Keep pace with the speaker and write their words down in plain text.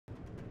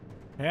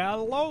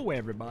Hello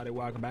everybody,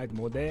 welcome back to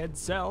more Dead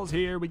Cells.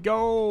 Here we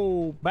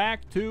go,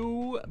 back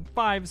to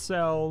 5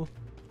 cell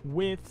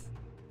with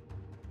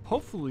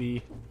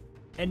hopefully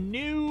a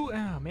new,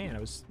 oh man, I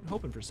was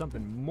hoping for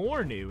something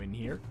more new in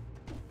here.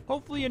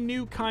 Hopefully a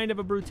new kind of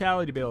a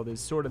brutality build is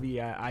sort of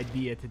the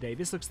idea today.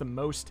 This looks the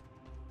most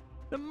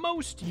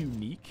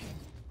unique.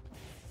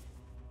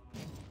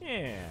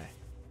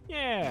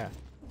 Yeah.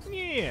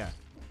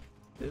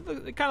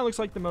 It kind of looks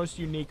like the most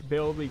unique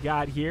build we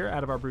got here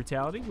out of our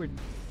brutality.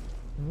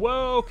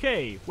 Whoa,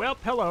 okay. Well,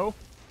 hello.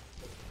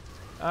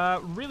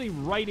 Really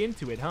right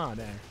into it, huh?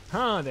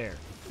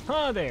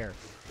 There.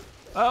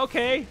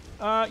 Okay.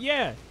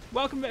 Yeah.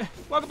 Welcome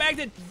back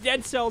to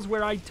Dead Cells,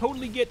 where I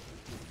totally get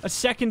a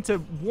second to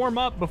warm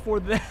up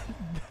before that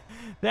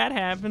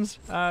happens.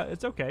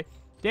 It's okay.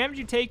 Damage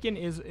you taken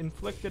is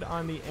inflicted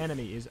on the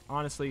enemy is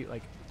honestly,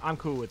 like, I'm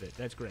cool with it.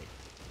 That's great.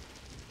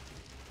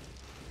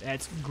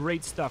 That's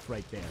great stuff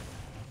right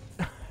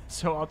there.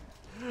 So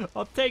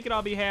I'll take it.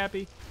 I'll be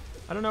happy.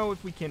 I don't know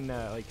if we can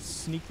like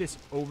sneak this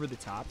over the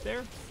top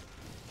there.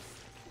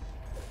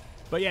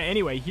 But yeah,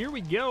 anyway, here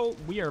we go.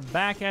 We are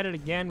back at it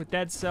again with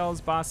Dead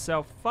Cells, Boss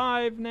Cell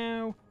 5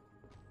 now.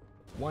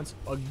 Once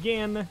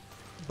again,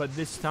 but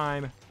this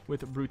time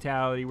with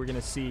brutality. We're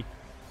gonna see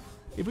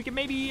if we can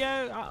maybe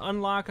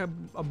unlock a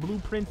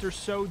blueprint or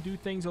so, do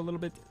things a little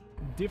bit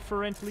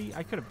differently.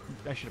 I should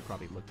have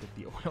probably looked at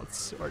the oiled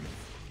sword.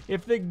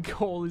 If the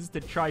goal is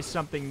to try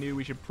something new,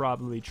 we should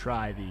probably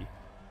try the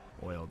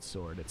oiled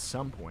sword at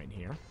some point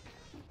here.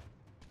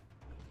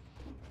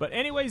 But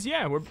anyways,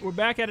 yeah, we're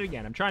back at it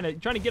again. I'm trying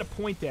to get a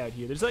point out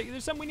here. There's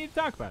something we need to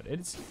talk about.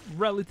 It's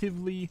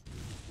relatively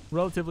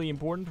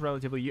important,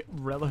 relatively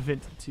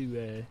relevant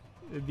to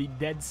the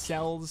Dead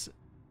Cells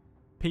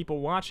people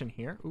watching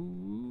here.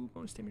 Ooh,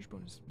 bonus damage,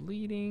 bonus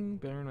bleeding,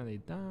 burn when they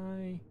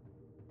die.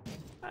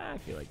 I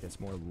feel like that's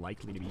more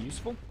likely to be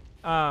useful.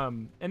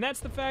 And that's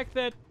the fact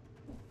that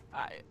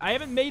I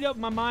haven't made up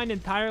my mind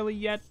entirely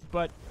yet,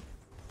 but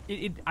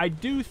I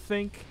do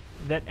think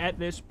that at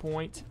this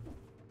point,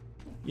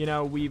 you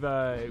know, we've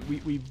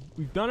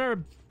done our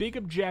big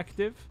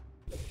objective,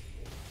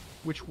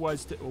 which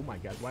was to, oh my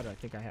god, why did I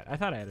think I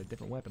thought I had a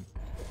different weapon.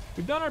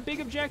 We've done our big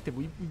objective.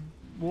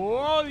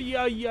 Whoa,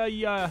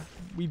 yeah.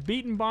 We've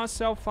beaten Boss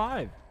Cell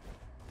 5,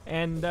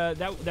 and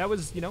that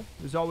was, you know,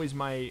 was always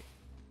my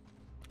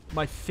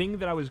thing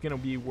that I was gonna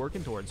be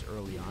working towards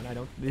early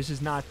on. This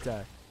is not.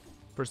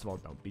 First of all,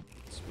 don't be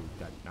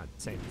spooked. I'm not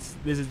saying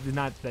this is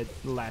not the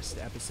last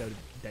episode of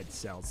Dead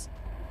Cells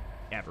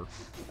ever,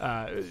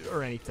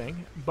 or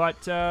anything.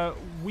 But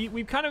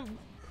we've kind of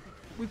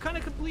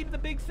completed the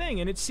big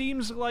thing, and it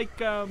seems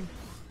like, oh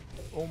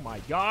my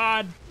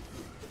god,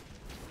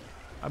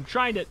 I'm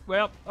trying to.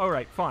 Well, all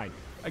right, fine.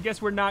 I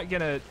guess we're not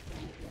gonna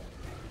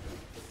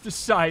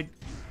decide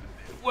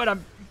what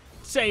I'm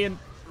saying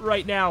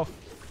right now.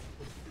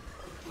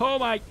 Oh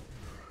my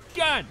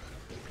god,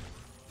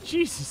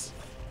 Jesus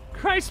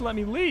Christ, let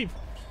me leave.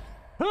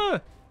 Huh.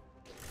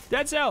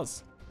 Dead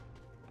Cells.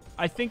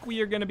 I think we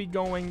are going to be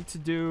going to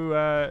do,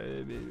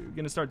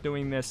 going to start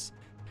doing this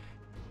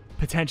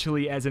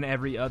potentially as an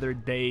every other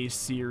day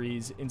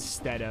series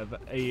instead of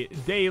a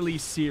daily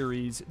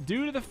series,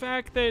 due to the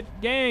fact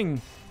that,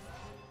 gang,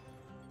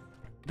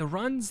 the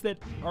runs that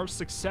are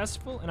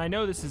successful, and I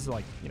know this is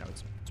like, you know,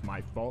 it's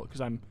my fault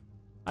because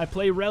I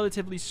play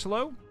relatively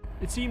slow.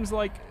 It seems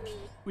like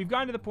we've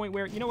gotten to the point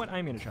where, you know what,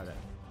 I'm going to try that,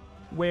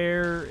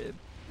 where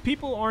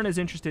people aren't as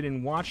interested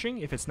in watching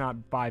if it's not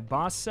 5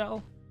 boss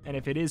cell, and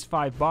if it is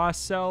 5 boss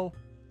cell,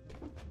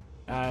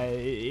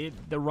 the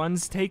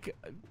runs take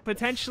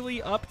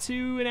potentially up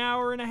to an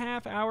hour and a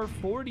half, hour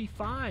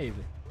 45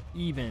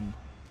 even,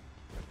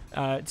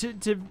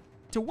 to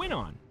win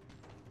on.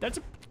 That's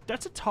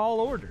a tall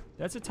order.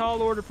 That's a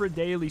tall order for a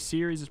daily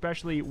series,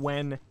 especially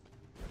when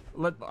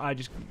I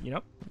just, you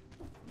know,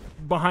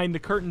 behind the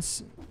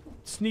curtains,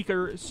 sneak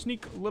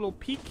little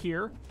peek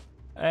here.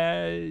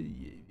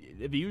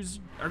 The views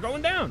are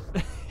going down.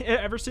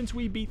 Ever since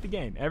we beat the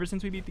game.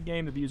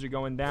 The views are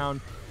going down.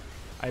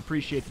 I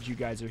appreciate that you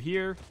guys are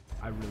here.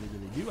 I really,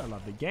 really do. I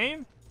love the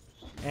game.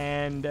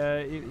 And,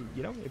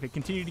 you know, if it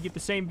continued to get the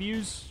same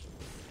views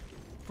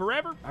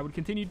forever, I would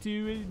continue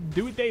to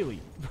do it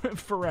daily.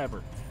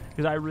 Forever.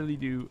 Because I really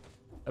do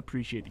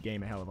appreciate the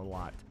game a hell of a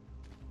lot.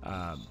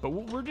 But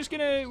we're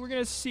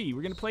gonna see.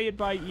 We're gonna play it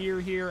by ear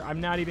here. I'm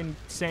not even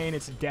saying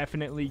it's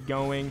definitely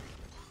going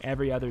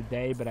every other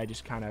day, but I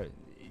just kind of,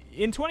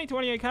 in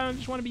 2020, I kind of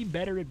just want to be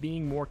better at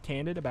being more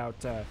candid about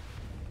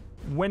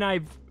when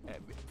I'm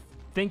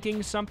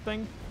thinking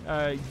something,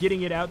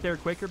 getting it out there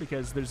quicker,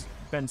 because there's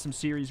been some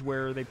series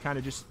where they've kind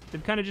of just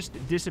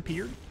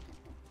disappeared,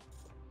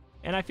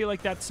 and I feel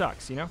like that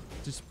sucks, you know,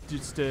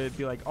 just to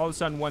be like all of a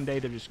sudden one day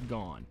they're just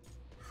gone.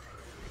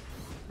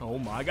 Oh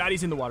my god,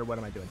 he's in the water. What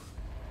am I doing?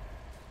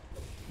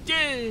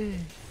 Yeah.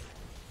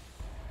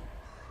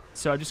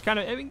 So just kind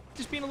of, I mean,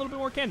 just being a little bit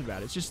more candid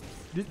about it. It's just,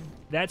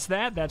 that's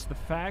the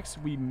facts.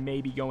 We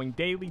may be going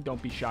daily.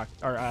 Don't be shocked,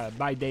 or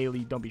bi-daily.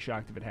 Don't be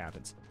shocked if it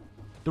happens.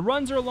 the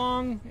runs are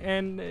long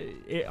and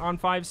on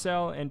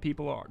 5-cell, and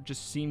people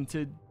just seem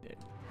to,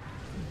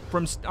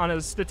 on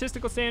a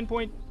statistical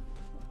standpoint,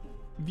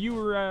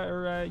 viewer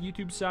or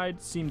YouTube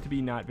side seem to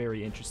be not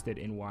very interested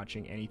in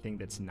watching anything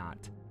that's not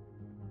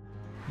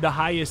the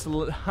highest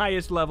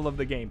level of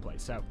the gameplay.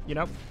 So, you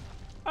know,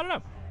 I don't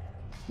know.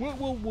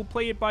 We'll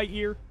play it by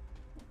ear,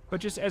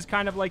 but just as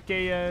kind of like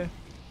a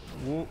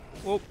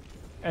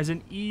as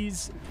an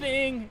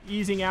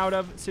easing out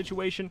of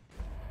situation.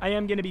 I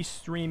am going to be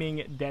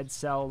streaming Dead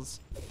Cells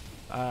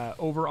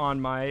over on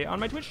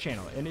my Twitch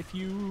channel, and if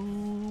you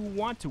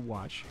want to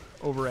watch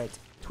over at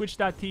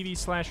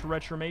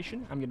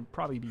twitch.tv/Retromation, I'm going to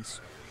probably be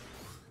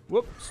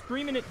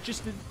streaming it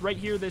just right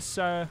here. This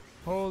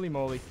holy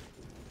moly,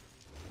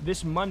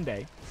 this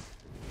Monday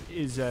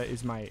is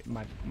my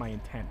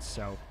intent.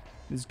 So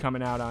this is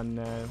coming out on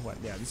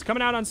this is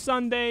coming out on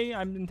Sunday.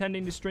 I'm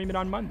intending to stream it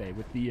on Monday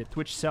with the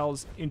Twitch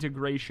Cells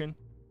integration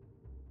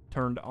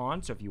turned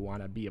on. So if you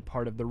want to be a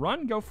part of the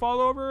run, go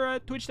follow over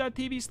at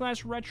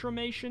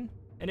twitch.tv/Retromation.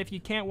 And if you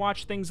can't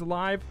watch things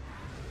live,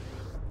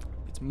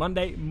 it's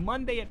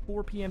Monday at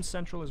 4 p.m.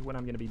 Central is when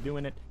I'm going to be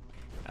doing it.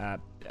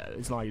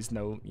 As long as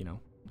no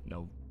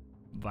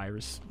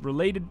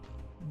virus-related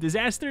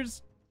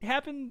disasters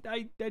happen,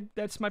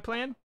 that's my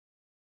plan.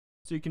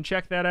 So you can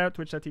check that out,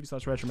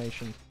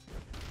 twitch.tv/Retromation.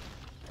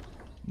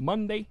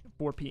 Monday,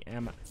 4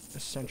 p.m.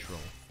 Central.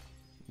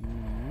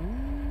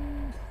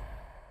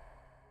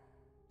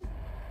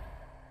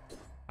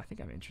 I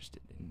think I'm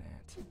interested in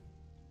that.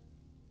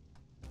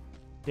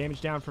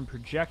 Damage down from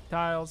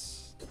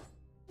projectiles.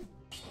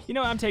 You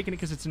know, I'm taking it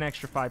because it's an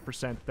extra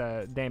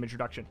 5% damage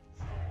reduction.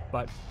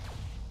 But,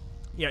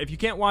 yeah, if you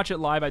can't watch it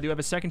live, I do have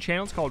a second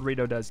channel. It's called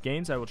Rito Does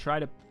Games. I will try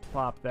to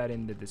plop that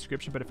in the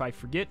description. But if I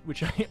forget,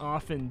 which I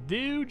often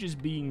do,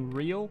 just being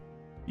real,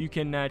 you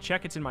can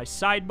check it's in my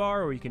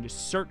sidebar, or you can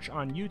just search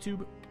on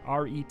YouTube,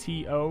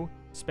 RETO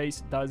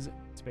space does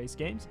space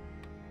games.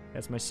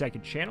 That's my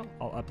second channel.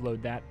 I'll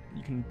upload that.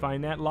 You can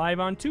find that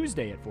live on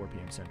Tuesday at 4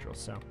 p.m. Central.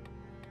 So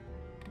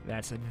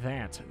that's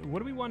that. What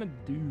do we want to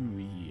do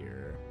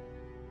here?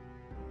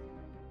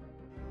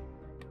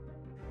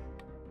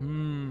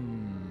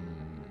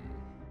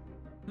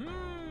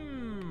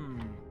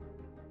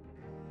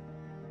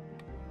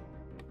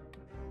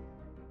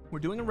 We're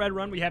doing a red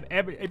run. We have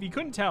if you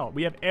couldn't tell,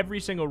 we have every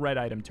single red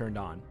item turned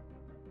on.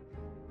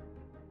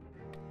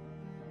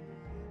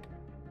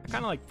 I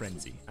kind of like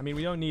Frenzy. I mean,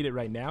 we don't need it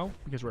right now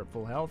because we're at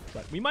full health,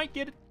 but we might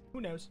get it. Who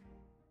knows?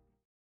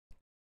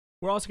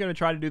 We're also going to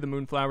try to do the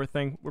Moonflower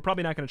thing. We're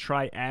probably not going to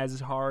try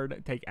as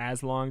hard, take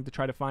as long to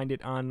try to find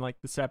it on, like,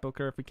 the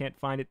Sepulchre if we can't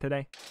find it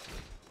today.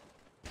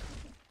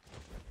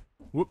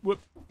 Whoop. But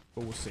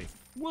we'll see.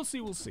 We'll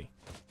see.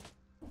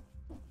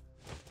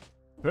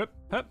 Hup.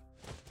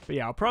 But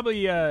yeah,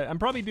 I'm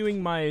probably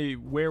doing my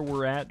where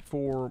we're at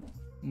for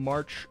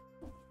March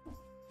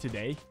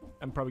today.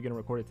 I'm probably going to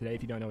record it today.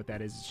 If you don't know what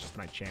that is, it's just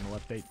my channel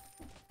update.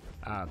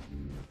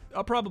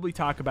 I'll probably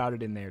talk about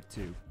it in there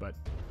too, but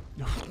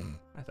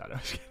I thought I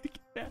was going to get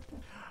that.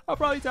 I'll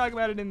probably talk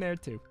about it in there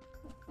too.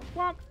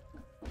 Womp.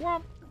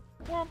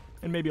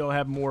 And maybe I'll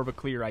have more of a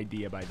clear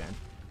idea by then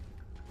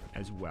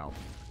as well.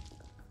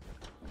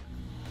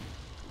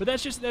 But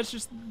that's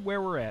just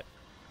where we're at.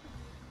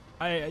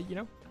 You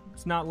know,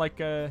 it's not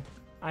like I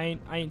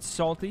ain't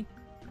salty.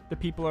 The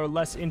people are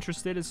less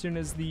interested as soon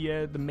as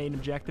the main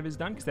objective is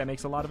done, because that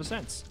makes a lot of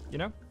sense. You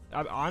know,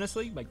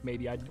 honestly, like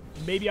maybe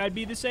I'd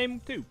be the same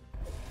too.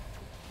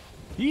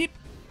 Heap,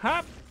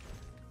 hop,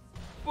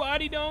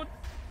 body don't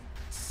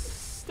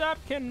stop.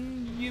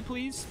 Can you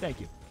please? Thank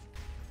you.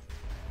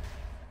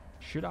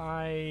 Should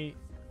I?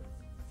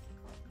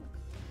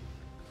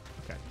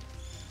 Okay.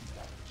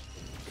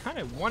 Kind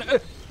of want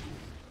to.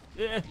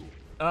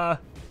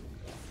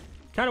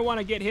 Kind of want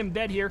to get him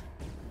dead here.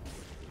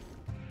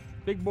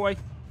 Big boy,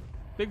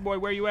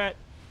 where you at?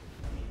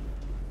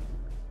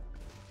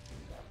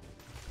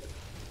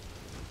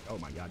 Oh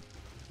my God,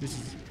 this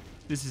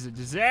is a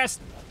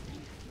disaster.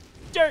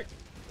 This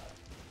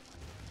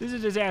is a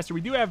disaster.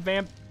 We do have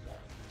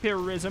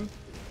vampirism.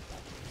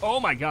 Oh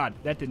my God,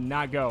 that did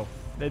not go.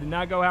 That did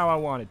not go how I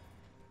wanted.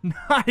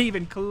 Not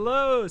even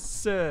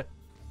close.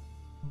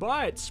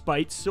 But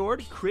Spite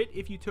Sword, crit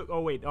if you took...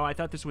 Oh, wait. Oh, I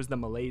thought this was the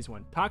Malaise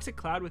one. Toxic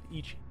Cloud with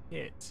each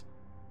hit.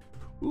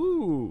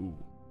 Ooh.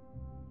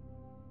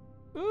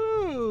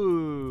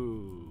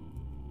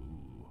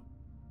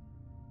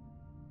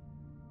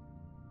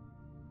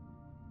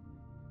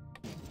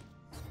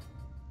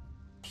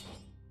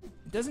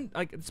 It doesn't...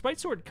 Like, Spite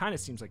Sword kind of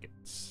seems like it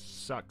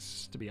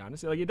sucks, to be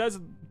honest. Like, it does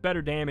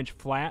better damage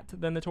flat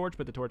than the Torch,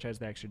 but the Torch has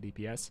the extra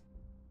DPS.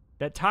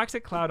 That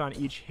Toxic Cloud on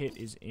each hit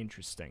is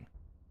interesting.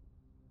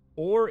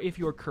 Or if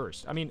you're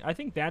cursed. I mean, I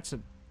think that's a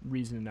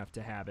reason enough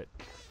to have it.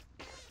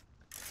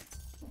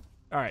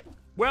 Alright.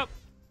 Well,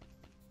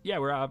 yeah,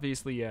 we're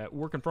obviously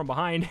working from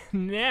behind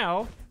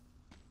now.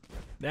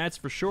 That's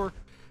for sure.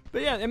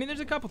 But yeah, I mean,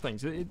 there's a couple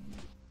things.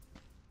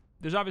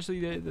 there's obviously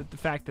the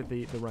fact that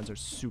the runs are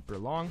super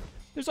long.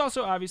 There's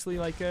also obviously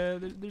like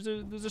there's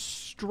a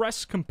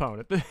stress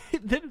component.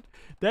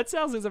 Dead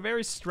Cells is a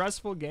very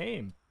stressful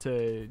game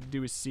to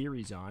do a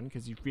series on,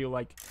 because you feel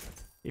like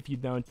if you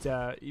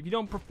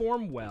don't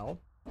perform well,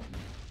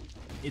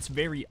 it's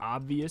very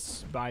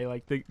obvious by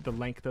like the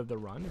length of the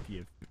run if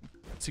you've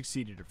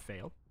succeeded or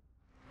failed.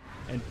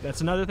 And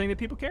that's another thing that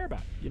people care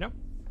about, you know?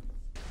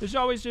 There's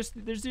just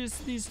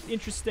these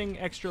interesting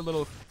extra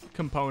little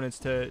components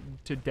to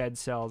Dead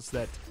Cells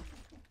that,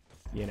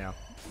 you know,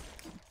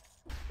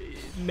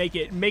 make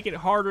it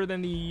harder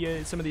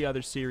than some of the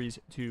other series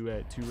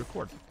to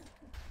record,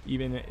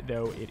 even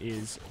though it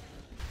is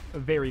a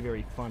very,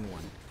 very fun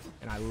one,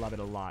 and I love it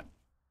a lot.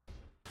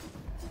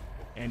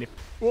 And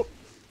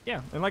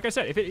and like I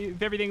said,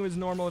 if everything was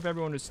normal, if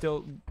everyone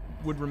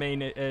would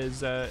remain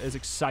as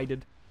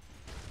excited,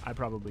 I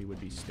probably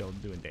would be still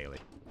doing daily.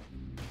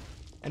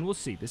 And we'll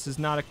see. This is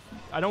not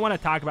I don't want to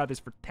talk about this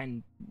for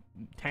 10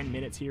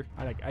 minutes here.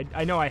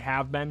 I know I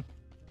have been,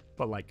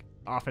 but like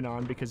off and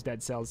on, because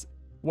Dead Cells,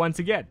 once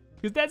again,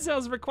 because Dead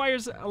Cells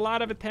requires a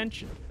lot of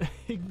attention.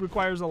 It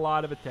requires a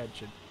lot of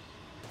attention.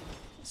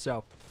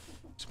 So,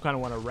 just kind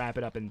of want to wrap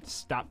it up and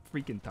stop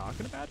freaking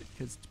talking about it,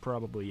 because it's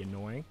probably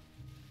annoying.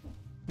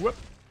 Whoop.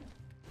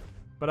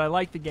 But I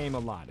like the game a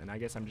lot, and I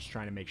guess I'm just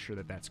trying to make sure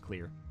that that's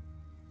clear.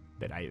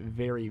 That I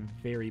very,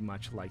 very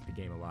much like the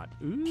game a lot.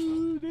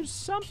 Ooh, there's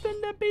something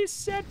to be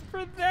said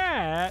for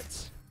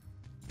that.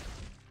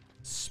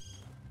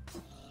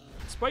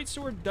 Spite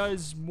Sword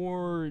does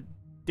more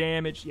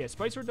damage. Yeah,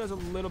 Spite Sword does a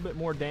little bit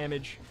more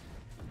damage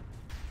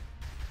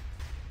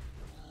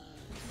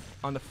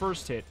on the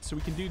first hit. So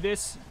we can do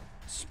this.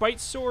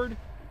 Spite Sword.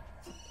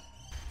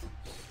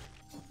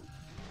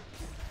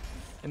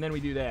 And then we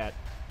do that.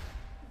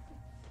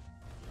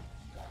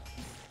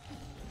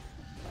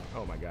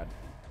 Oh my god.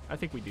 I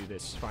think we do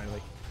this,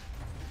 finally.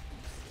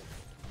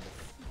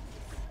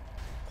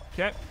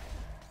 Okay.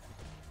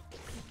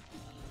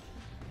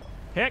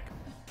 Heck.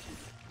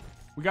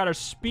 We got our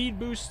speed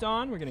boost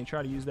on. We're going to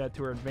try to use that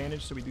to our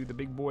advantage, so we do the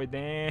big boy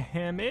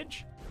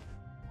damage.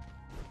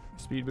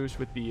 Speed boost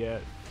with the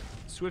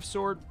swift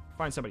sword.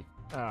 Find somebody.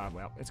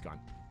 Well, it's gone.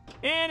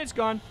 And it's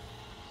gone.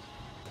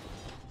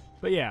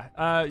 But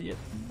yeah,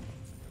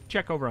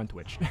 check over on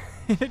Twitch.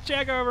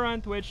 Check over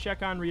on Twitch.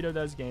 Check on Rito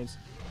Does Games.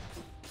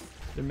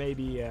 There may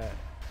be, oh,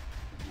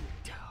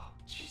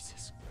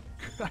 Jesus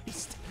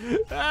Christ.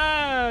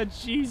 Ah,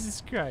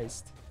 Jesus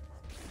Christ.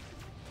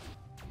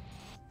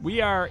 We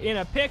are in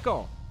a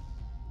pickle.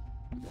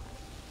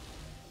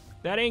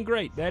 That ain't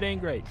great. That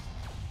ain't great.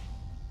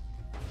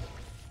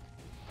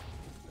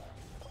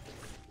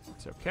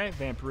 It's okay.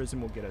 Vampirism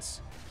will get us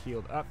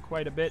healed up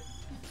quite a bit.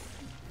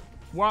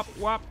 Whop,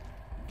 whop.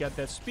 Got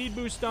that speed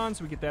boost on,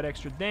 so we get that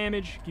extra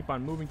damage. Keep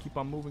on moving, keep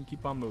on moving,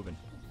 keep on moving.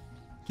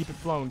 Keep it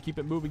flowing, keep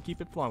it moving, keep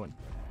it flowing.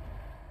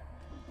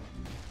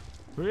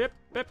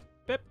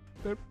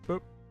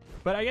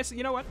 But I guess,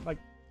 you know what? Like,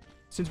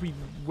 since we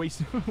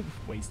wasted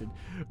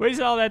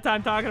all that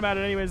time talking about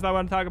it anyways, I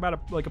want to talk about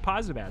a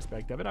positive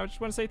aspect of it. I just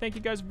want to say thank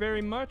you guys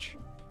very much.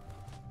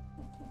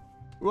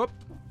 Whoop.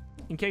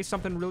 In case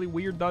something really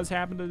weird does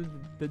happen to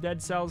the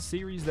Dead Cells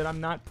series that I'm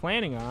not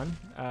planning on,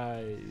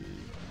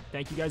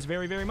 thank you guys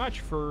very, very much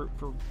for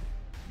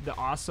the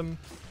awesome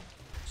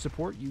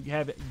support you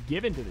have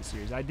given to this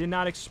series. I did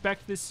not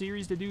expect this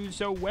series to do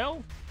so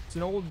well. It's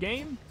an old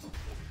game,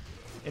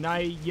 and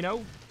I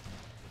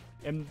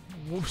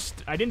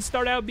didn't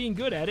start out being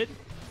good at it,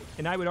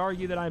 and I would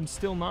argue that I'm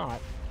still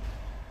not.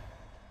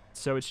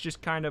 So it's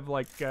just kind of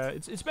like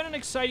it's been an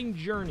exciting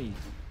journey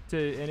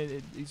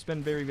and it's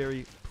been very,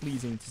 very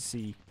pleasing to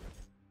see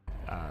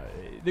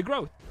the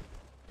growth.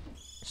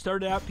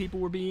 Started out, people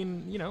were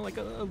being, like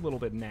a little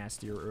bit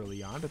nastier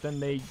early on, but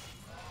then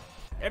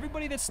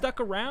everybody that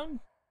stuck around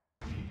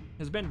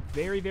has been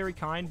very, very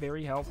kind,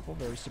 very helpful,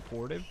 very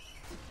supportive,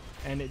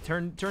 and it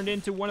turned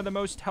into one of the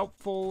most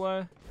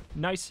helpful,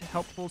 nice,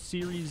 helpful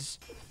series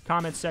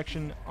comment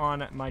section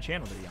on my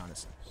channel, to be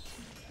honest.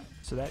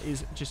 So that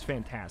is just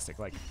fantastic.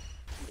 Like,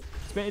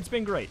 it's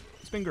been great.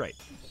 It's been great.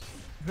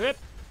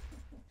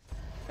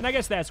 And I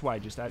guess that's why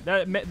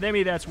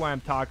maybe that's why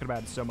I'm talking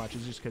about it so much,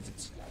 is just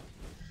because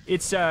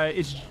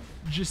it's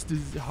just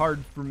as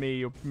hard for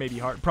me, or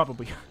maybe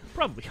probably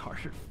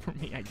harder for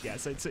me, I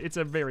guess. It's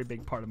a very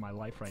big part of my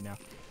life right now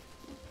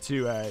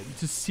to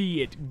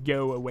see it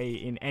go away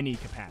in any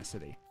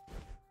capacity,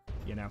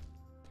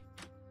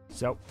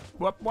 So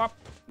whoop whoop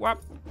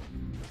whoop.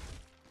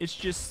 It's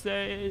just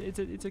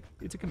it's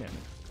a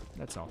commitment.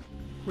 That's all.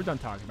 We're done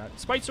talking about it.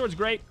 Spite Sword's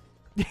great.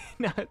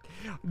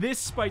 This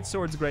Spite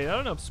Sword's great. I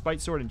don't know if Spite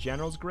Sword in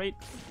general is great.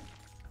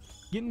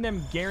 Getting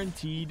them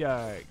guaranteed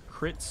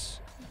crits.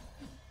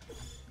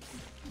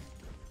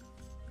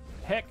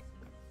 Heck,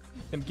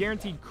 them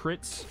guaranteed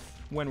crits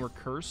when we're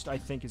cursed, I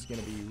think, is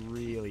going to be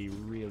really,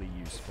 really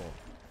useful.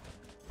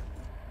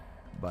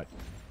 But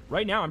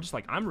right now,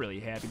 I'm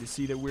really happy to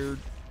see that we're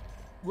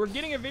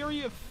getting a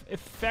very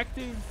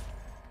effective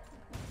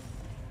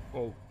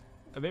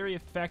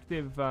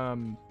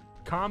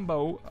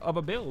combo of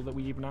a build that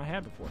we've not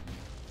had before.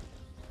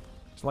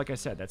 So like I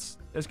said, that's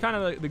kind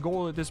of the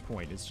goal at this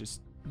point. It's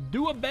just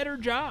do a better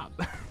job.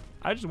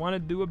 I just want to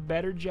do a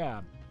better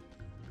job.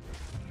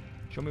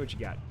 Show me what you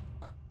got.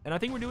 And I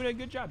think we're doing a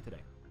good job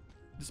today,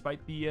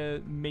 despite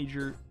the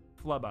major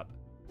flub up.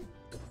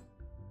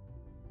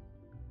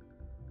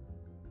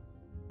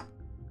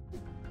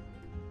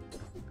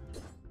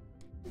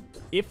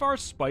 If our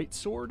Spite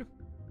Sword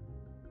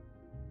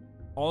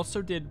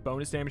also did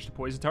bonus damage to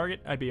poison target,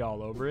 I'd be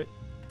all over it.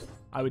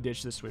 I would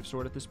ditch the Swift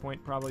Sword at this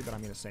point, probably, but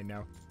I'm going to say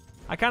no.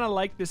 I kind of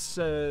like this,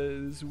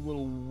 this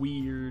little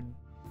weird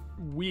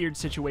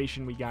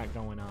situation we got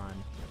going on.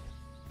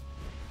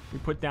 We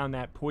put down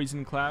that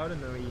poison cloud,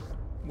 and then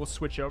we'll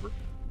switch over.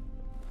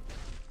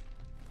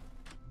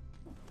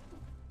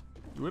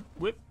 Whip,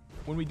 whip.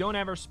 When we don't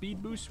have our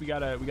speed boost, we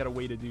got a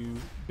way to do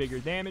bigger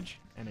damage,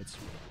 and it's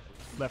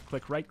left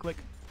click, right click.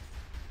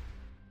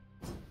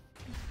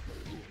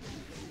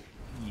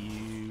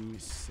 You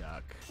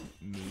suck,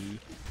 me.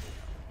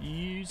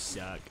 You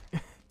suck.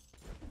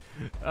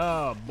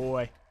 Oh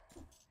boy.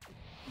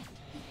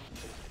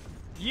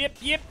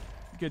 Yep.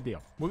 Good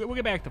deal. We'll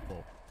get back to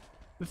full.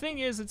 The thing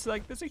is, it's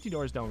like the 60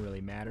 doors don't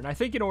really matter, and I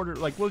think in order,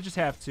 like, we'll just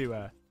have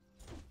to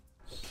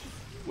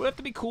we'll have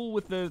to be cool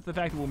with the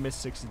fact that we'll miss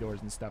 60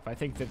 doors and stuff. I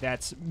think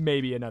that's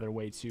maybe another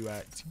way to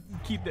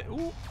keep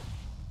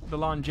the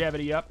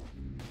longevity up.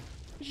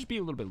 Just be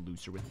a little bit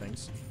looser with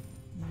things.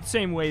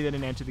 Same way that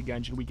in Enter the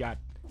Gungeon we got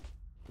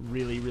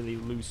really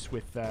loose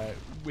with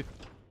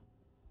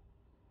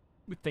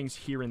things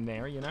here and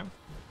there, you know,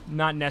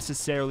 not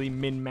necessarily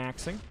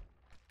min-maxing.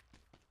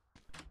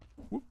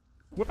 Whoop,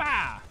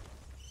 whoop-ah!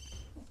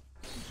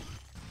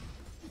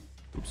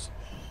 Oops,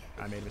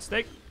 I made a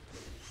mistake.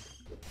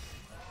 I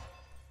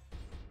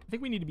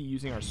think we need to be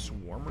using our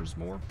swarmers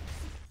more.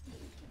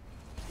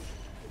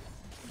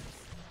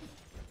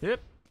 Yep.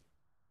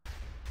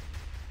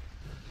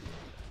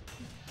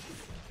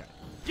 Okay.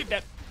 Get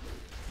that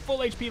full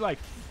HP life.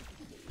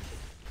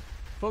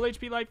 Full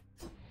HP life.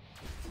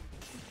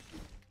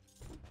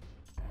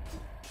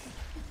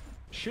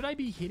 Should I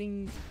be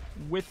hitting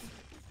with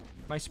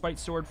my Spite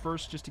Sword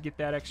first just to get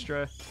that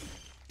extra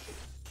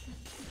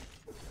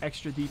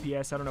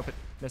DPS? I don't know if it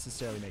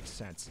necessarily makes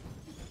sense.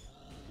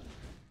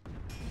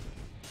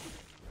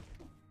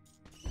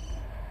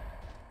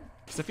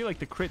 Because I feel like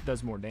the crit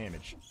does more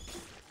damage.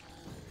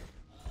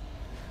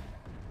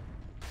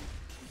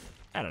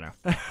 I don't know.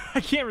 I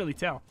can't really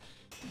tell.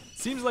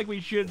 Seems like we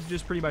should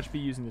just pretty much be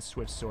using the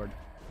Swift Sword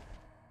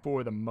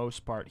for the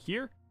most part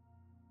here.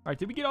 Alright,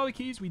 did we get all the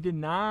keys? We did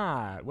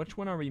not. Which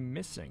one are we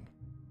missing?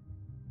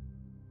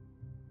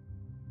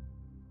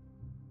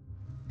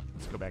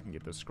 Let's go back and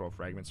get those scroll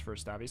fragments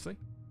first, obviously.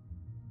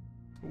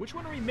 Which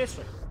one are we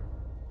missing?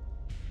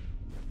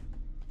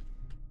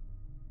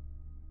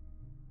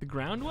 The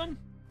ground one?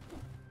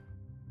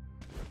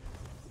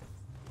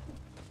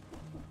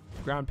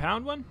 Ground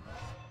pound one?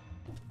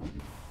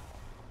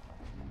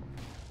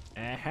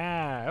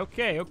 Aha,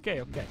 okay.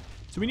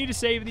 So we need to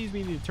save these.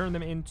 We need to turn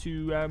them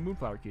into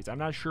Moonflower keys. I'm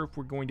not sure if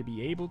we're going to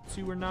be able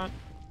to or not,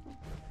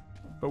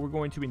 but we're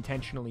going to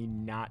intentionally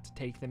not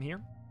take them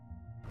here.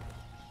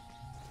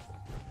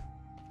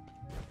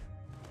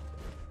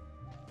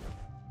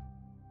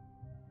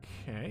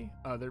 Okay,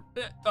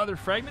 other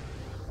fragment.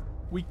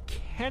 We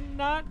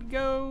cannot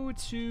go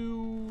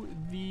to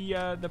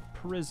the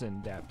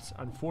prison depths,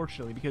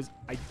 unfortunately, because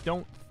I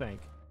don't think.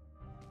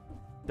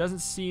 Doesn't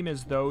seem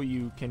as though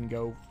you can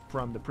go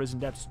from the prison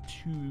depths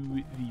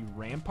to the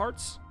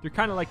ramparts. They're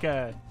kind of like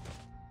they're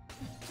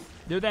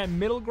that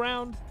middle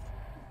ground.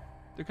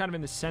 They're kind of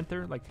in the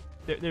center, like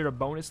they're a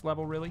bonus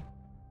level, really.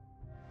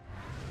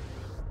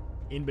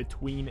 In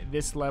between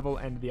this level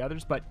and the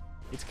others, but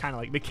it's kind of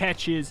like, the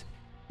catch is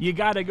you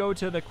gotta go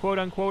to the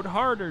quote-unquote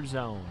harder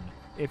zone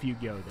if you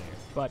go there.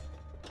 But,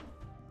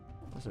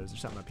 also, is there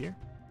something up here?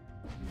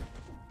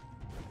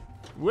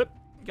 Whoop.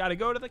 Gotta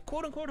go to the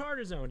quote-unquote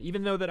harder zone,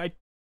 even though that I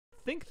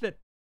think that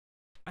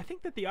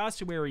the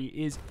ossuary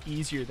is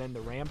easier than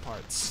the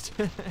ramparts,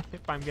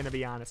 if I'm gonna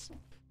be honest.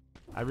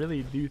 I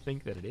really do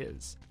think that it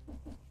is.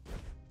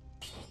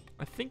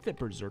 I think that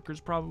Berserker's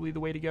probably the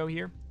way to go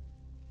here.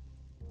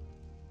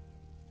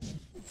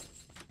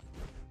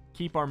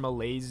 Keep our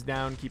melees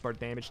down, keep our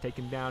damage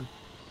taken down.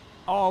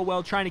 All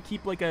while trying to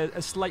keep like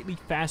a slightly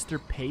faster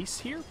pace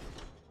here.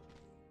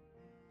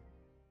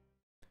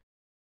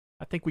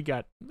 I think we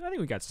got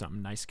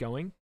something nice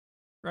going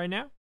right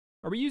now.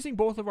 Are we using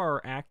both of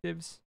our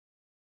actives?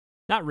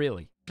 Not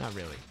really.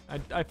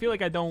 I feel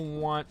like I don't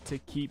want to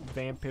keep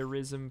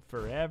vampirism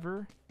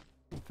forever.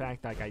 In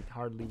fact, like, I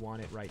hardly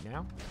want it right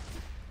now.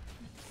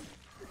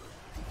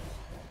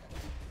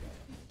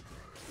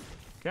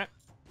 Okay.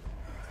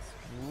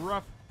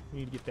 Rough. We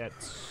need to get that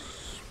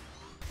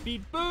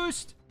speed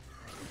boost.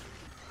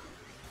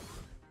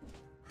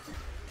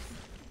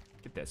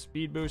 Get that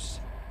speed boost.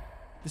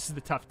 This is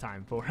the tough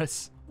time for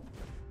us.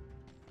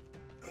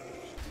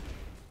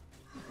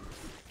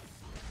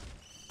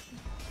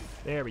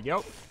 There we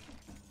go.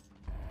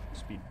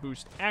 speed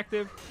boost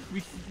active.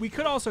 We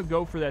could also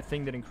go for that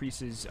thing that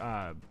increases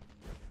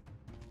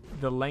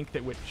the length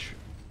at which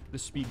the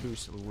speed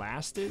boost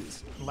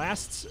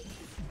lasts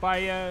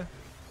by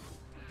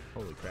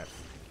holy crap,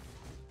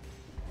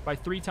 by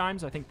 3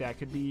 times. I think that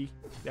could be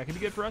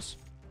good for us.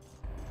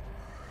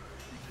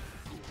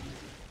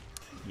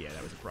 Yeah,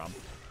 that was a problem.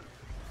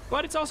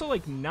 But it's also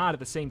like not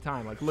at the same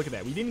time. Like, look at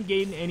that. We didn't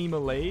gain any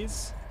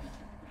melees.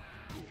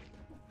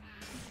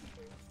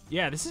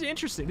 Yeah, this is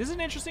interesting. This is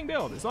an interesting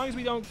build. As long as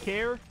we don't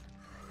care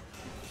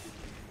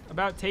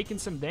about taking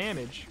some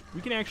damage,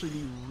 we can actually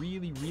be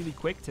really, really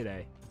quick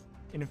today.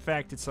 And in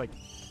fact, it's like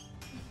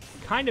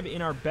kind of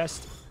in our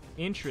best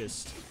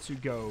interest to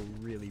go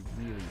really,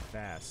 really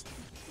fast.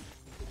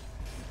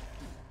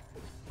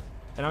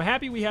 And I'm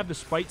happy we have the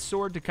Spite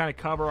Sword to kind of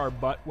cover our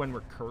butt when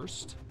we're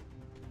cursed.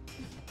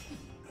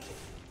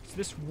 So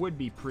this would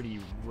be pretty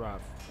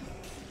rough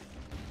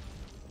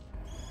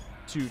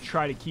to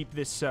try to keep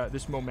this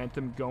this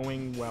momentum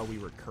going while we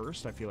were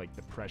cursed. I feel like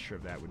the pressure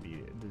of that would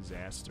be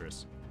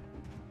disastrous.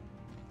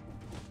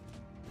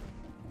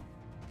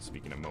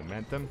 Speaking of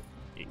momentum,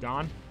 it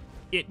gone.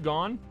 It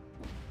gone.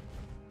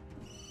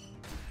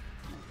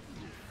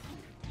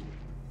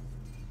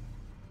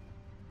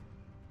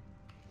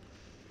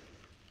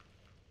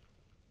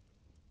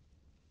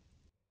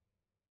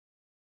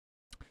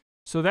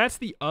 So that's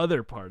the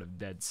other part of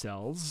Dead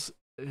Cells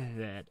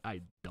that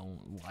I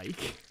don't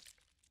like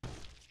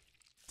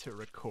to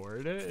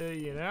record,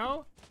 you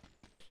know?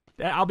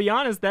 I'll be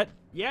honest, it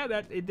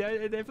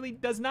definitely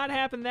does not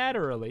happen that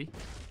early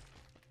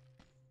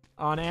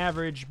on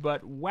average,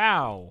 but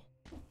wow.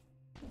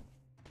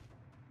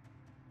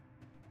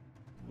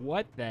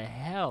 What the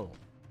hell?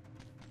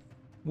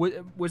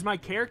 Was my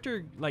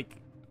character, like,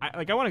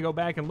 I want to go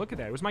back and look at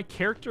that. Was my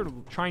character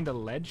trying to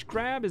ledge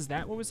grab? Is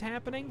that what was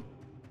happening?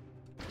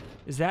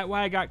 Is that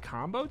why I got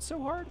comboed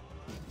so hard?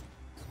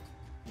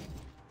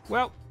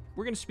 Well,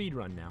 we're going to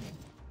speedrun now.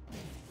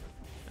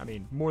 I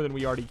mean, more than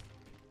we already...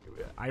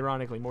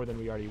 Ironically, more than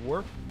we already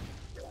were.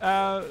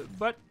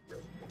 But...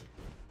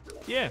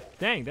 yeah,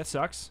 dang, that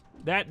sucks.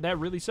 That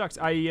really sucks.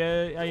 I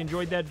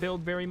enjoyed that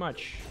build very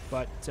much.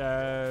 But,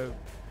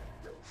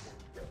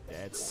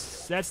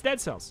 that's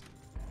Dead Cells.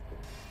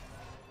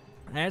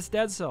 That's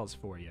Dead Cells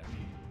for you.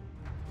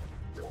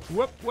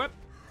 Whoop, whoop.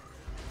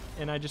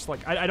 And I just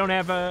like I don't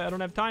have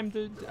time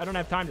to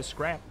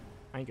scrap.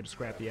 I ain't gonna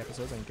scrap the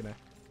episodes. I ain't gonna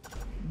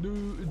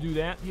do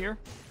that here.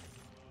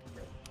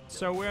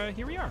 So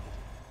here we are,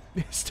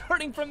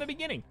 starting from the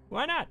beginning.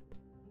 Why not?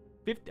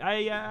 You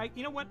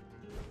know what?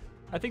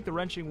 I think the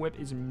wrenching whip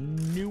is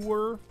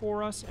newer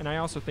for us, and I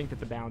also think that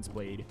the bounce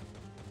blade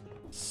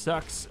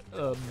sucks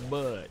a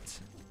butt.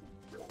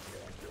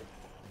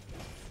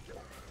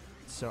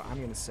 So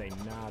I'm gonna say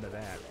nah to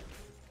that.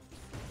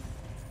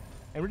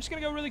 And we're just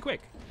gonna go really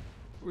quick.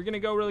 We're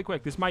gonna go really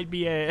quick. This might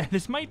be a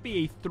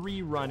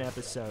 3-run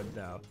episode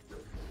though.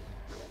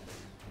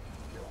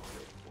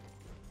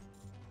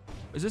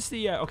 Is this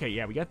the okay?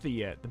 Yeah, we got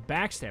the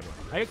backstab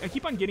one. I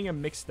keep on getting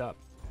them mixed up.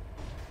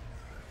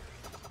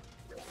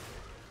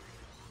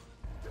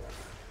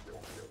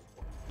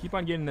 Keep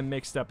on getting them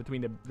mixed up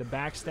between the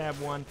backstab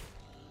one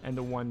and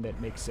the one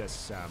that makes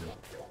us oh,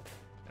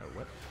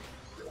 what?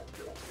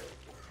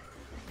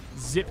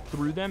 Zip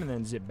through them and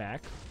then zip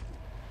back.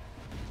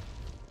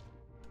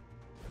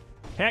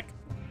 Heck.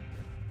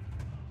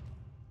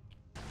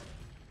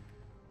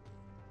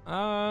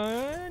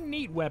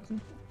 Neat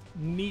weapon.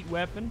 Neat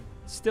weapon.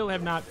 Still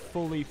have not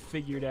fully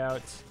figured out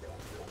its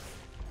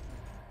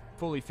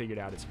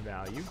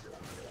value.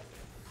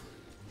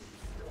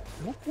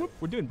 Whoop, whoop.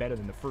 We're doing better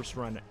than the first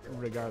run,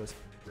 regardless.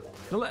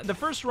 The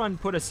first run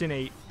put us in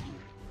a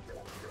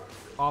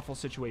awful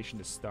situation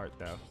to start,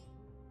 though.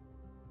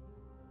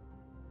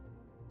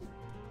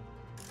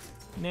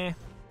 Nah.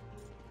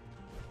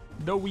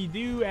 Though we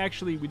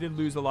did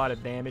lose a lot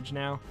of damage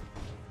now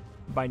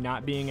by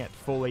not being at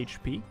full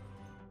HP.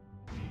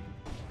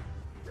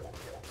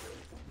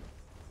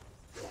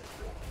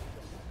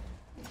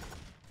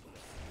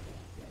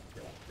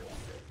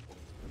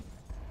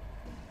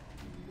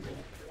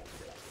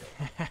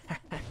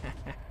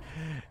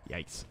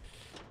 Yikes.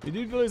 We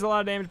did lose a lot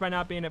of damage by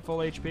not being at full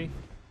HP.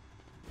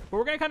 But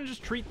we're going to kind of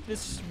just treat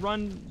this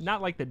run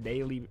not like the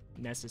daily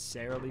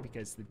necessarily,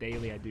 because the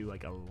daily I do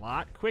like a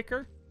lot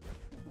quicker.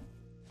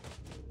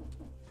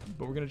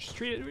 But we're just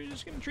going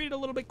to treat it a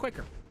little bit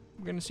quicker.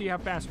 We're going to see how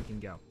fast we can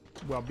go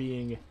while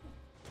being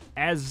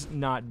as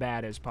not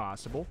bad as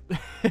possible,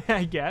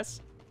 I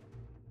guess.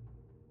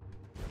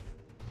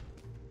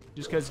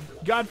 Just because,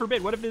 God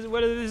forbid, what if this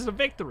is a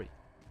victory?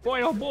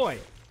 Boy, oh boy.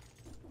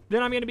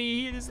 Then I'm going to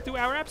be, this is a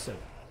 2-hour episode.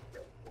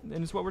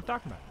 And it's what we're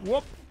talking about.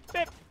 Whoop,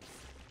 bip.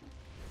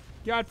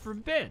 God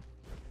forbid.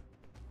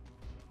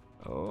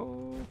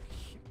 Oh,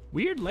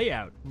 weird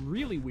layout.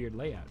 Really weird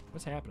layout.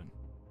 What's happening?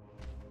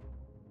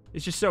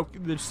 It's just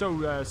they're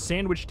so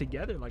sandwiched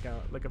together like a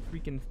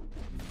freaking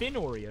thin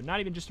Oreo, not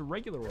even just a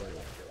regular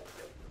Oreo.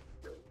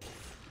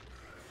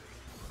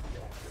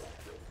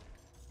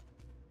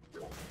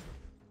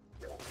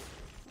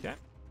 Okay.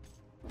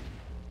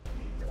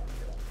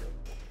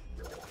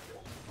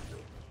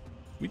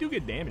 do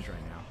good damage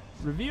right now.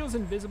 Reveals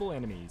invisible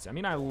enemies. I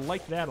mean, I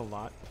like that a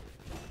lot.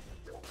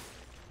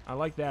 I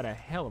like that a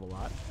hell of a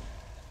lot.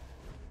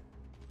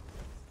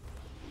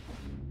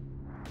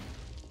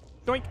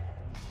 Doink!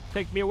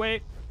 Take me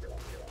away.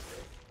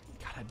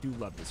 God, I do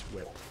love this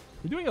whip.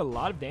 We're doing a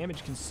lot of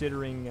damage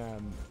considering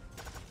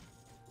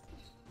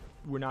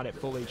we're not at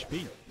full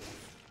HP.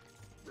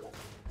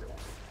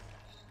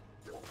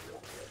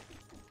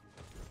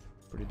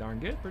 Pretty darn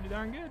good, pretty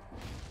darn good.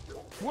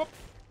 Whoop!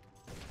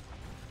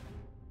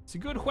 It's a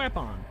good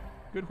weapon.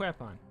 Good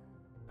weapon.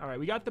 Alright,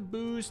 we got the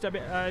boost.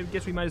 I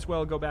guess we might as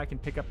well go back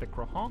and pick up the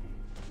Crohan.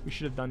 We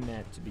should have done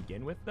that to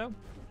begin with, though,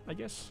 I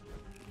guess.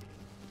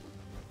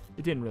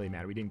 It didn't really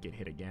matter. We didn't get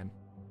hit again.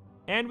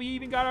 And we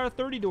even got our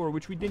 30 door,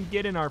 which we didn't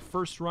get in our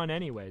first run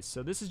anyways.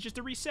 So this is just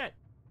a reset.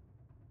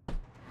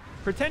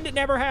 Pretend it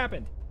never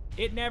happened.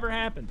 It never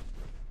happened.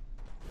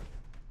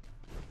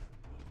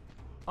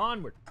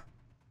 Onward.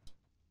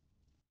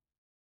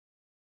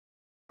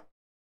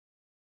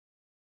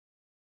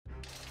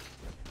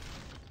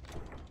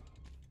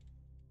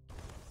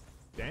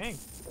 Dang.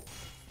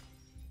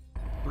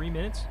 3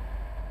 minutes.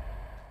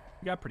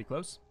 We got pretty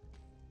close.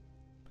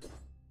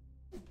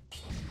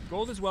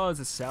 Gold as well as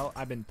a cell,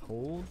 I've been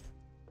told,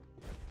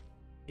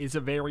 is a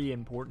very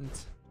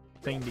important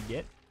thing to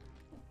get.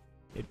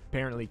 It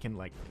apparently can,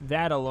 like,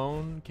 that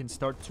alone can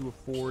start to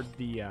afford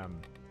the,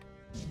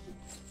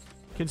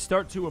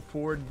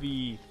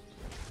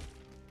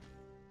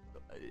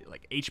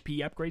 like,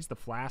 HP upgrades, the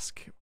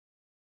flask,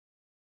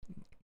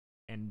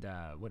 and,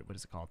 what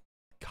is it called?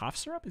 Cough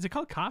syrup? Is it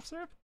called cough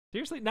syrup?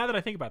 Seriously? Now that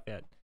I think about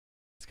that,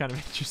 it's kind of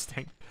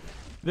interesting.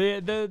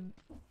 Yeah,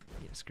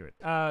 screw it.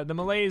 The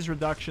malaise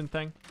reduction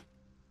thing.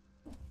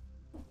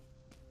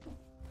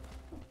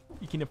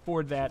 You can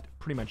afford that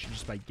pretty much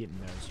just by getting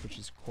those, which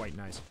is quite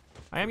nice.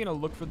 I am gonna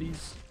look for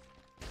these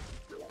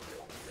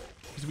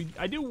because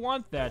I do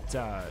want that.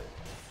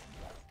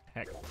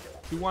 Heck,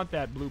 we want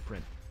that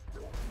blueprint.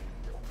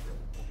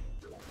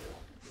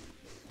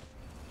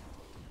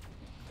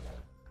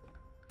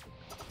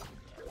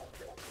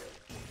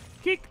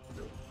 Kick!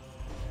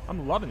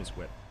 I'm loving this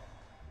whip.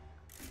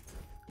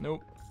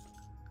 Nope.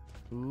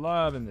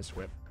 Loving this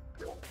whip.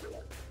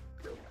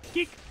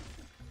 Kick!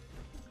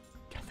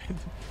 God,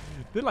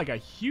 they're like a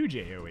huge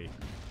AoE.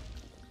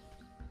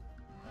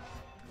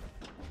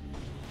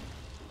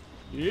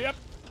 Yep.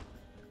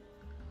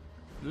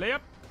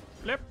 Lip.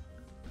 Lip.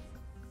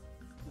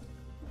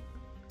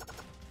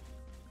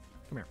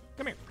 Come here.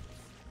 Come here.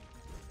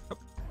 Oh,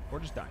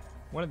 or just die.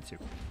 One of the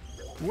two.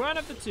 One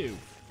of the two.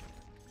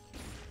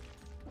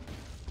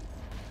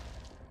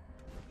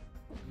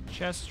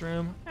 Chest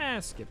room.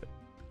 Skip it.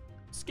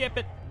 Skip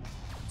it.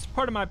 It's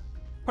part of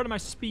my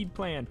speed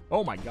plan.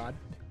 Oh my god.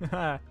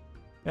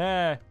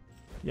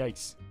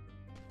 Yikes.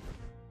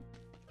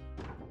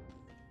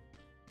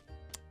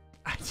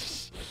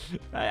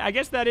 I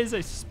guess that is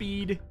a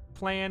speed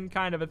plan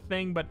kind of a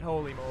thing, but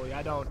holy moly,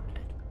 I don't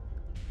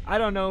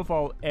know if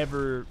I'll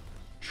ever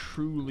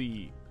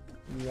truly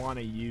want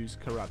to use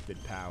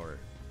corrupted power.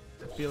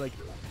 I feel like,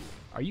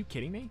 are you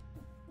kidding me?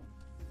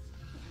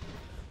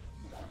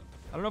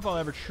 I don't know if I'll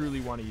ever truly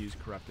want to use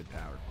corrupted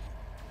power.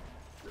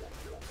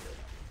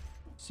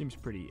 Seems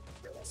pretty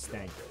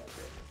stank.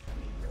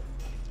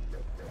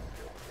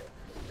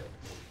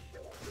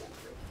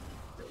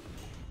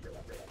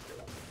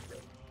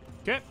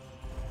 Okay.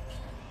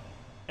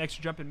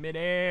 Extra jump in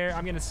midair.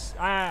 I'm gonna.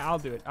 I'll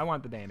do it. I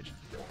want the damage.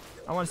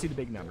 I want to see the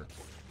big number.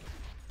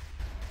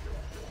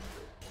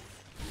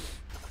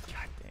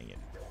 God dang it.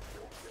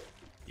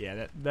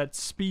 Yeah, that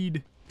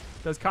speed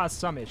does cause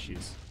some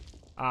issues,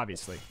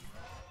 obviously.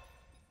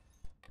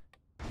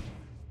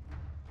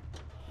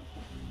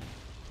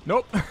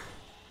 Nope.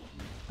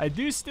 I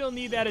do still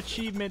need that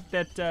achievement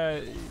that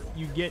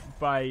you get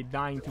by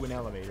dying to an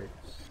elevator.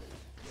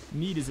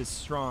 Need is a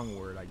strong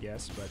word, I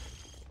guess, but...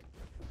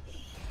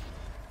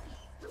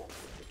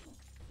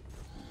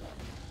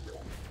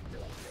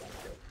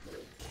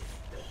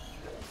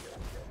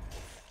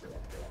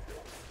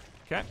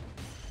 Okay.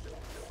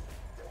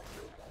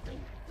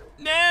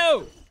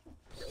 No!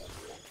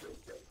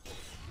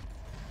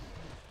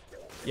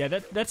 Yeah,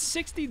 that's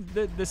 60.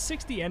 The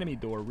 60 enemy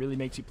door really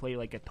makes you play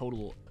like a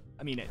total.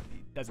 I mean, it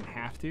doesn't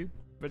have to,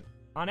 but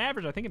on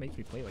average, I think it makes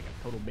me play like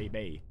a total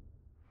bay.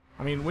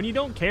 I mean, when you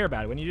don't care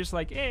about it, when you're just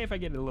like, hey, if I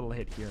get a little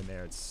hit here and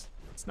there, it's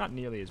not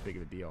nearly as big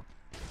of a deal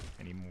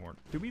anymore.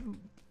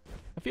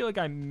 I feel like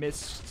I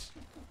missed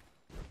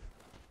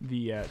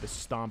the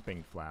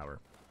stomping flower.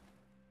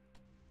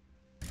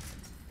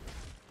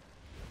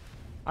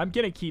 I'm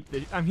gonna keep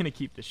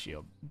the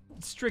shield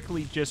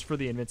strictly just for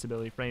the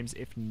invincibility frames,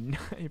 if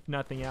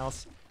nothing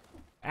else.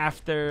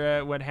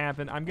 After what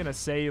happened, I'm gonna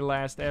say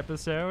last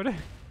episode,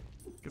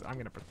 because I'm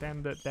gonna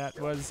pretend that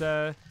was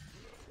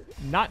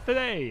not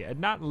today and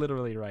not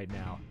literally right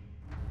now.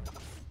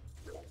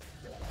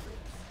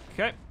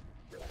 Okay.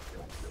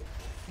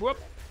 Whoop.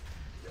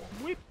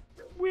 Whip.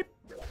 Whip.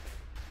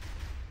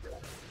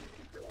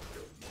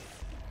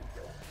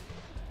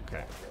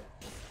 Okay.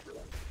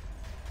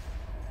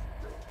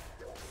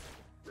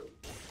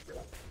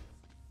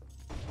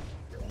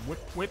 Whip,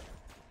 whip,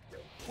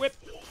 whip.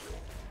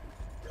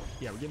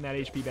 Yeah, we're getting that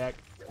HP back.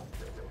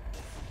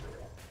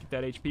 Get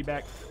that HP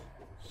back.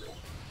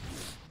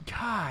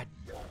 God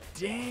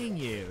dang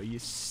you, you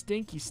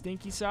stinky,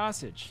 stinky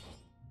sausage.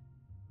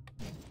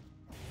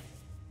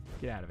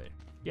 Get out of here.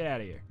 Get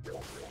out of here.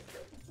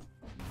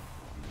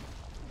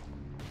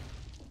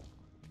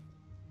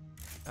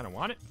 I don't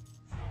want it.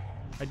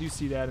 I do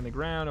see that in the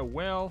ground. Oh,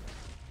 well.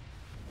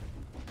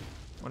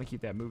 I want to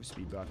keep that move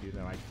speed buff, even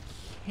though I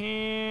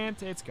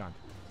can't. It's gone.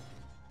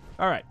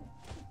 All right.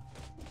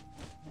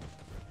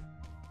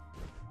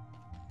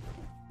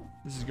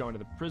 This is going to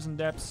the prison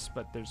depths,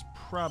 but there's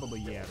probably,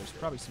 yeah, there's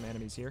probably some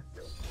enemies here.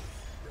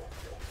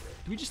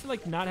 Do we just,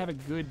 like, not have a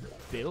good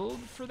build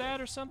for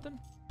that or something?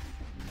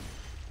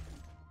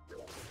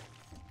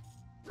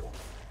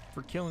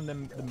 For killing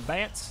them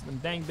bats, them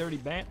dang dirty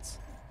bats?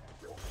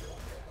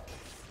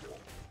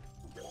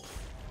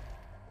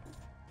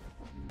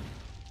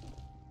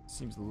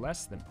 Seems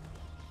less than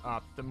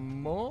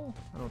optimal.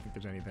 I don't think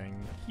there's anything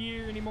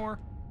here anymore.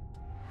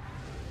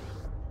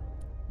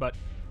 But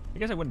I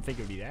guess I wouldn't think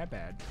it would be that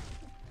bad.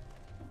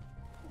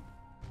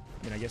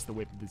 I mean, I guess the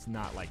whip does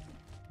not, like,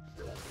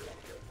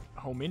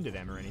 home into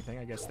them or anything.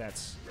 I guess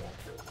that's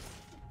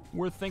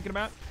worth thinking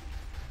about.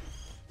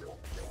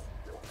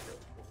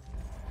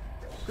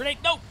 Grenade!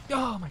 No!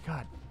 Oh, my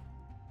God.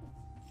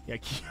 Yeah, I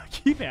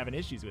keep having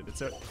issues with it,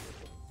 so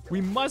we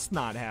must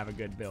not have a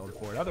good build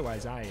for it.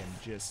 Otherwise, I am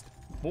just...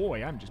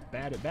 Boy, I'm just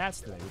bad at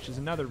bats today, which is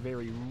another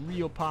very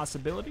real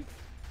possibility.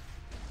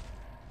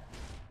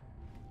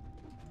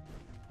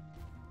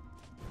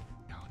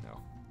 Oh,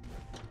 no.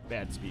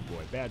 Bad speed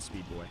boy. Bad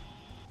speed boy.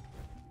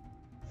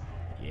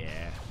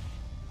 Yeah.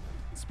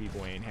 Speed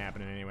boy ain't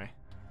happening anyway.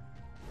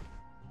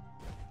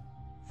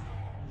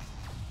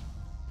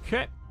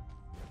 Okay.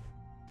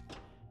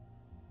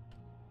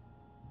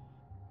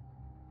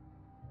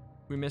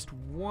 We missed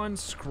one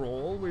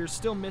scroll. We're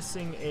still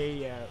missing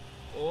a...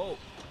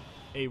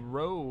 a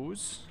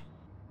rose.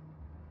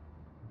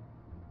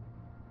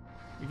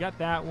 We got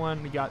that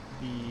one. We got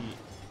the...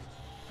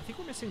 I think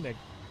we're missing the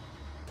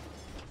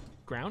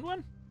ground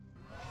one?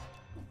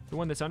 The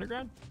one that's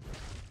underground?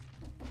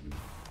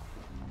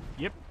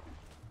 Yep.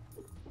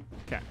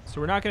 Okay,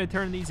 so we're not going to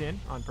turn these in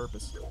on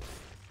purpose.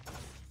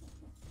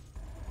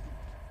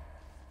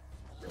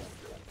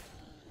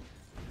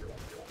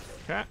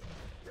 Okay.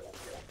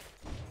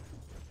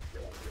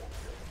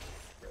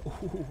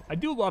 Ooh, I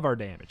do love our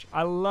damage.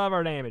 I love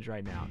our damage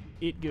right now.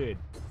 It good.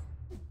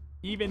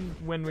 Even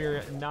when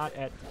we're not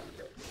at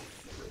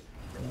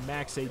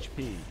max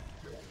HP,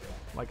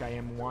 like I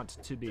am wont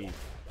to be.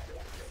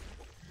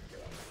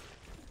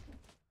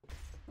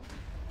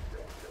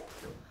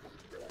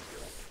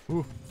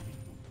 Ooh.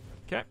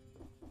 Okay.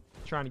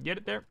 Trying to get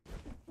it there.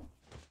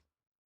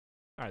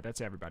 Alright,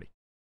 that's everybody.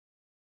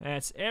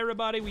 That's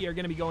everybody. We are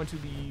going to be going to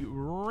the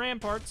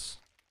ramparts.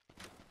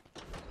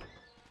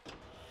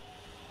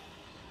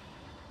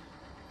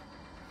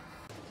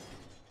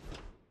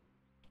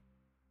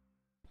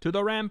 To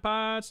the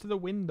ramparts, to the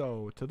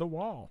window, to the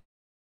wall.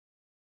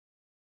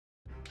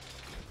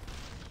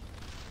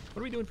 What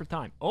are we doing for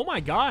time? Oh my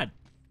God.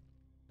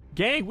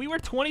 Gang, we were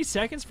 20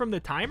 seconds from the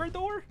timer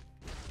door?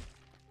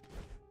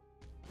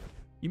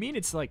 You mean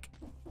it's like...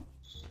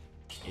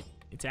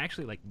 It's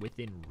actually like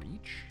within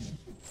reach?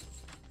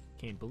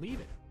 Can't believe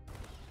it.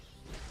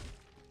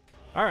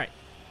 Alright.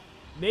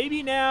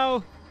 Maybe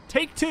now,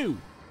 take two.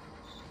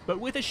 But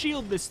with a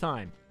shield this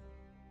time.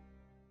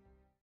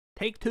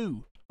 Take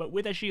two. But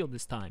with a shield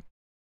this time.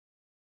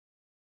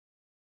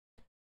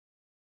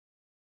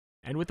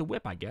 And with the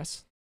whip, I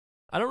guess.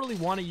 I don't really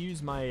want to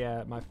use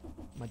my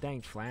my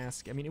dang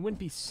flask. I mean, it wouldn't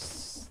be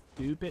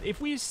stupid.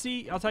 If we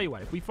see... I'll tell you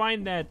what. If we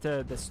find that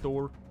the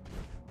store,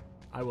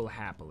 I will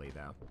happily,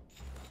 though.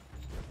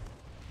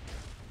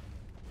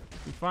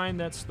 If we find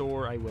that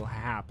store, I will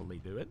happily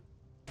do it.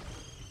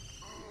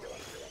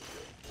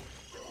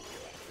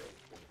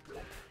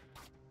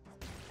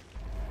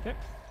 Okay.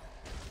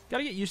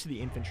 Gotta get used to the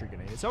infantry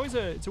grenade. It's always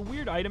it's a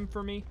weird item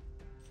for me.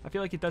 I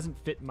feel like it doesn't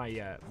fit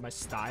my my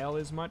style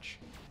as much,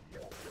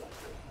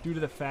 due to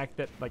the fact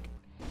that, like,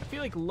 I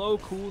feel like low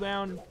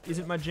cooldown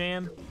isn't my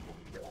jam.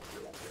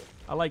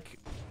 I like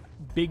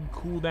big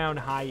cooldown,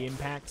 high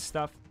impact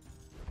stuff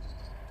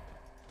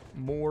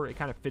more. It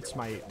kind of fits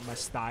my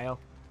style.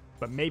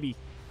 But maybe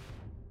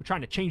we're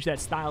trying to change that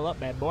style up,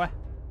 bad boy.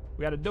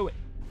 We gotta do it.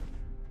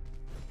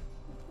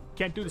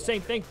 Can't do the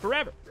same thing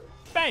forever.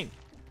 Bang!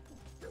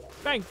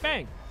 Bang,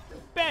 bang!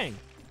 Bang!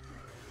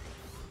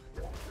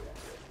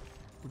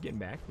 We're getting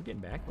back. We're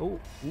getting back. Oh,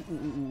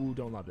 ooh,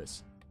 don't love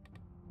this.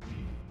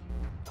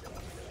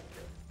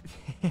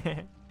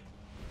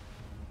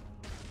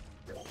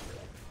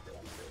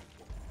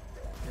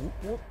 Whoop,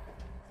 whoop.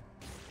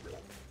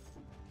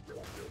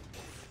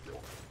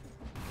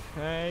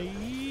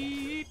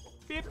 Okay.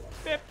 Bip,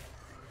 bip.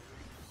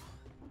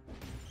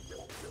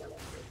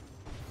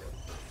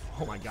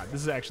 Oh my God,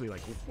 this is actually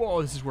like,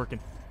 whoa, this is working.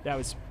 That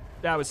was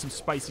some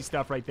spicy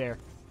stuff right there.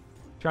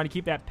 Trying to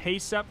keep that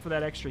pace up for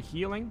that extra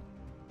healing.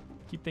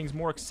 Keep things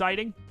more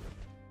exciting.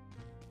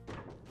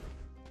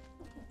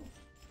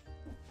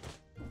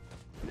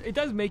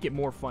 does make it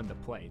more fun to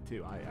play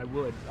too.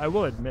 I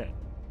will admit.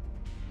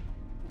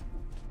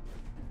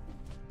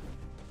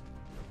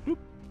 Boop,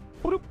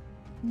 boop,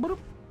 boop.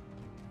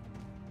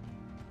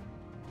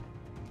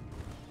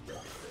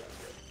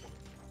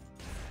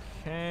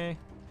 Okay.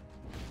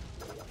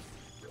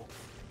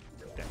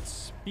 Get that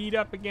speed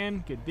up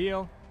again. Good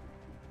deal.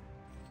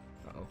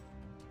 Uh-oh.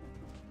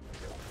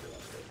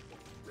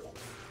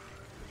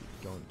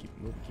 Keep going. Keep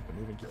it moving. Keep it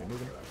moving. Keep it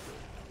moving.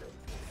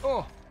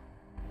 Oh!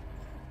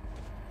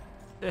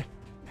 Eh.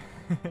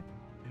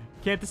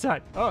 Can't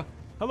decide. Oh,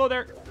 hello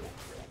there.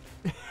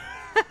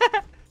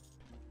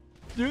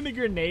 Doing the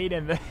grenade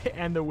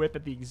and the whip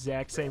at the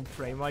exact same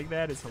frame like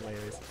that is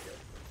hilarious.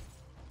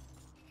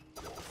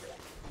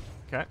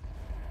 Okay.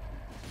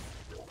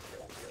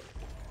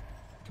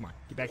 Come on,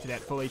 get back to that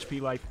full HP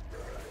life.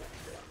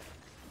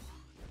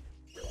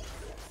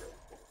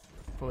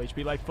 Full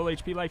HP life, full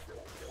HP life.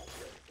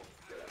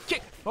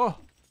 Kick! Oh!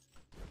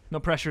 No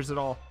pressures at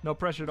all. No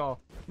pressure at all.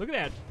 Look at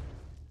that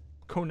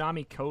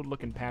Konami code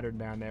looking pattern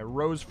down there.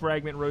 Rose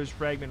fragment, rose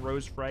fragment,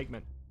 rose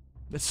fragment.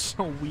 That's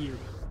so weird.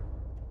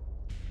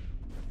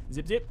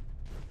 Zip, zip.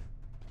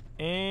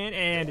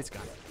 And it's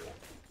gone.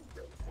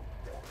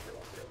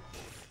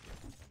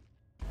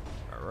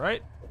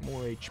 Alright,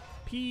 more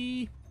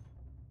HP.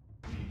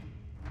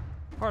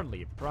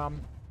 Hardly a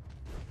problem.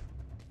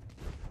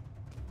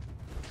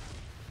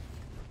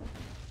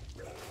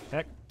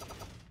 Heck.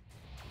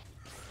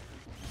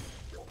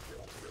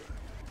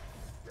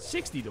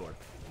 60 door.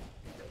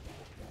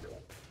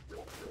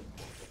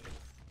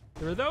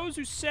 There are those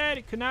who said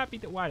it could not be.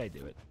 Why'd I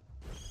do it?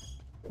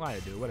 Why'd I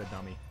do it? What a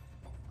dummy.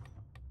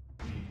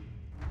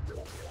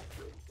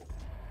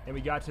 And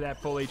we got to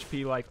that full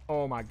HP like,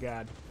 oh my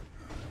god.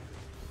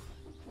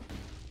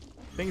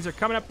 Things are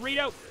coming up,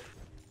 Rito!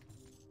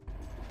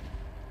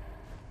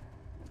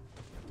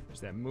 There's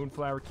that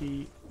Moonflower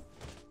key.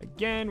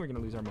 Again, we're gonna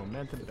lose our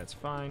momentum, but that's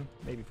fine.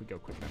 Maybe if we go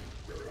quick enough.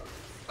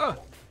 Ugh!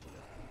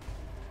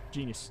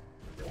 Genius.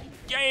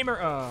 Gamer!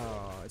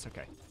 Oh, it's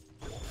okay.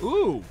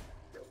 Ooh!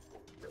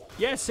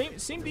 Yeah,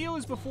 same deal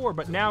as before,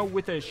 but now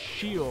with a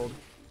shield.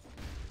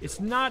 It's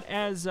not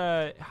as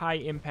high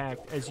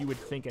impact as you would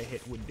think a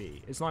hit would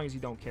be, as long as you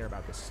don't care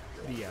about this.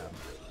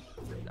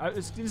 I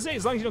was gonna say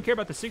as long as you don't care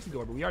about the 60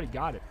 door, but we already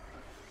got it.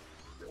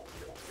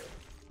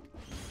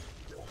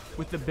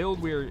 With the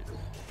build we're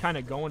kind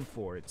of going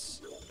for,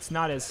 it's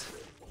not as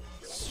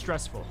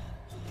stressful.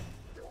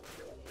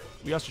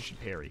 We also should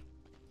parry.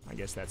 I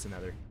guess that's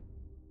another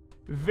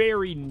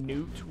very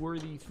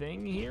noteworthy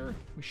thing here.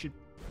 We should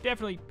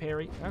definitely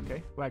parry.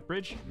 Okay, Black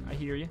Bridge, I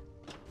hear you.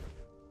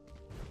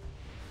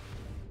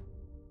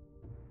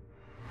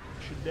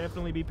 Should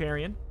definitely be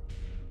parrying.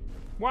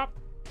 Whop,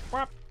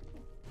 whop.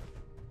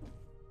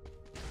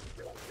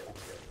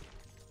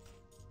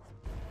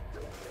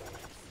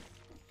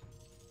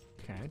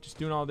 Okay, just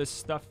doing all this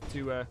stuff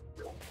to,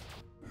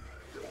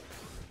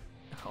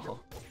 Oh.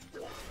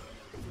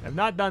 I've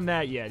not done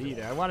that yet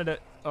either. I wanted to,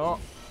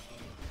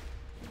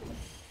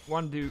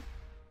 wanted to,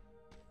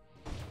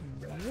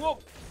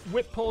 whoop,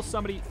 whip pull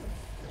somebody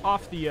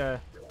off the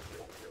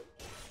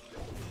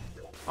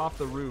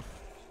roof.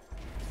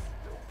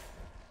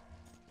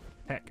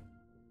 Heck,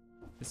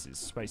 this is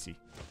spicy.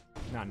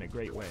 Not in a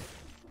great way.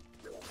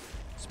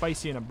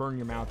 Spicy in a burn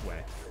your mouth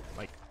way.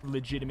 Like,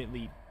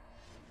 legitimately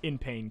in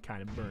pain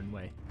kind of burn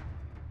way.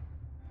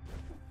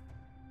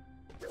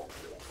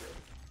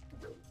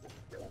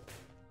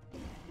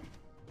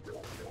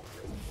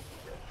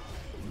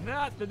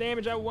 Not the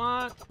damage I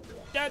want.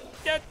 Dead.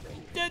 Bip,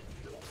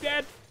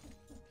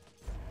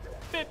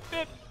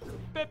 bip,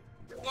 bip.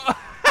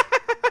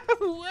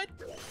 What?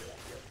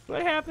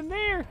 What happened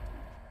there?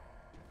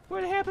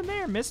 What happened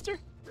there, mister?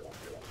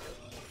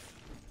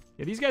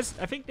 Yeah, these guys,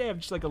 I think they have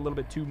just like a little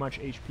bit too much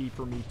HP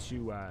for me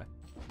to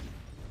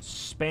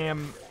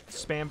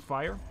spam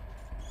fire.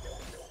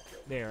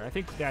 There, I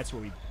think that's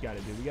what we gotta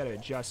do. We gotta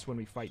adjust when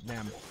we fight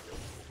them.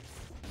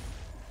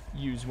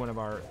 Use one of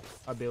our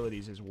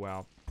abilities as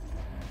well.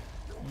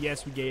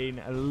 Yes, we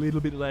gain a little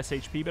bit less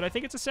HP, but I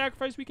think it's a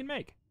sacrifice we can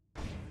make.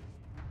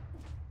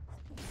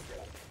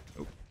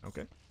 Oh,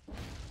 okay.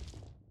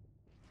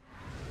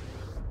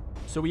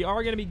 So we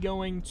are going to be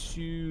going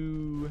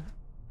to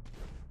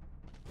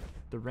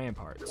the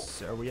ramparts.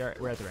 So we're at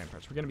the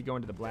ramparts. We're going to be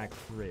going to the Black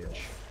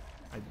Bridge,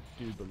 I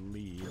do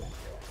believe,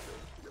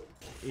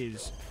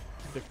 is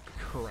the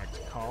correct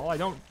call. I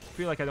don't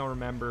feel like I don't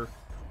remember.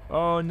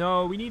 Oh,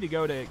 no, we need to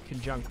go to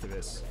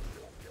Conjunctivus.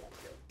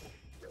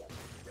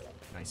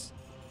 Nice.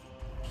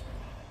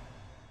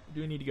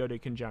 We do need to go to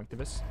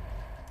Conjunctivus,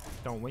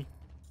 don't we?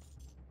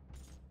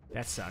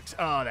 That sucks.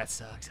 Oh, that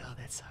sucks. Oh,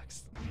 that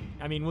sucks.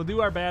 I mean, we'll do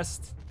our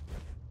best.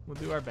 We'll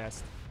do our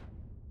best.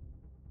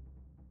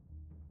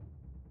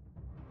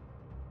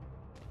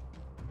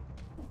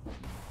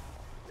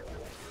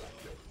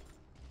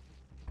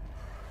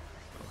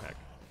 Oh, heck.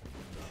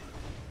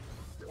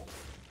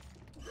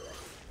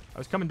 I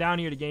was coming down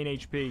here to gain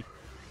HP.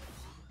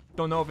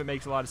 Don't know if it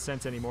makes a lot of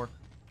sense anymore.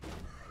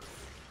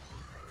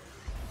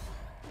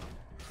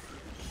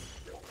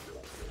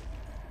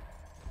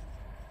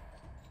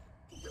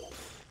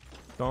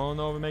 Don't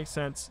know if it makes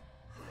sense.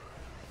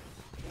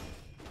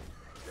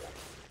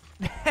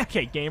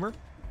 Okay, gamer.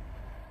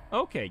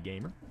 Okay,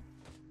 gamer.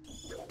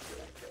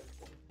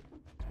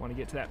 Want to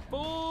get to that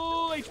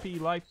full HP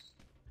life.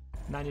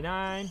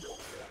 99.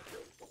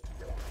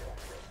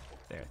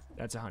 There.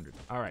 That's 100.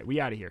 All right,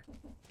 we out of here.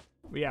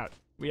 We out.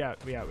 We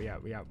out. We out. We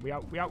out. We out. We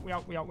out. We out. We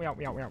out. We out. We out.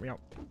 We out. We out. We out.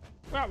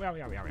 We out. We out.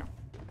 We out. We out. We out.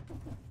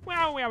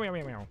 Wow. Wow. Wow.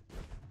 Wow. Wow.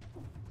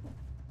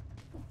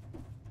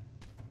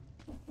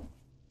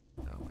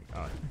 Oh my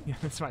god. Yeah,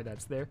 that's why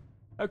that's there.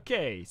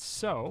 Okay,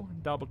 so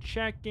double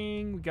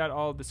checking. We got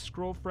all the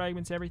scroll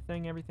fragments,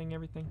 everything, everything,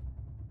 everything.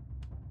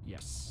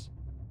 Yes.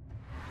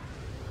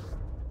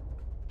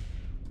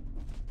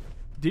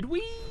 Did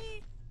we...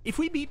 If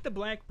we beat the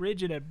Black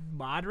Bridge in a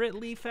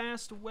moderately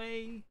fast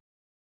way,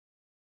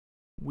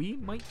 we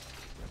might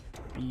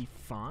be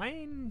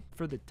fine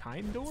for the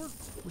time door,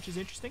 which is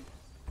interesting.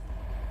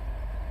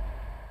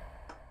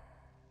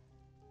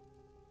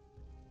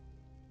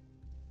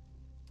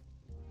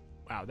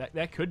 Wow,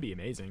 that could be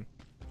amazing.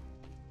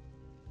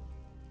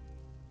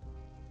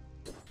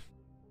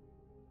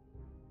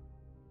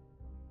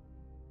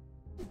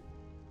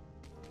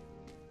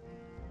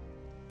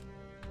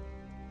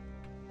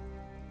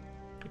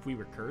 If we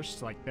were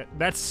cursed, like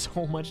that's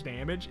so much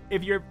damage.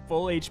 If you're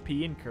full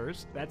HP and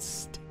cursed,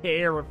 that's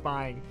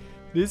terrifying.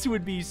 This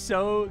would be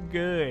so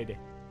good.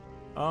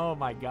 Oh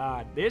my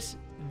god. This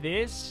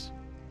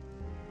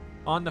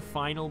on the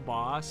final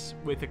boss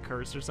with a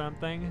curse or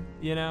something,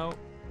 you know,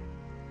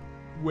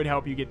 would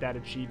help you get that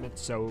achievement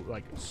so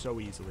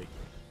easily.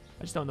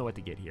 I just don't know what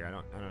to get here. I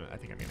don't know. I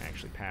think I'm gonna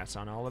actually pass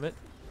on all of it.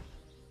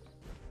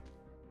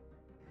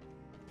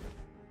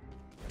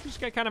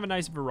 Just got kind of a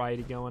nice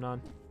variety going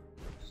on.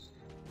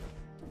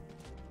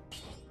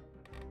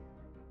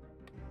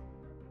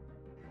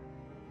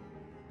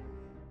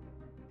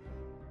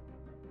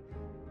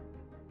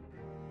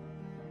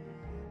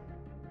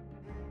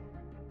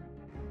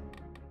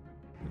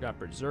 Got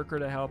Berserker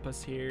to help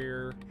us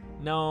here.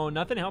 No,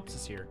 nothing helps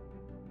us here.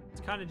 It's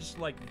kind of just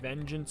like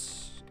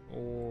Vengeance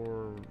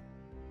or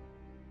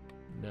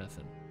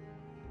nothing.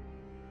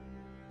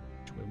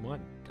 Do we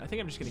want? I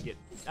think I'm just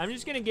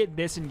gonna get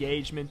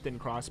Disengagement and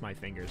cross my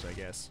fingers, I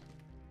guess.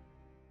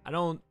 I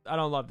don't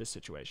love this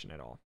situation at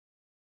all.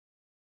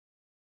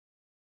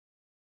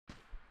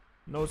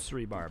 No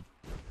 3-barb.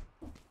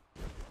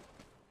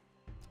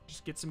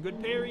 Just get some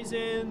good parries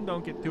in.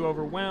 Don't get too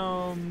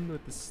overwhelmed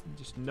with this.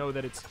 Just know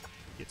that it's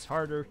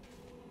harder.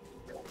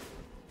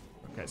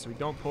 Okay, so we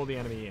don't pull the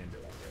enemy in.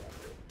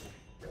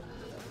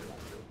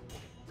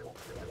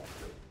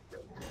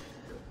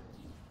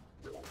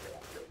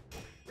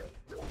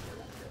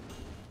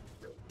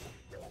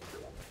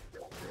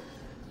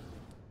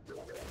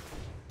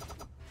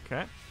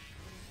 Okay.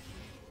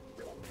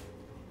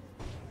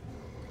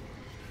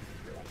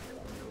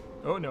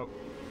 Oh no.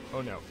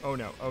 Oh no. Oh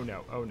no. Oh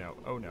no. Oh no.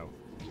 Oh no.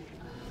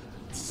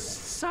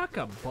 Suck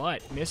a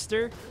butt,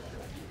 mister.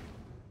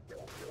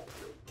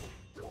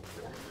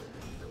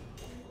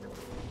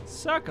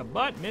 Suck a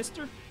butt,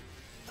 mister.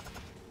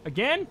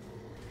 Again?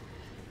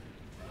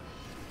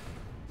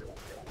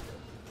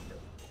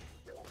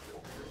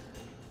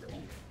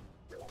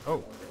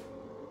 Oh.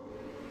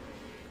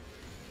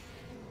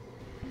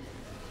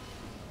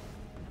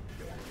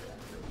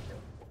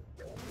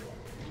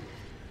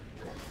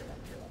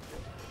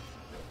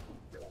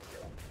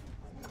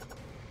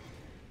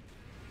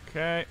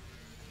 Okay.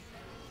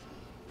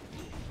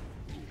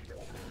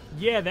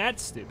 Yeah,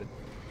 that's stupid.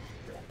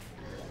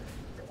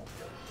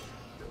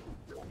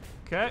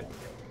 Okay.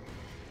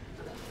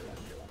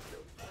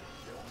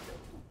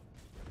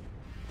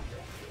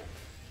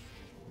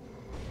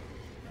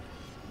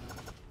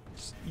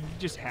 You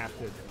just have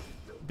to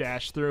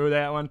dash through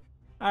that one.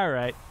 All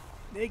right.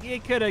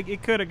 It could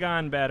have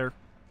gone better,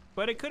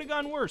 but it could have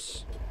gone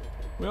worse.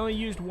 We only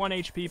used 1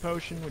 HP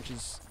potion, which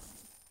is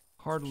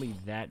hardly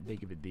that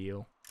big of a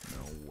deal.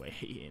 No way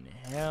in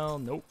hell.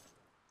 Nope.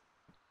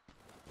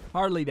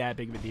 Hardly that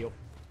big of a deal.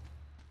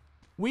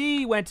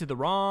 We went to the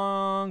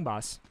wrong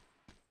boss.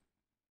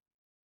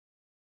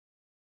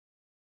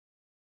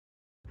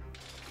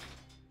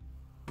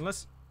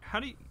 Unless, how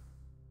do you...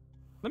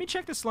 Let me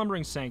check the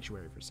Slumbering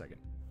Sanctuary for a second.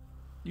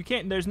 You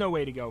can't, there's no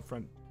way to go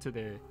to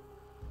the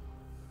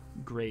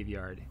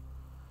graveyard.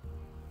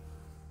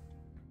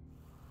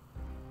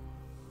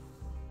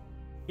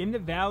 In the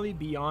valley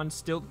beyond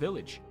Stilt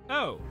Village.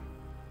 Oh.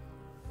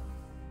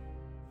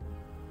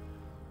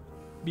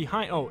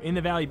 In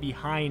the valley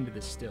behind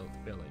the Stilt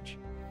Village.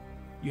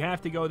 You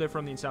have to go there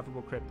from the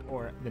Insufferable Crypt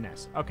or the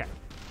Nest. Okay.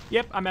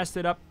 Yep, I messed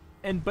it up.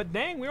 But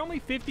dang, we're only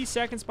 50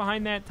 seconds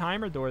behind that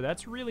timer door.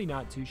 That's really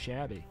not too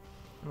shabby.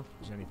 I don't know if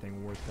there's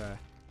anything worth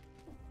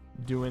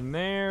doing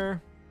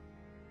there.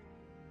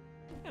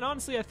 And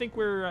honestly, I think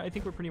we're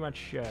pretty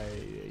much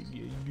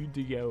good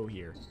to go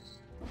here.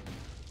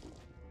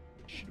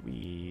 Should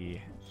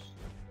we?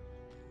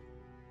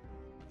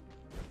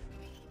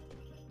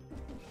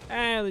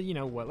 You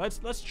know what?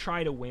 Let's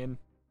try to win.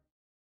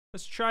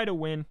 Let's try to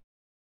win.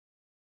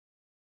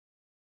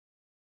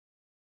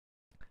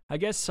 I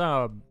guess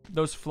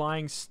those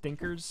flying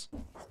stinkers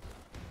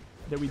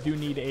that we do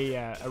need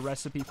a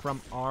recipe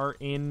from are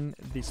in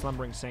the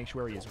Slumbering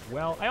Sanctuary as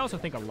well. I also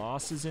think a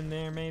loss is in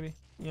there, maybe.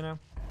 You know,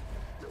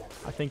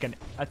 I think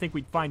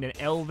we'd find an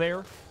L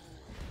there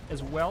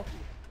as well.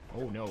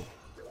 Oh no.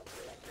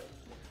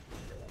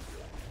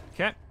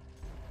 Okay.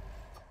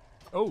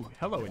 Oh,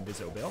 hello,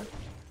 Invisibill.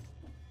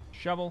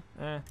 Shovel.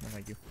 No,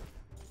 thank you.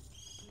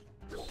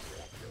 All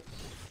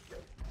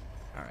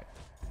right.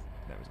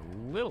 That was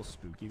a little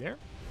spooky there.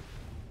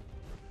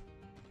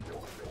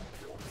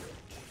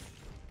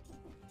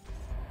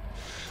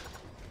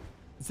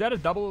 Is that a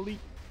double elite?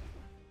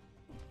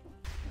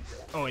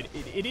 Oh, it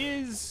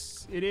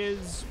is. It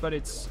is, but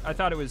it's... I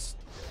thought it was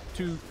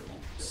two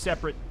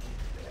separate...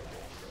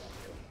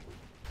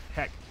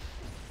 Heck.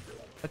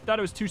 I thought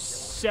it was two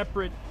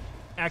separate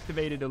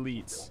activated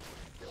elites.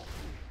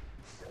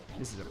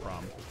 This is a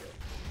problem.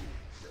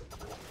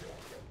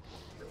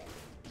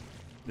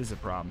 This is a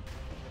problem.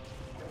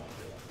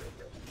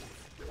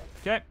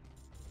 Okay.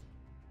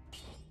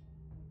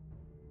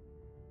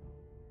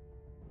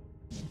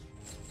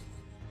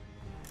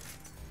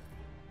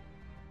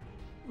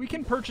 We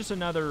can purchase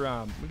another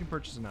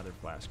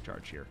flask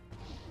charge here.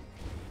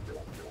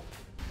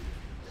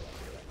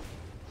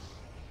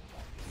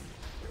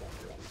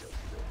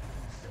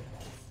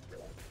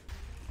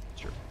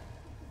 Sure.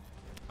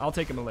 I'll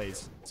take a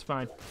malaise. It's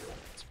fine.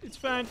 It's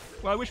fine.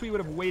 Well, I wish we would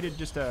have waited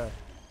just a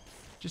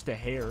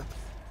hair.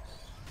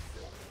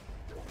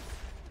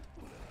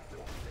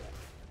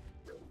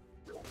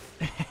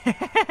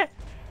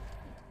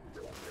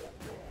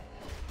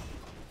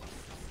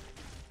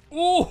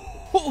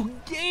 Oh,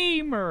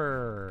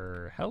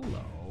 Gamer!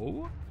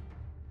 Hello.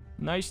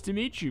 Nice to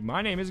meet you.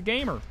 My name is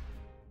Gamer.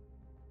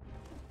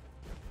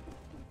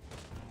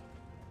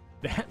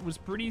 That was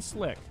pretty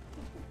slick.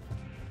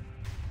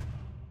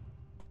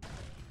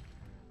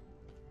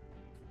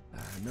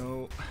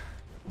 No.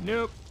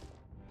 Nope.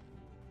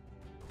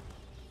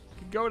 We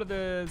could go to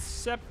the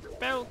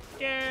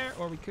Sepulchre,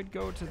 or we could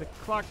go to the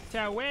Clock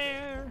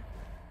Tower.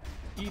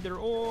 Either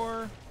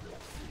or.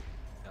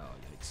 Oh,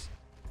 yikes.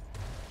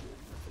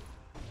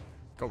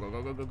 Go, go,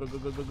 go, go, go, go, go,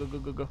 go, go, go,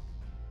 go, go.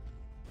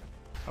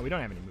 Oh, we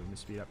don't have any movement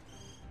speed up.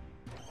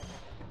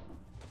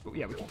 But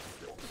yeah, we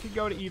could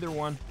go to either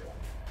one.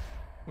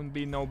 Wouldn't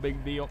be no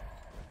big deal.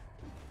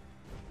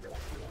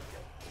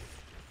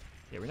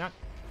 Yeah, we're not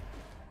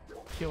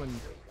killing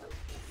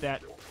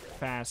that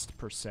fast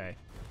per se.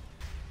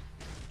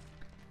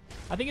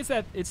 I think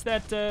it's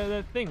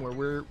that thing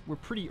where we're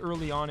pretty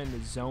early on in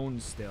the zone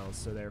still,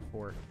 so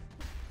therefore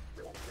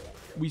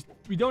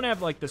we don't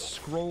have like the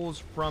scrolls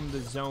from the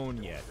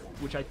zone yet,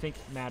 which I think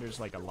matters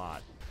like a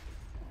lot.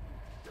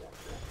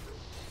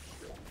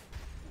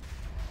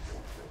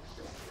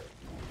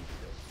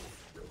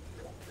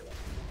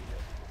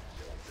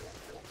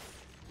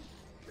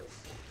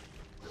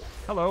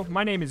 Hello,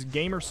 my name is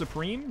Gamer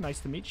Supreme. Nice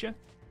to meet you.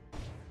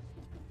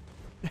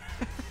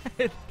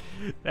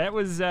 That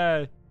was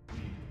I'm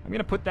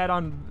gonna put that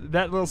on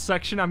that little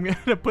section. I'm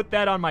gonna put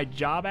that on my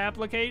job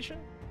application.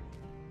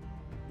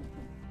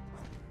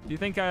 Do you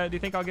think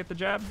I'll get the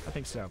job? I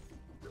think so.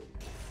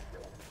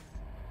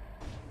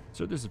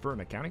 So this is for an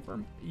accounting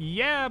firm?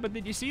 Yeah, but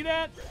did you see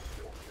that?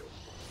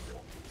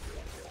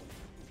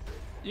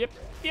 Yep,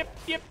 yep,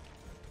 yep.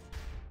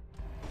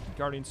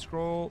 Guardian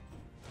Scroll.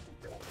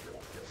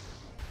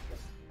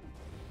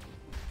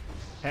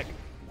 Heck.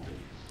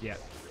 Yeah.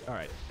 All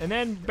right. And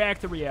then back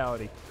to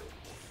reality.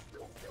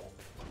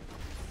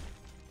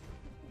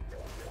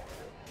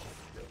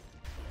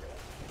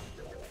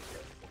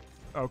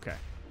 Okay.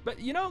 But,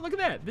 you know, look at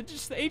that. The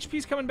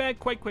HP's coming back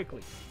quite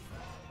quickly.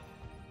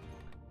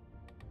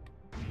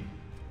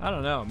 I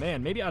don't know,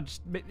 man. Maybe I'll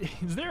just...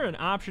 Is there an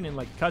option in,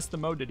 like,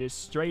 custom mode to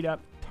just straight up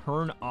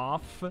turn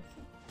off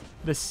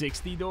the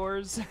 60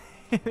 doors?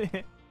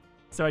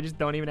 So I just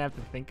don't even have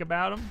to think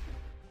about them?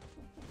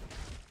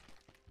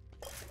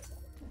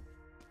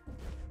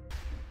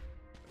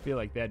 I feel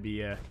like that'd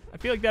be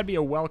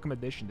a welcome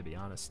addition, to be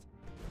honest.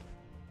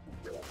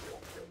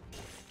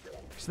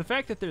 Because the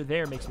fact that they're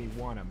there makes me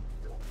want them.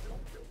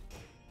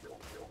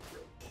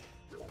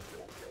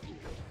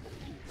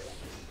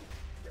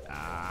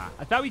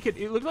 I thought we could.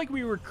 It looked like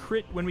we were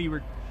crit when we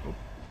were. Oh,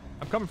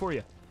 I'm coming for you.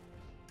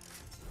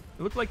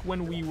 It looked like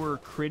when we were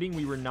critting,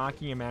 we were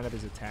knocking him out of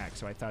his attack.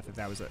 So I thought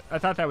that was a. I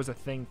thought that was a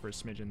thing for a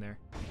smidgen there.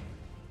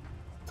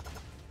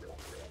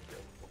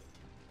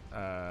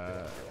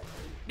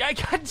 I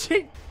got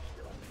you.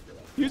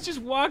 He was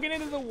just walking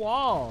into the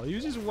wall. He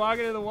was just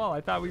walking into the wall.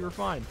 I thought we were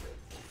fine.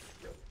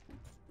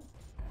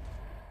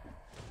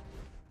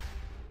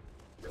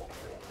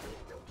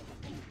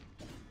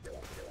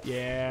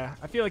 Yeah,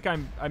 I feel like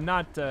I'm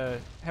not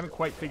haven't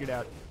quite figured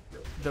out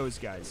those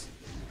guys.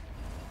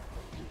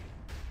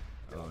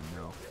 Oh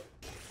no.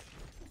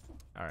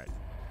 All right.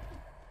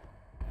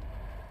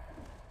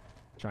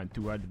 Trying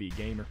too hard to be a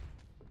gamer.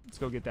 Let's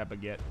go get that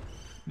baguette.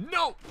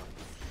 No.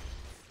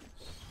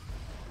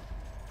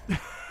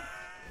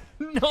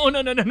 No,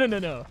 no, no, no, no, no,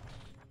 no.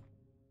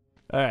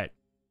 All right.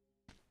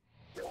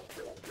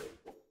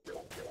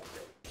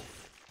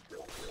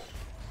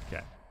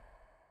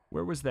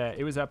 Where was that?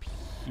 It was up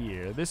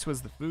here. This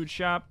was the food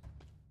shop.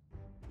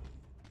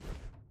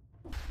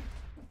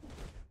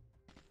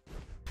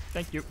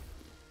 Thank you.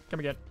 Come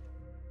again.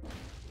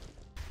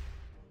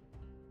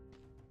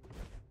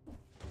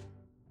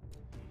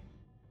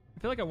 I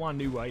feel like I want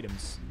new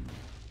items,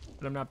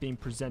 but I'm not being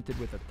presented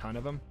with a ton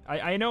of them.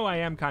 I know I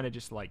am kind of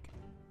just like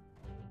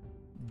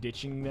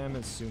ditching them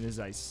as soon as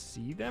I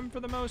see them for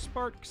the most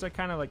part, because I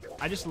kind of like,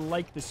 I just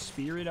like the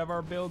spirit of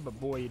our build, but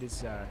boy, it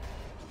is, I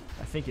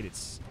think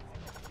it's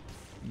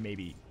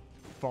maybe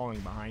falling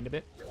behind a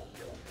bit.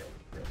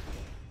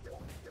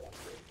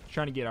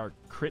 Trying to get our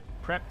crit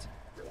prepped.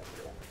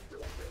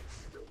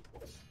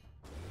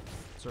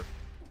 Sir.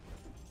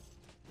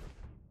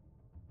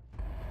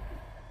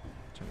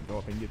 Trying to go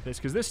up and get this,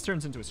 because this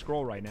turns into a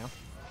scroll right now.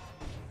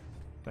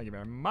 Thank you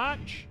very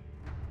much.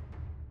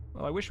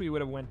 Well, I wish we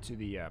would have went to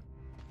the,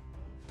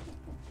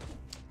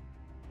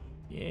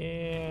 yeah,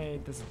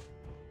 it doesn't,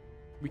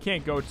 we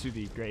can't go to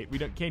the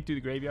can't do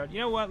the graveyard. You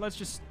know what, let's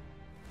just,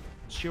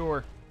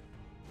 sure.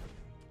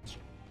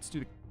 Let's do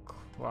the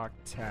clock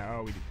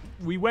tower.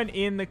 We went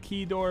in the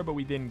key door, but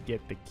we didn't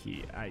get the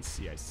key. I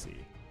see, I see.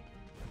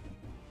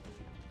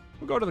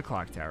 We'll go to the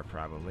clock tower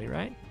probably,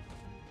 right?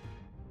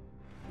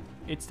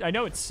 I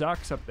know it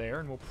sucks up there,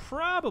 and we'll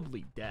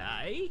probably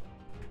die,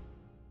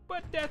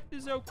 but death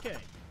is okay.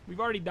 We've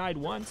already died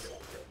once.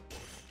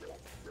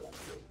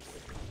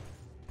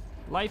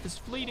 Life is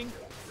fleeting,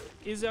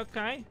 is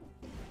okay.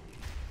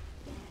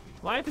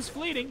 Life is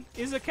fleeting,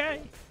 is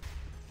okay.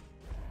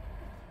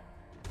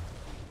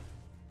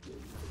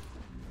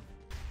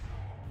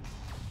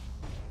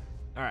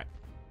 All right.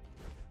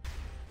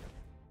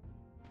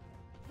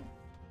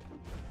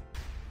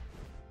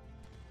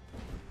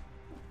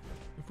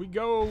 If we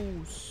go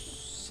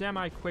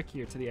semi-quick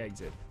here to the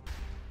exit,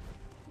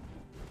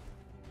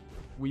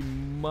 we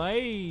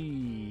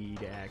might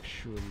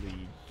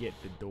actually get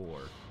the door.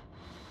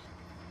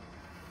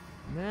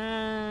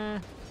 Nah.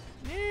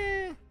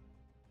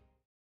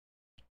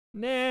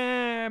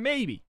 Nah,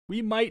 maybe.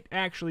 We might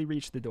actually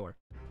reach the door.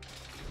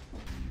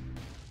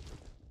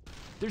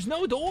 There's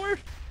no door?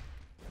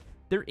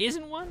 There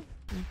isn't one?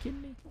 Are you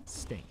kidding me?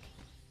 Stink.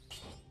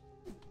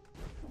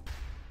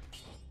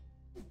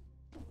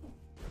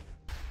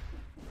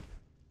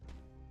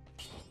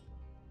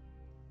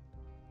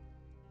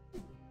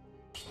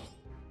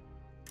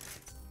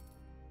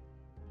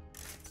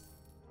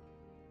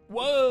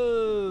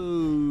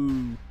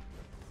 Whoa!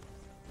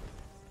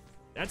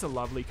 That's a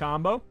lovely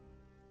combo.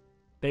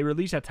 They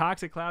release a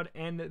toxic cloud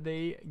and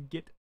they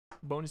get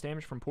bonus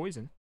damage from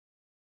poison.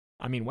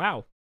 I mean,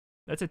 wow.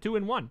 That's a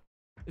 2-in-1.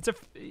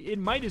 It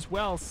might as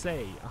well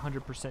say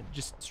 100%,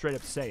 just straight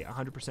up say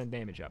 100%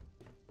 damage up.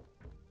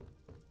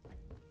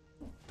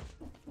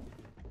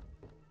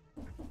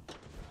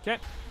 Okay.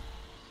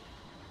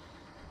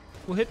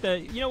 We'll hit the,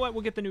 you know what,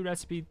 we'll get the new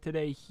recipe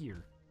today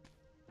here.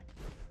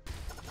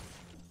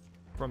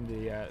 From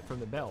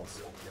the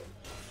bells.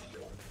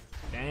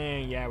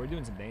 Dang, yeah, we're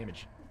doing some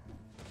damage.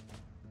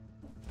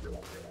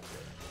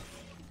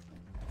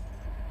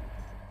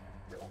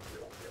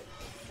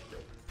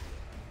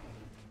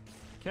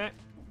 Okay.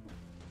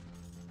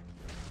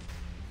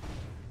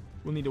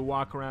 We'll need to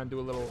walk around, do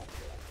a little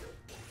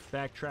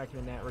backtracking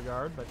in that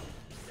regard, but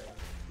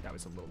that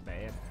was a little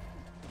bad.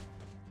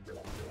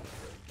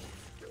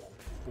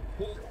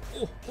 Oh,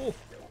 oh, oh,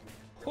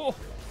 oh,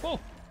 oh.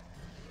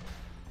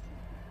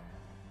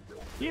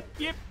 Yip,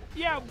 yip,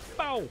 yeah,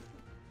 bow.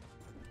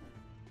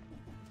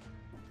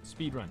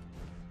 Speed run.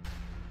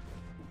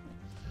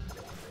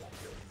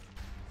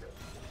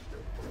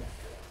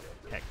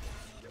 Heck.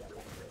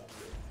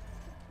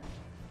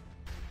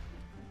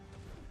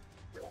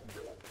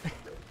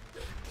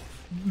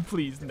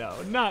 Please,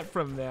 no. Not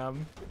from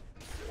them.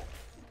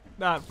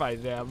 Not by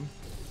them.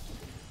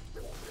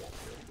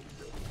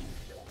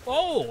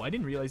 Oh, I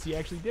didn't realize he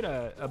actually did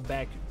a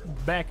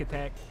back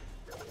attack.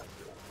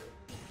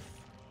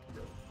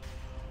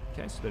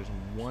 Okay, so there's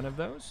one of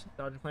those.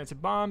 Dodger plants a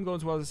bomb,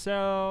 goes well to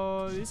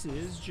sell. This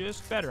is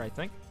just better, I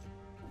think.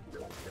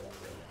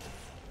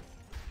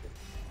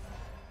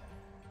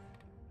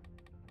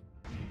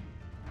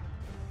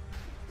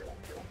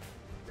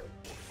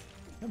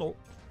 Hello.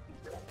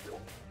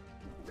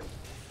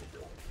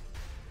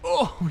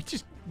 Oh,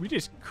 we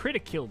just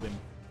critic killed him.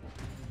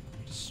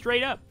 Just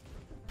straight up.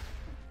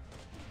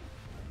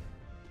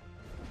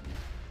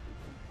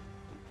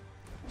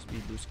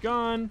 Speed boost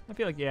gone. I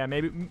feel like, yeah,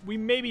 we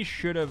maybe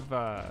should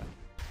have,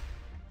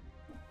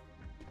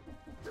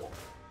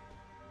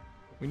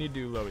 we need to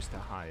do lowest to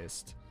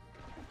highest.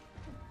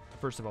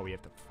 First of all, we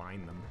have to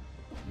find them.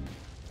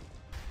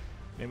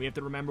 Then we have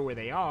to remember where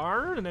they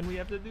are, and then we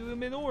have to do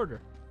them in order.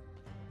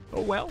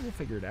 Oh well, we'll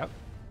figure it out.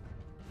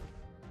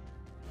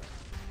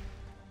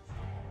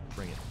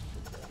 Bring it.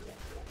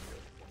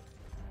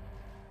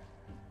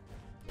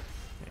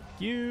 Thank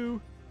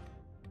you.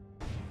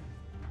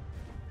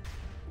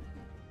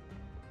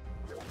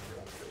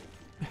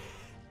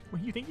 Where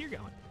do you think you're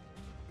going?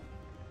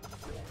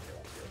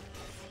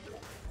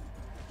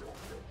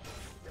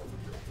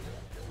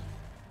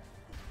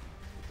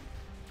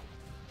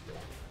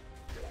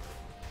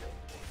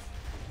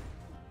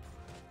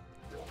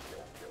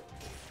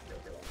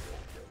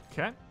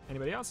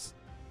 Anybody else?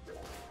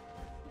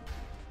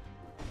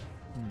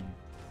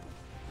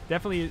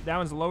 Definitely, that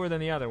one's lower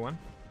than the other one.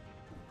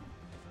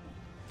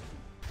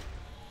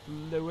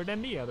 Lower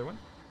than the other one.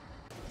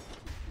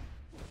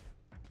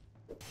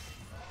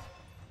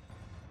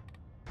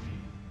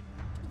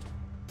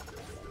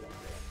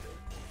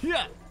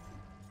 Yeah.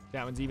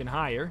 That one's even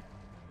higher.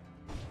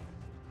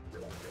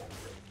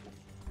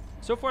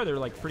 So far, they're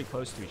like pretty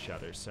close to each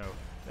other, so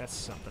that's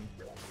something.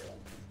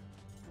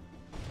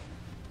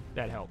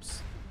 That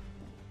helps.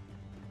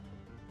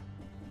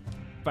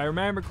 If I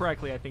remember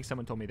correctly, I think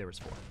someone told me there was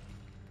 4.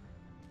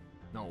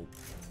 No.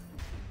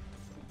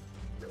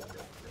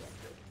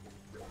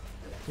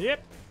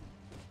 Yep.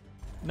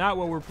 Not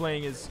what we're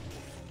playing as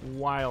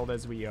wild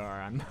as we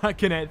are. I'm not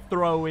gonna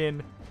throw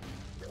in.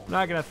 I'm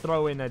not gonna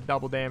throw in a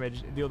double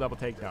damage, deal double,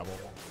 take double.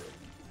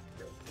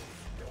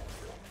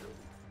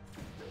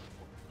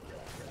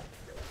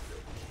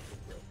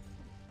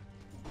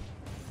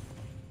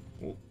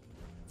 Whoa.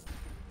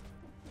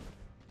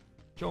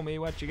 Show me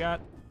what you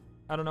got.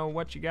 I don't know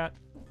what you got.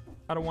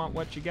 I don't want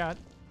what you got.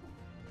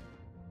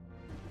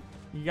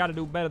 You gotta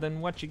do better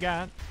than what you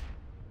got.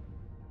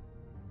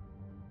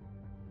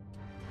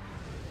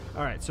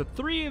 Alright, so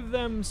 3 of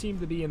them seem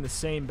to be in the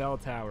same bell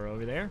tower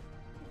over there.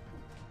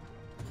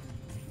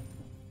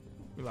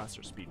 We lost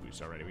our speed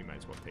boost already. We might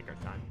as well take our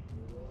time.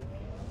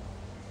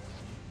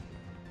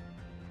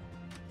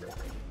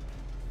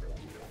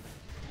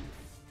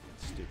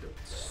 Stupid,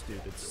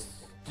 stupid,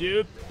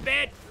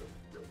 stupid!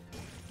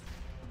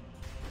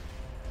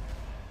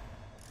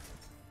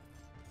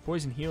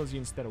 Poison heals you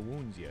instead of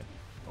wounds you.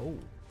 Oh.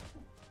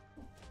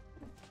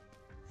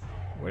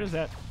 Where does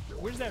that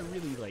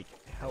really, like,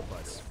 help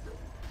us?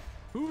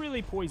 Who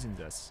really poisons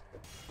us?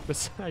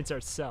 Besides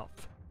ourselves.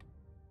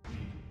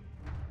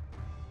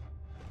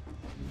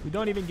 We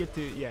don't even get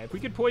to, yeah, if we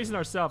could poison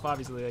ourselves,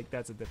 obviously, like,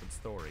 that's a different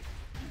story.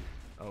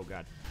 Oh,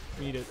 God.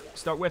 We need to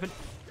start whipping.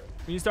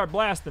 We need to start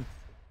blasting.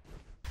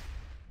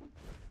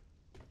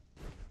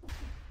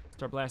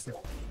 Start blasting.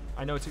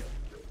 I know it's...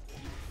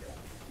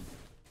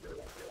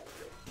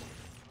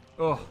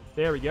 Oh,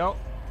 there we go.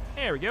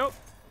 There we go.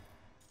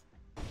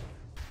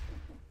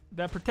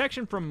 That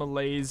protection from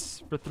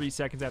malaise for 3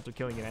 seconds after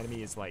killing an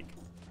enemy is like...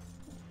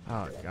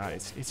 Oh, God,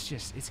 it's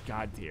just, it's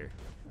God tier.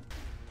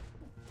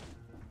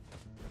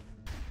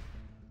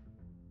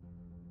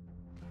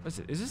 What's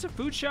it? Is this a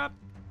food shop?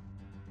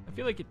 I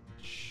feel like it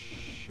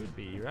should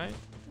be, right?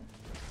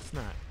 It's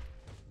not.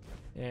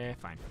 Eh,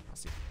 fine. I'll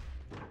see.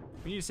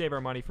 We need to save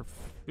our money for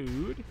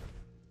food.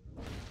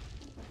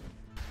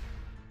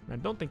 I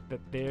don't think that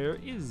there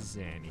is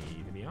any,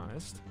 to be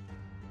honest.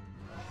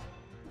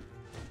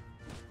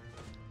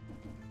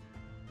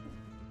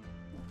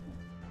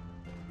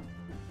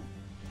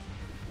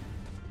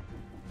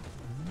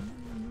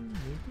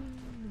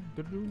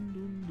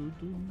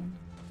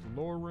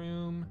 Lore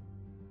room.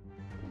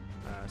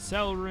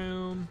 Cell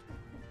room.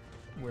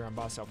 We're on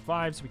boss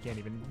L5, so we can't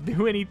even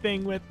do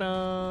anything with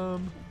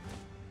them.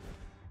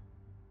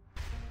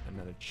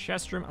 Another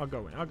chest room. I'll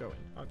go in.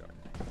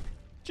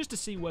 Just to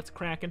see what's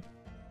cracking.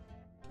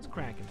 What's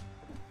cracking?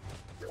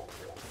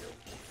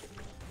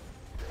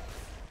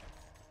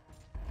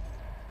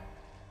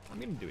 I'm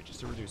gonna do it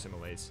just to reduce some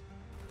malaise.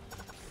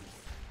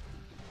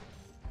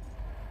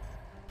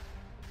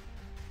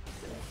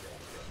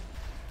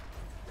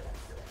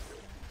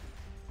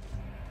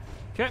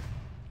 Okay.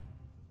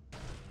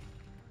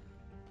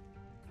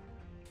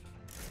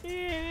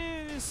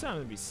 Yeah, there's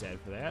something to be said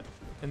for that.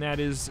 And that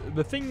is,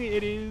 the thing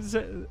it is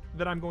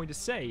that I'm going to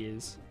say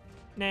is,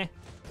 nah.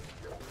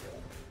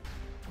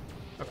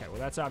 Okay, well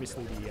that's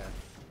obviously the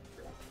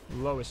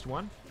lowest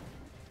one.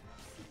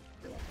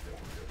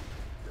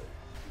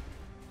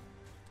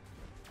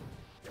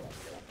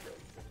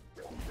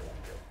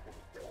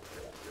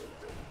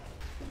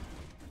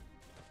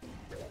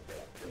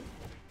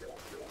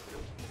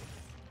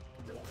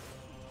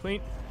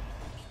 Clean.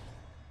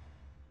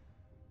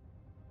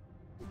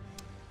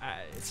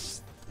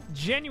 It's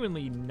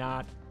genuinely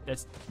not,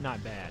 that's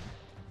not bad.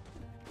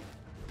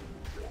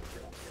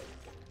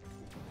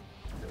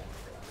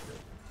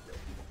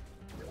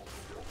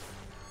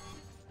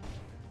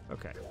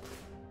 Okay.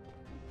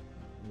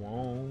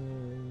 Whoa.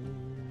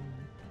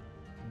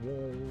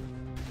 Whoa.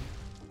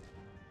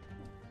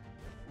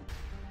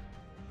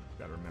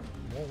 Gotta remember.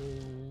 Whoa.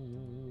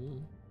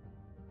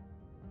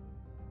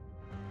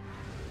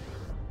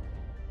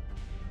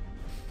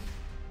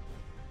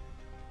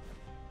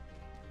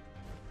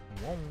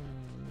 Whoa.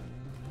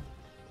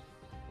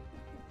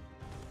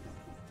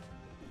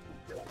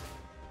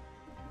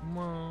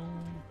 Whoa.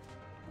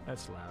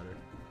 That's louder.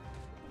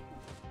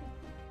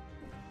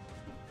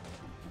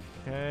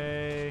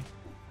 Okay.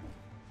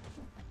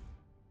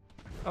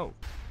 Oh.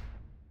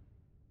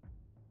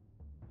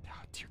 Oh,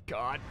 dear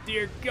God.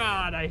 Dear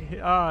God.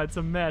 It's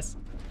a mess.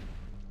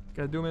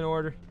 Gotta do them in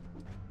order.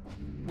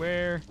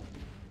 Where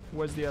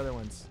was the other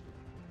ones?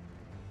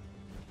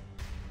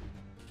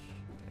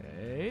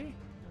 Okay.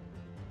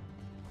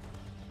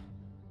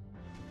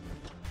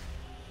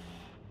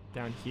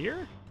 Down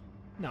here?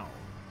 No.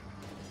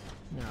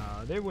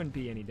 No, there wouldn't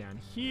be any down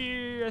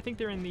here. I think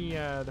they're in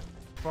the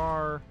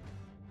far...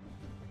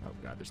 Oh,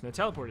 God, there's no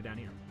teleporter down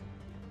here.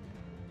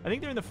 I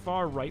think they're in the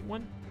far right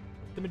one,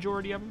 the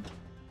majority of them.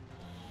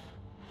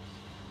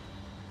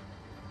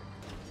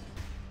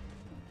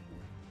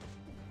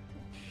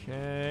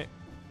 Okay.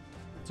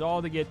 It's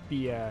all to get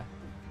the,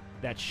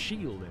 that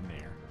shield in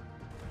there.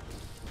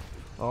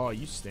 Oh,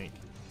 you stink.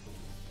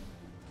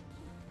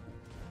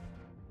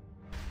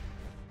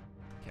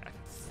 Okay, I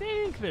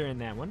think they're in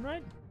that one,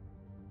 right?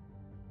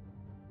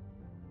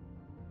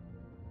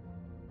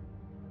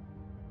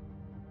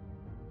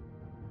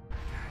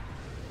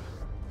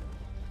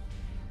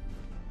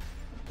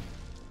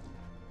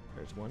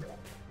 There's one.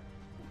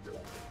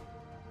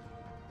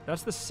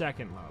 That's the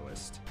second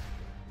lowest.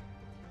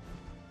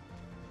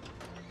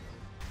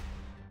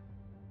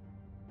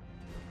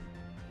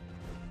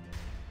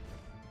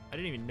 I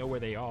didn't even know where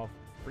they all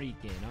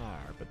freaking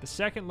are, but the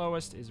second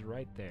lowest is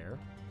right there.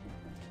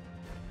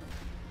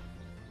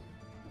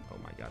 Oh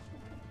my God.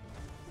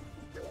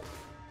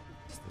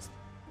 What's this?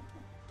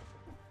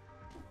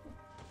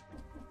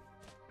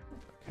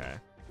 Okay.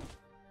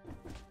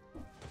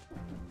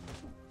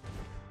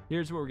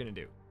 Here's what we're gonna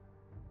do.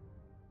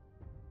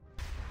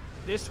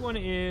 This one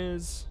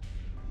is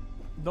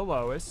the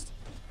lowest.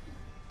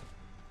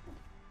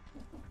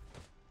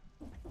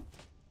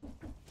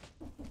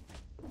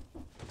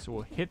 So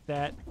we'll hit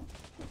that.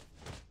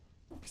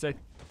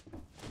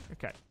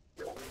 Okay.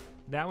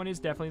 That one is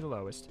definitely the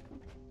lowest.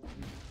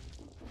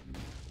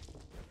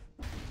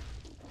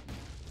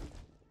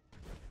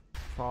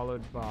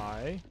 Followed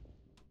by...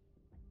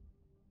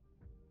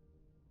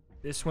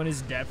 This one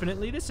is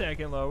definitely the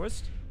second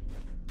lowest.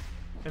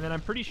 And then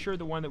I'm pretty sure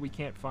the one that we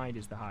can't find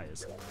is the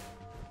highest.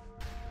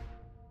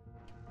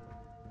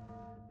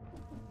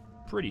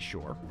 Pretty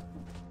sure.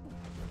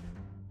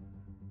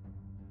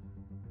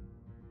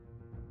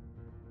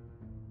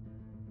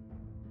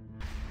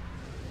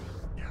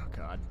 Oh,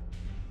 God.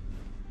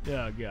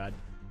 Oh, God.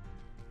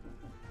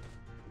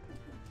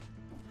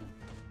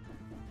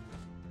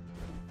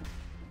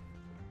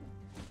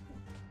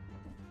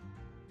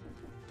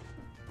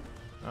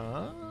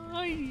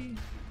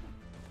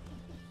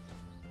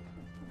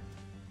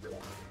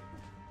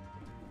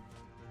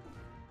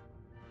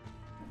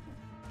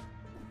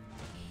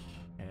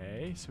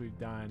 Okay, so we've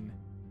done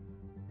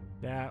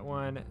that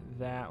one,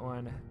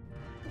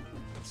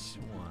 this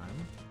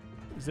one.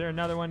 Is there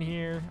another one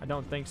here? I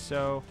don't think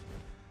so.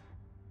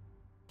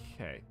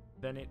 Okay,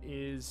 then it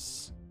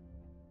is...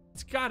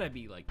 It's gotta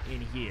be, like,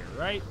 in here,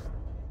 right?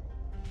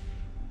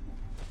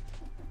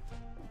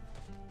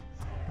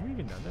 Have we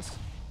even done this?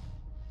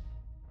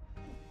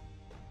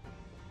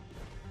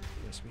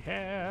 Yes, we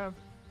have.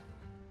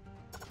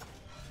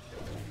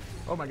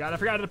 Oh my God, I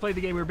forgot to play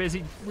the game. We were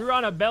busy. We were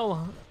on a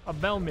bell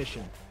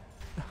mission.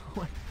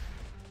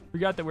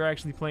 Forgot that we're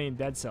actually playing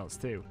Dead Cells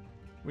too.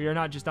 We are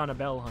not just on a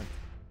bell hunt.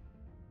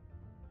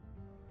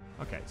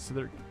 Okay, so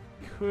there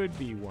could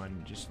be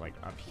one just like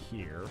up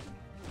here.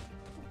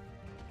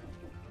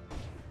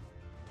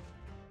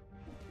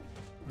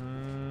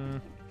 I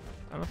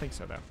don't think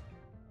so though.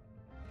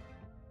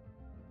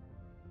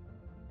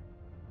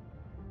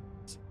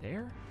 Is it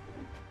there?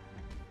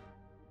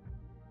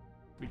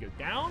 We go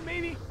down,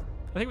 maybe?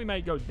 I think we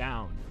might go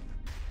down.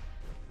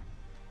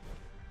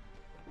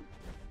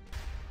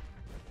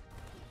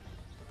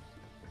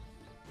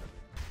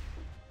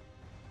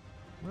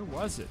 Where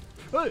was it?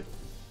 Oh!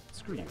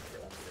 Screw you.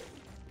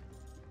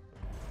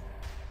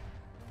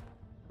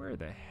 Where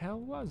the hell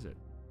was it?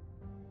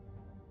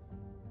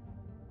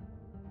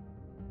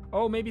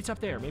 Oh, maybe it's up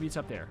there. Maybe it's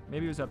up there.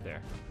 Maybe it was up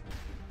there.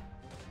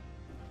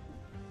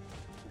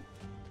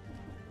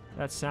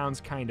 That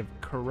sounds kind of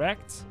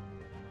correct.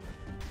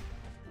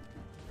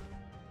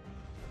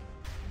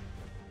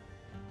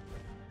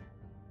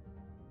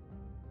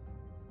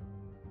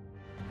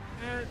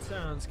 That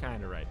sounds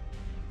kind of right.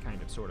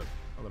 Kind of, sort of,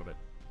 a little bit.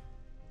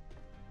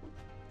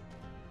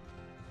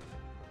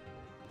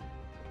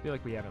 I feel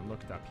like we haven't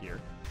looked up here,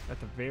 at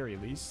the very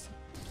least.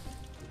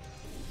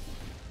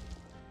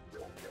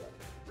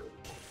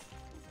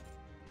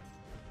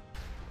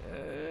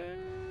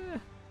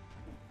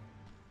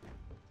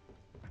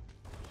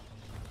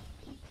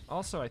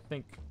 Also,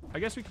 I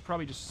guess we could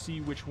probably just see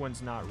which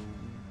one's not,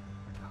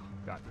 oh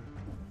God,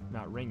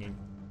 not ringing.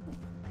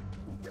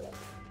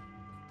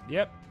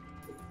 Yep.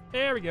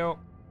 There we go.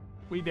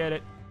 We did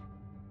it.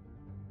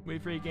 We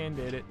freaking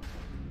did it.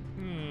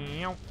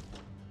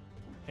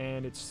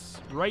 And it's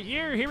right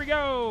here. Here we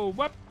go.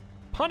 What?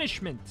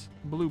 Punishment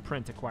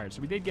blueprint acquired.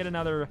 So we did get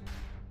another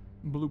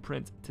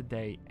blueprint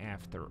today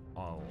after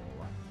all.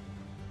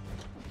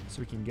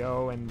 So we can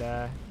go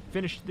and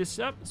finish this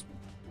up. It's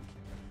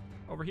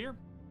over here.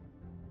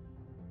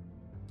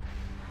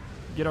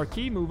 Get our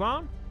key, move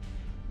on.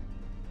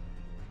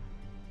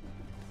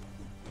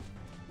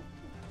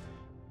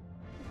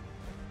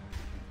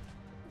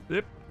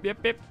 Yep, yep,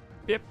 yep,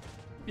 yep,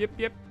 yep,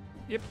 yep,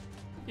 yep,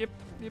 yep,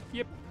 yep,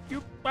 yep,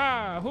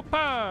 yoopa,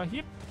 hoopa,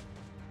 yep.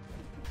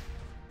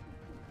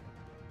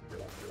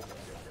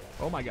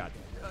 Oh my God.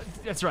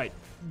 That's right.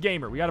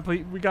 gamer. We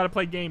gotta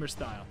play gamer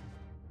style.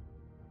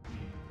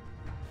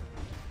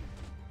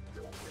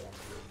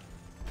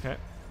 Okay.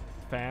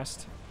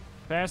 Fast.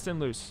 Fast and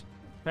loose.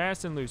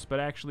 Fast and loose, but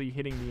actually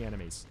hitting the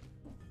enemies.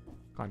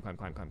 Climb, climb,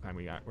 climb, climb, climb.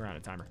 We're on a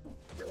timer.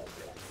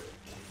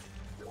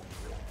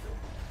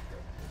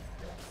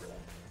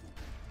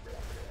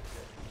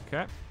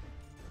 Okay.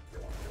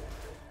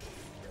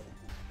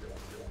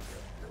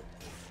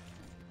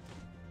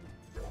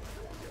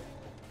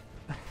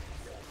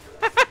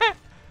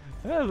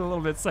 That was a little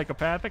bit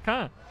psychopathic,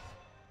 huh?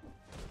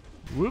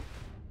 Whoop.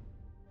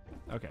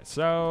 Okay,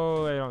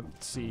 so I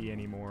don't see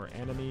any more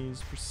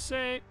enemies per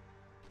se.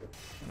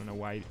 I don't know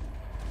why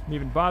I'm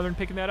even bothering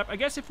picking that up. I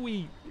guess if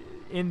we,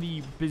 in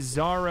the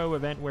Bizarro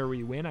event where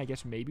we win, I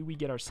guess maybe we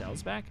get our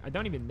cells back. I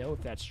don't even know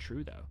if that's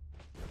true, though.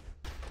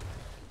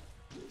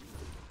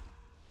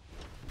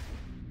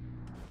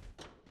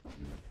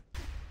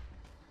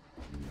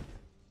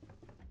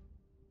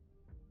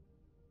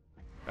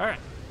 All right.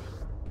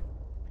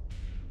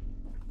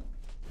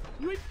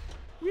 Wait,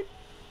 wait.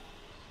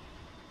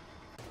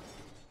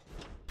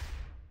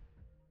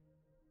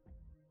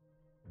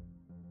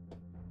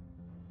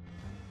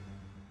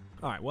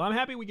 All right. Well, I'm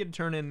happy we get to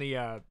turn in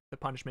the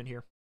punishment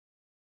here,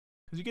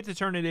 because you get to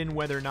turn it in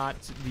whether or not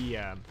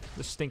the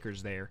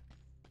stinker's there.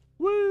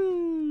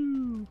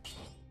 Woo!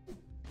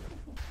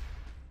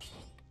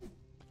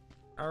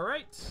 All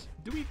right.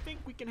 Do we think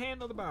we can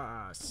handle the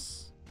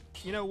boss?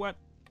 You know what?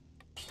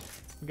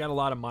 We got a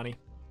lot of money.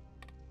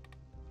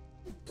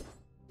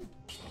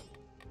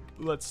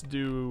 Let's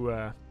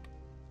do,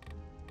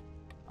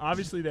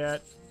 obviously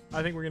that.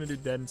 I think we're going to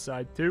do Dead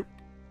Inside, too.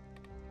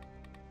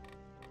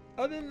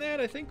 Other than that,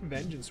 I think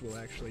Vengeance will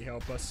actually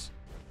help us.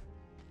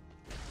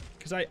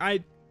 Because I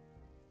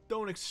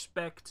don't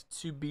expect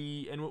to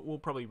be, and we'll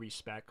probably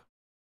respec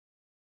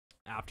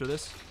after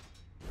this.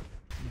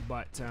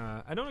 But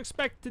I don't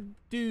expect to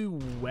do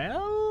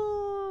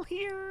well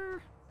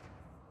here.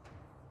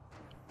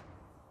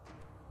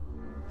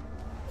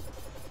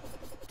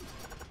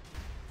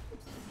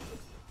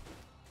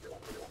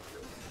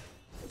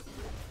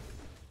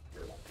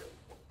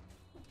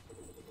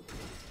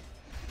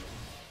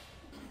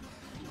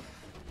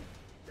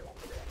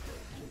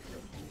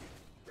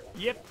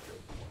 Yep.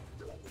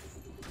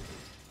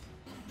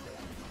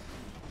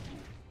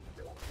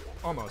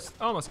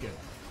 Almost good.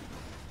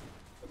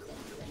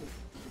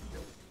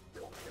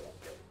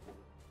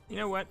 You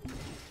know what?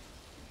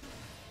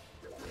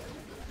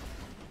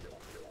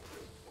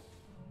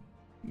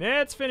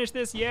 Let's finish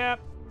this. Yep.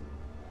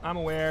 I'm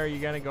aware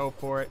you're gonna go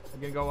for it.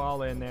 You're gonna go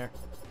all in there.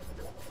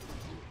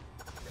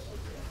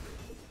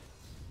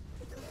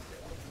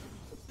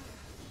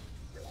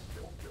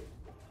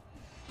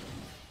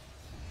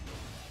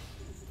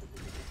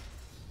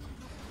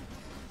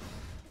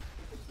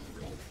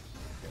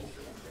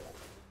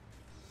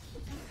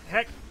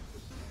 Heck,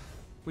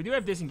 we do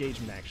have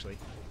disengagement, actually.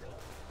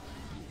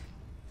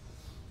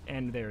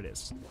 And there it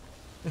is.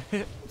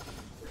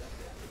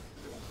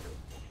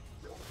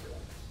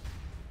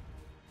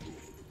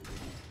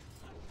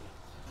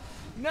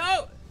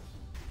 No!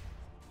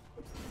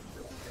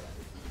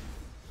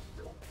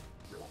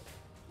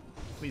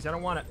 Please, I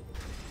don't want it.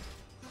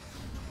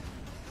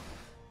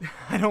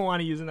 I don't want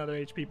to use another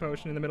HP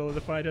potion in the middle of the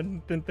fight. I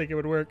didn't think it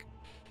would work.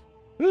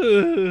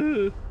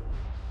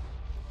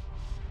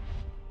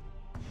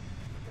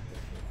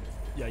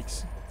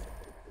 Yikes.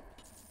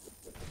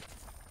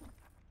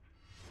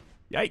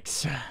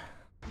 Yikes.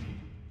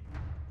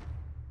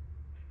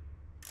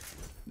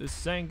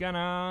 This ain't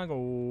gonna go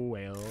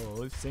well.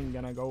 This ain't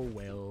gonna go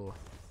well.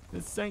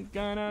 This ain't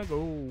gonna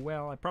go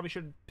well. I probably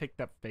should have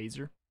picked up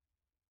Phaser.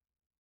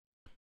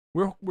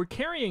 We're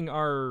carrying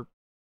our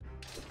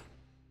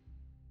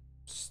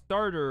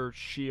starter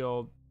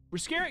shield. We're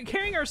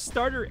carrying our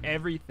starter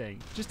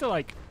everything. Just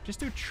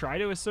to try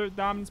to assert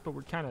dominance, but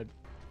we're kind of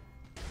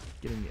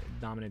getting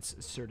dominance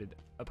asserted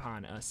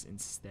upon us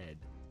instead.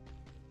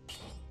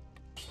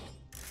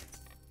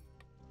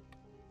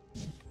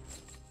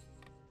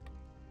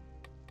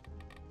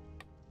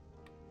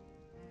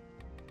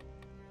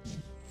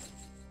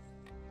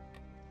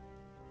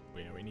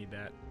 Yeah, we need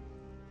that.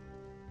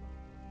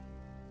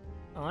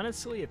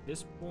 Honestly, at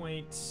this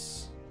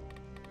point,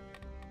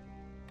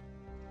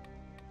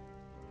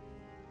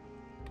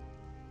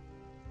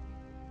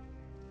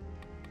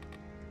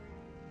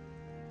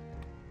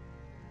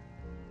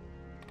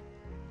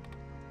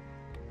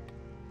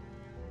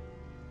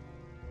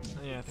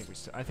 yeah,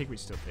 I think we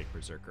still take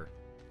Berserker.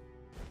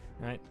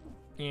 Right?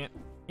 Yep.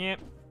 Yep.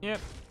 Yep.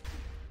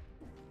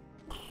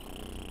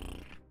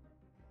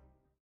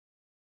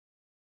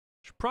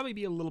 Should probably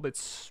be a little bit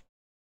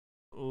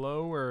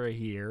slower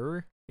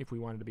here if we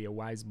wanted to be a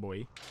wise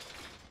boy.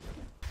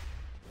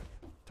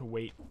 To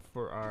wait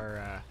for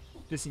our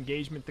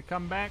disengagement to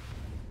come back.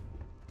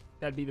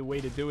 That'd be the way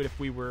to do it if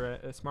we were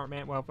a smart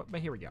man. Well, but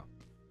here we go.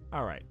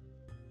 All right.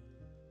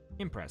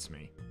 Impress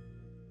me.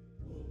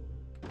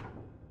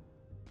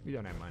 We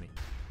don't have money.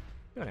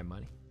 We don't have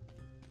money.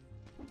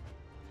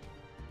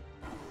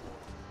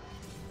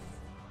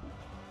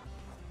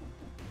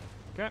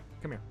 Okay,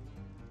 come here.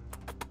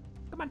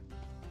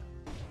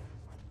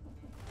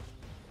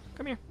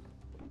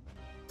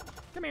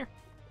 Come here.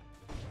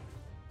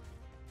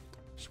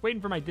 Just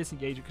waiting for my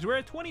disengagement, because we're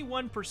at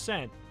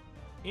 21%.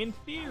 In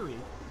theory,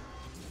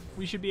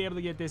 we should be able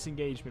to get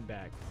disengagement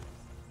back.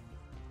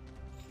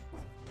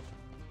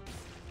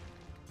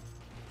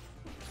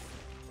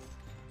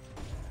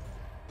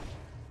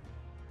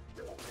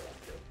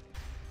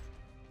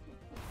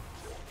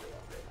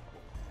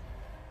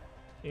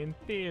 In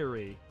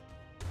theory.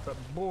 But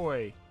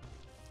boy,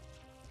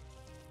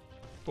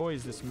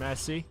 is this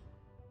messy.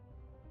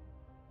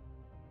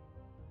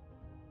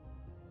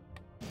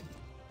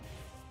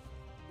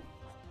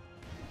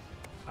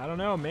 I don't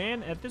know,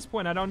 man. At this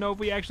point, I don't know if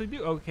we actually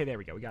do. Okay, there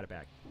we go. We got it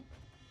back.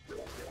 Come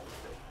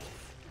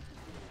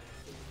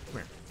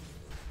here.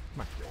 Come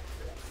on.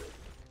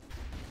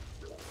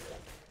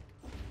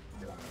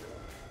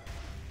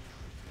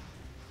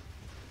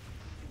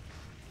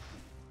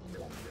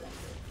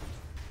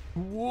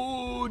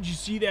 Whoa, did you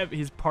see that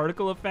his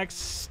particle effects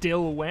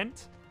still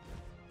went?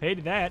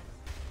 Hated that.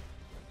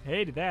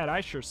 Hated that. I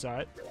sure saw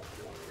it.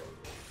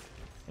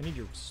 I need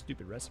your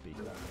stupid recipe.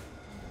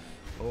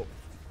 Oh.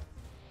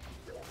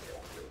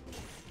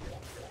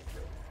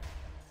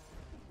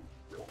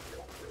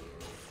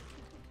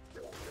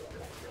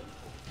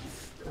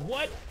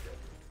 What?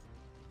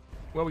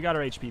 Well, we got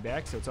our HP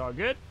back, so it's all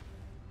good.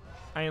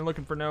 I ain't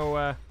looking for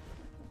no,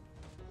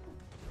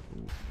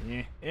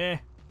 Ooh,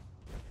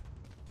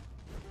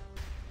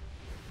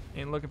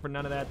 Ain't looking for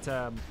none of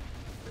that,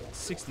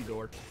 60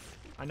 door.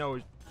 I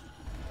know,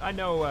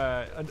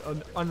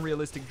 an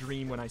unrealistic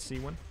dream when I see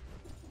one.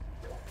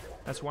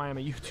 That's why I'm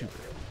a YouTuber.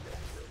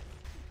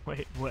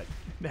 Wait, what?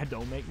 That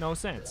don't make no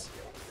sense.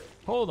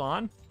 Hold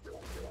on.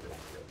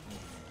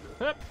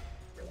 Hup.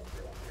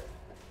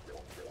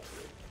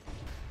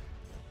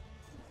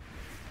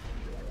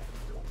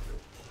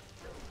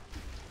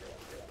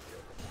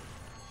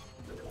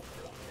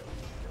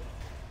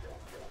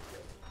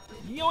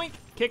 Yoink!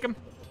 Kick him.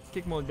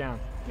 Kick him all down.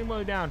 Kick him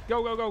all down.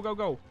 Go, go, go, go,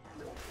 go.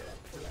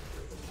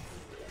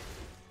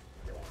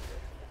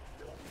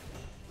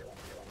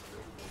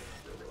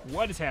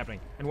 What is happening?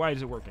 And why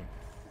is it working?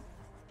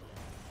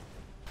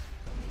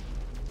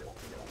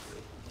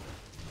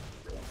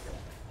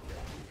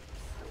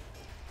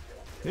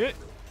 Hit.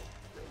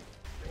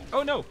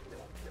 Oh no!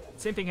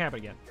 Same thing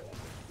happened again.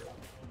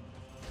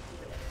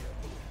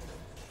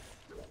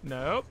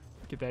 Nope.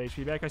 Get that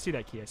HP back. I see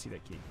that key. I see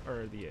that key.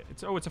 Or the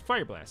it's a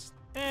fire blast.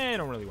 I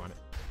don't really want it.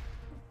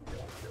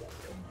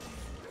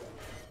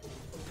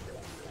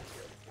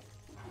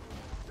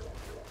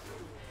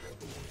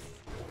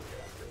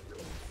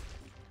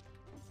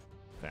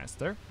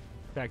 Faster.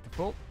 Back to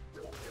full.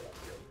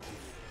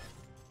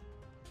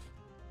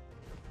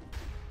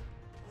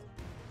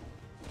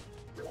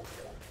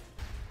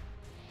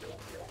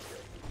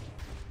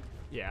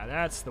 Yeah,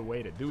 that's the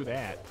way to do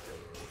that.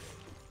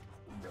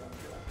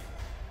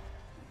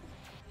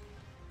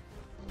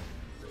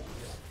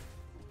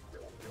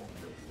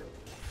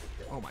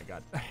 Oh my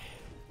god.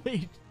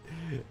 Hate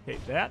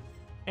that.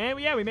 And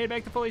yeah, we made it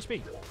back to full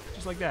HP.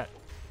 Just like that.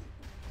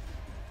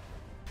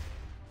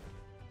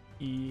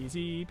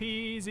 Easy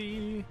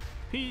peasy,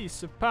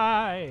 piece of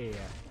pie.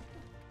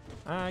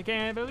 I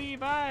can't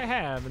believe I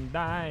haven't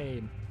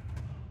died.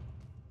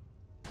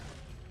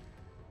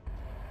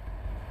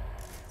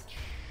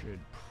 Should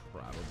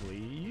probably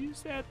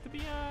use that, to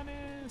be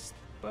honest,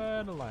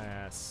 but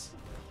alas.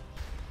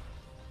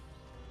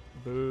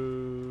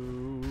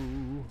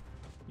 Boo.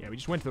 Yeah, we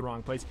just went to the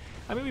wrong place.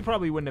 I mean, we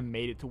probably wouldn't have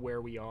made it to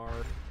where we are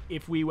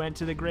if we went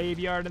to the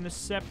graveyard and the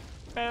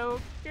sepulcher.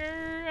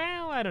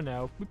 Well, I don't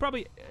know. We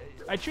probably...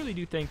 I truly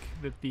do think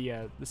that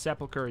the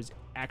sepulcher is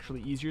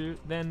actually easier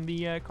than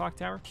the clock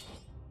tower.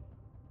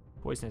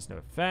 Poison has no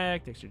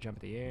effect. Extra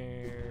jump in the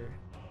air.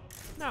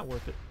 Not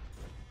worth it.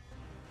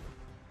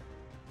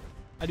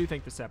 I do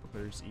think the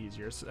sepulcher is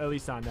easier, so at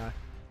least on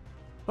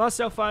Lost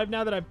Cell 5.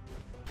 Now that I've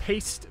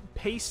paced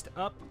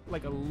up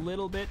like a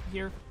little bit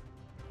here.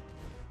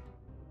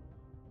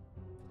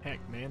 Heck,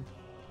 man.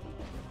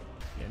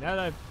 Yeah, now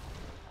that I've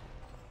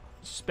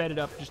sped it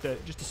up just a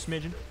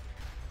smidgen.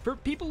 For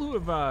people who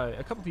have,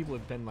 a couple people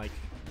have been like,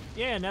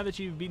 yeah, now that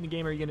you've beaten the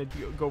game, are you gonna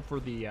go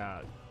for the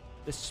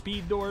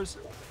speed doors?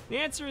 The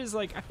answer is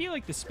like, I feel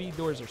like the speed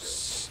doors are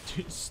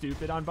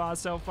stupid on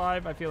Boss Cell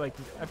 5. I feel like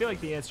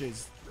the answer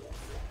is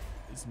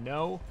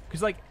no,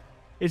 because like,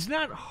 it's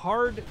not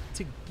hard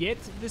to get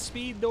the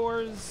speed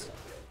doors.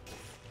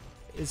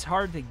 It's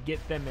hard to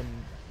get them and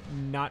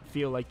not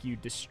feel like you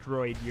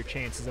destroyed your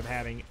chances of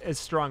having as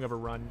strong of a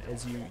run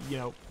as you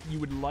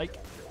would like.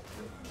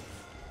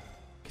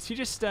 Cause you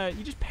just have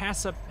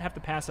to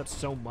pass up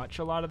so much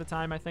a lot of the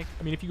time, I think.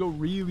 I mean, if you go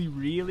really,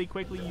 really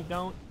quickly, you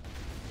don't.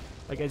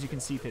 Like, as you can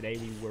see today,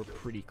 we were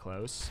pretty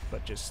close,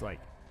 but just like,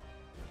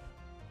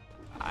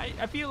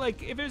 I feel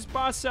like if it was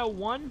Boss Cell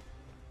 1,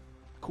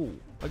 cool.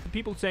 Like the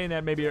people saying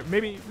that maybe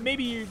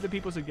the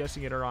people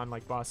suggesting it are on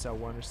like Boss Cell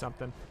 1 or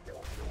something.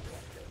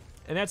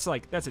 And that's a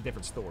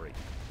different story.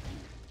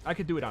 I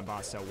could do it on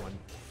Boss Cell 1.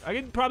 I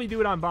could probably do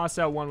it on Boss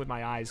Cell 1 with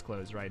my eyes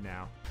closed right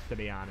now, to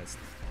be honest.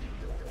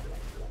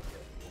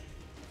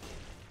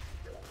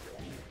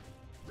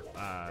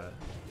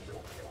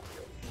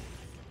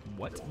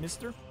 What,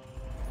 mister?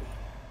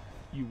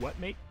 You what,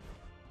 mate?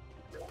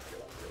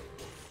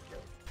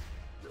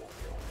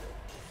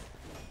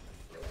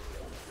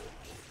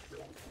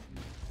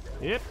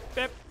 Yep,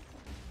 yep.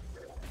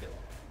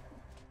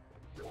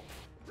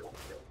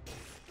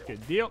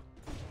 Good deal.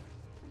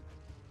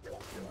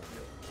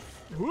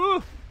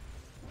 Woo!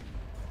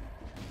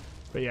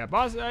 But yeah,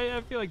 boss.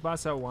 I feel like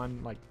boss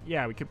L1. Like,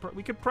 yeah, we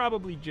could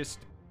probably just,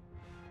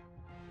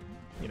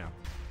 you know,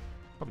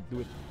 probably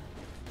do it.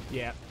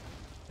 Yeah,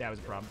 that was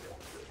a problem.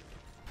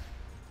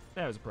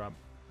 That was a problem.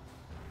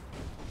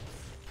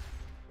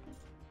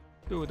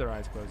 Do it with our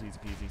eyes closed, easy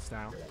peasy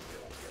style.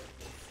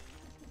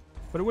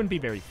 But it wouldn't be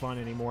very fun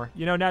anymore.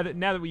 You know, now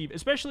that we've,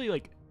 especially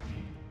like,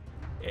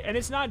 and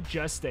it's not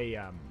just a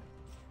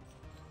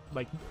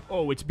like,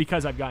 oh, it's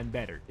because I've gotten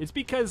better. It's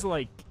because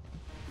like,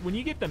 when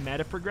you get the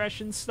meta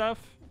progression stuff,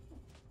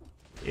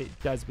 it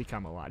does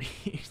become a lot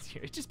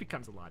easier. It just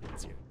becomes a lot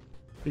easier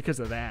because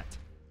of that.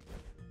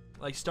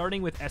 Like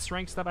starting with S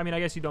rank stuff. I mean,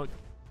 I guess you don't.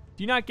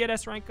 Do you not get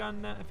S rank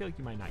on? I feel like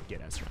you might not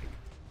get S rank.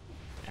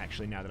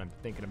 Actually, now that I'm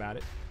thinking about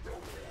it.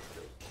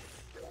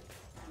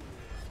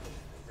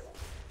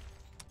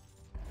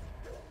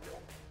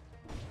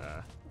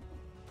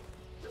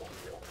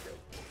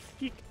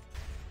 Geek.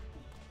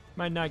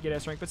 Might not get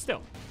S rank, but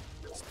still.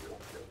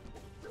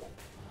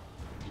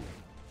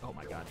 Oh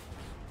my god.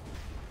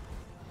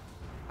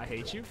 I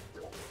hate you.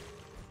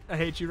 I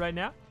hate you right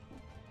now.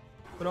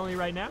 But only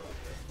right now.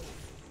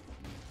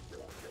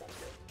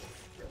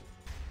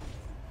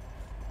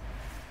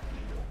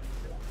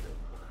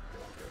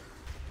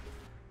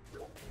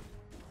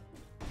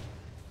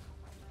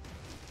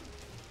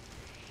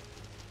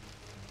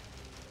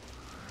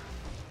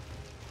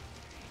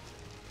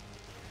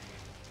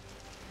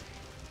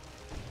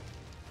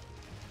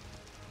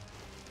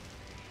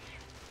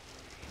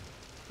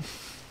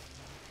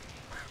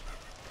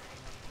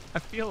 I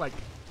feel like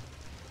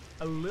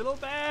a little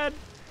bad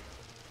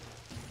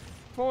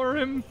for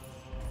him.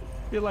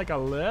 Feel like a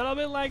little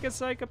bit like a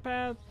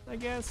psychopath, I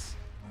guess.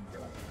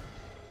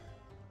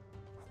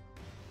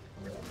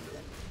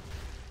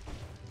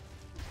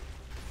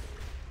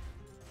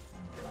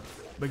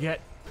 Baguette.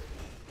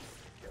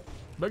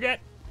 Baguette.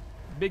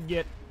 Big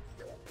get.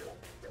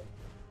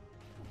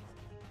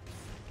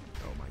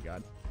 Oh my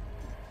god.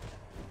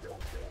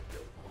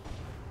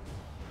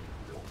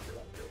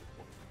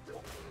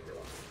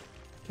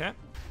 Okay.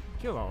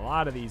 Killed a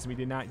lot of these. We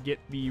did not get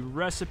the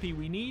recipe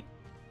we need.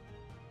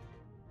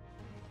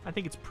 I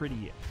think it's a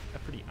pretty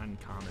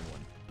uncommon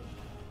one.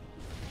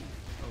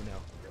 Oh no.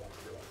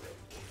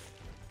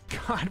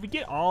 God, we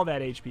get all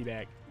that HP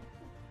back.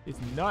 It's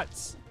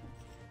nuts.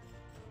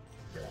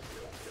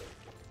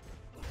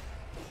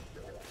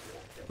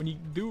 When you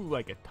do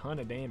like a ton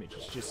of damage,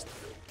 it's just...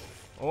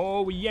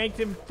 Oh, we yanked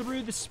him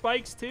through the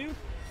spikes too?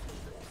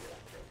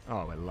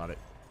 Oh, I love it.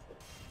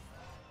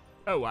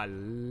 Oh, I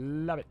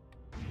love it.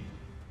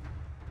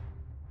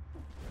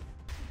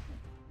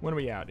 When are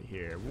we out of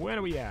here? When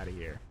are we out of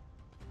here?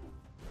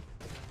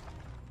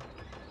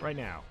 Right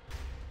now.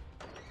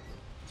 I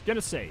was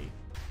gonna say,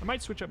 I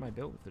might switch up my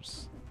build if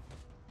there's...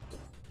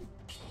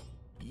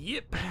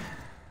 Yep.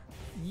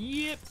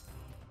 Yep.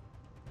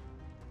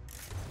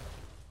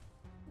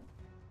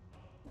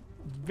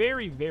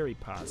 Very, very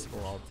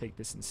possible I'll take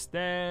this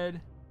instead.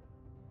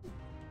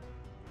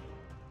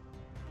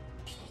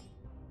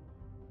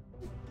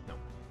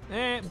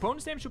 No.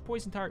 Bonus damage to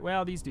poison target.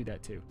 Well, these do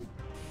that too.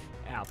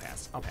 I'll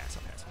pass. I'll pass.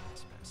 I'll pass. I'll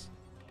pass. I'll pass.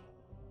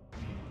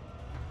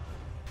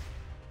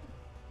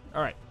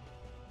 All right.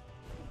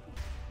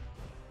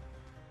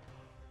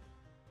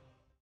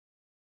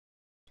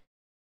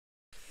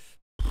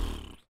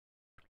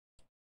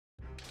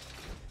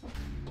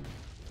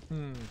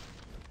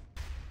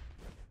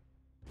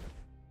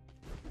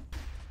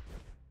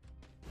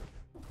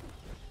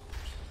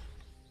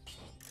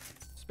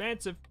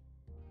 Expansive.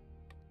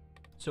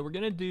 So we're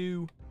gonna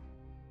do...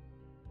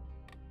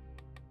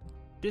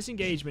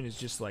 Disengagement is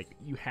just like,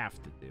 you have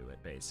to do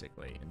it,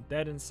 basically. And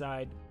Dead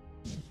Inside,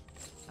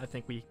 I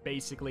think we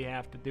basically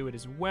have to do it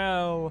as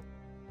well.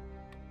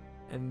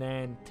 And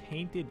then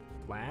Tainted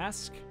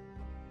Flask.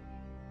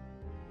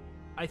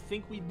 I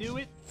think we do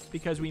it,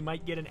 because we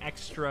might get an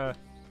extra...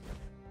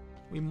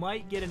 We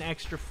might get an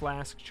extra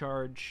flask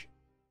charge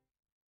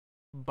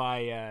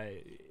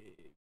by,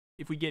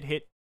 if we get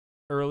hit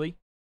early.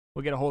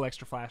 We'll get a whole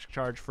extra flask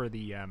charge for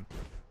the,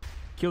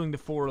 killing the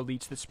 4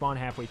 elites that spawn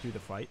halfway through the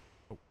fight.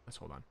 Oh, let's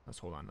hold on. Let's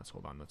hold on. Let's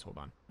hold on. Let's hold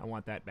on. I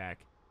want that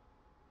back.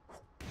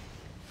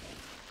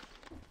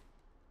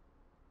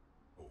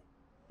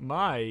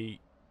 My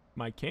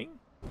king?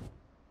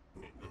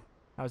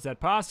 How's that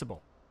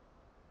possible?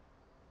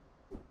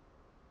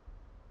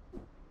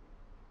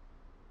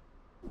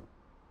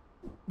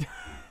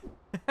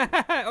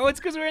 Oh, it's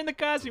because we're in the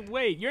costume.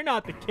 Wait, you're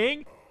not the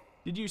king?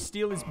 Did you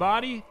steal his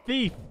body?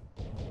 Thief!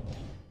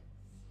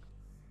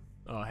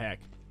 Oh, heck.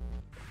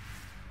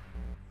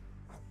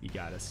 He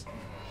got us.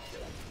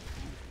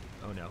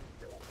 Oh, no.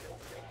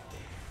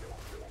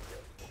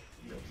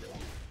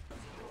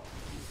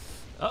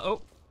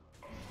 Uh-oh.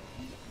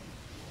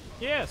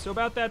 Yeah, so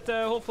about that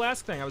whole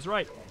flask thing, I was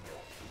right.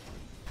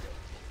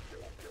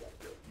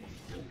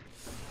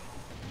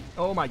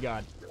 Oh my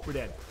god, we're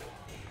dead.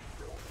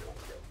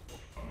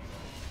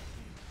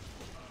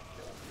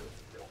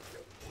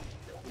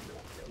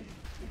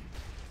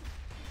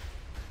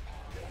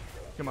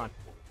 Come on.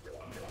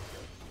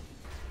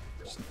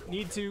 Just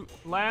need to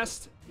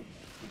last.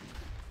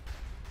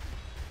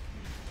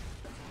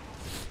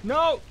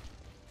 No!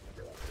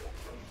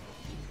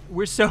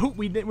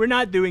 We're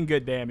not doing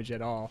good damage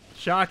at all.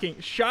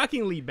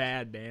 Shockingly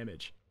bad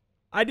damage.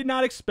 I did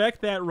not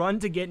expect that run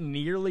to get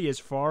nearly as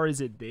far as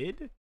it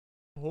did.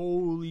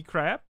 Holy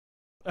crap.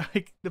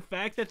 Like, the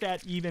fact that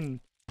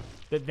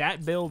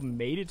that build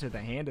made it to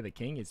the hand of the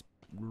king is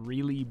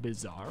really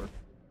bizarre.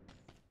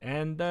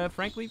 And,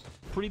 frankly,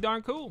 pretty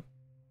darn cool.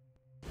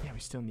 Yeah,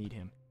 we still need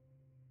him.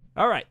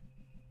 Alright.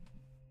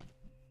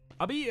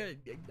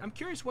 I'm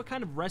curious what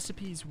kind of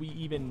recipes we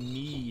even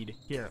need.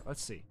 Here,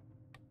 let's see.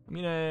 I'm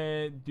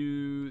gonna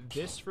do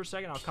this for a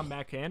second. I'll come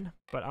back in,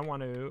 but I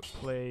want to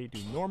do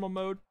normal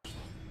mode.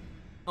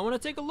 I want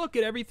to take a look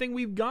at everything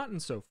we've gotten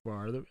so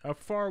far, how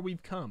far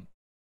we've come.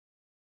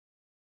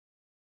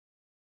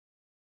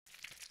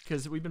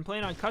 Because we've been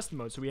playing on custom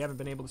mode, so we haven't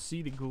been able to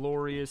see the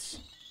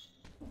glorious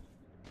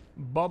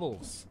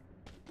bubbles.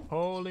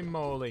 Holy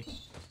moly.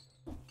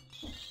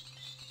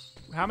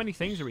 How many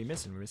things are we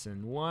missing? We're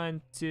missing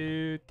 1,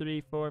 2,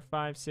 3, 4,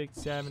 5, 6,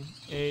 7,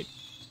 8,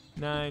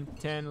 9,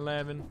 10,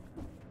 11,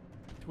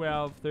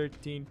 12,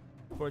 13,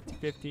 14,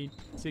 15,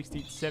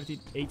 16, 17,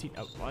 18.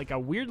 Oh, like a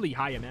weirdly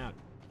high amount.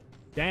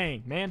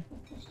 Dang, man.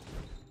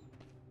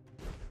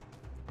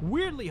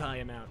 Weirdly high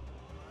amount.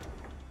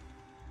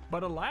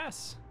 But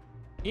alas,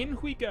 in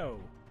we go.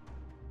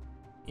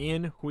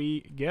 In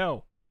we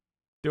go.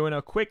 Doing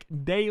a quick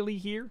daily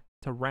here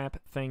to wrap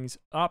things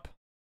up.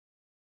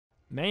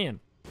 Man.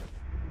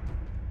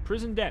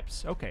 Prison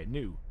Depths. Okay,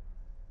 new.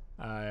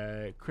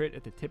 Crit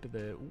at the tip of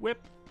the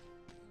whip.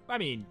 I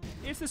mean,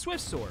 it's the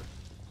Swift Sword.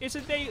 It's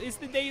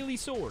the daily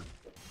sword.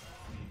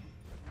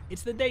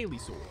 It's the daily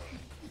sword.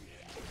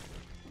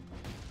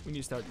 We need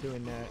to start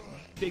doing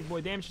big boy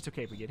damage. It's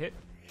okay if we get hit.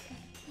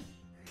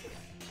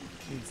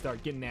 We need to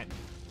start getting that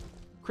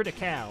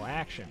critical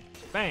action.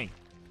 Bang.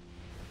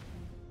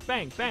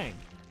 Bang, bang.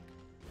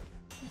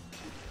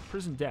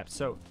 Prison Depths.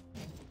 So,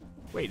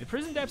 wait, the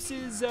Prison Depths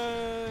is,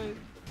 I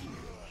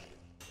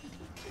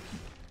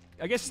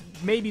guess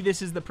maybe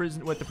this is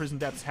what the Prison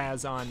Depths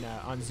has on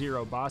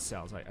Zero boss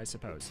cells, I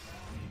suppose.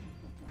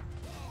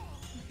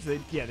 So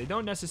they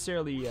don't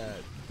necessarily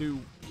do.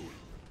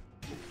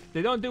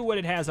 They don't do what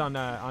it has on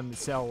the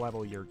cell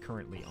level you're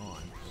currently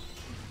on.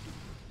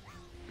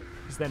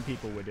 Because then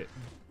people would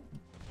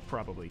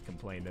probably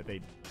complain that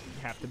they'd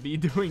have to be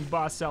doing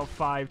boss cell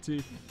 5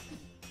 to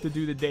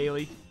do the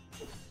daily.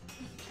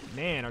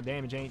 Man, our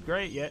damage ain't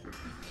great yet.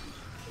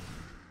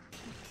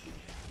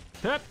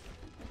 Hup.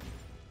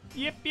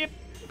 Yep, yep,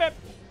 yep.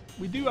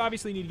 We do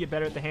obviously need to get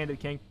better at the Hand of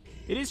the King.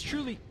 It is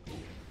truly...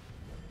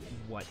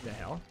 What the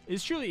hell?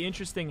 It's truly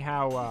interesting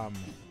how...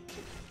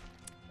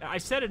 I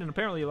said it, and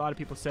apparently a lot of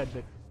people said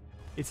that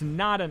it's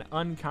not an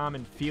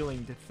uncommon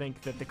feeling to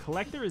think that the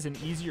Collector is an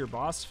easier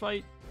boss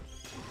fight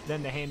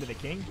than the Hand of the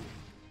King.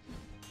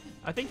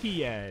 I think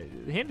the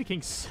Hand of the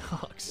King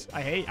sucks.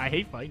 I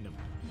hate fighting him.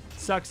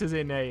 Sucks as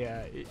in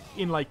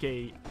like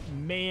a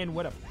man,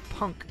 what a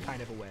punk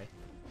kind of a way.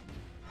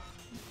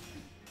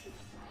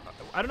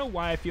 I don't know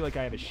why I feel like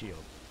I have a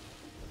shield.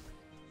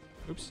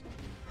 Oops.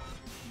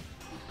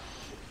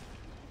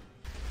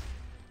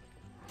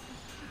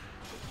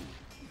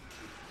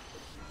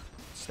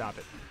 Stop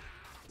it.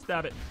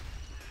 Stop it.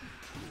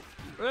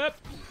 Oop.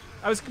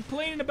 I was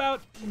complaining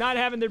about not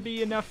having there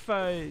be enough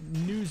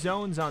new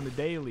zones on the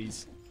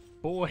dailies.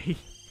 Boy,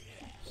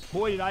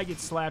 did I get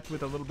slapped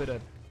with a little bit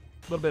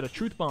of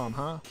truth bomb,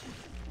 huh?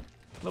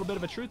 A little bit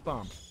of a truth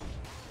bomb.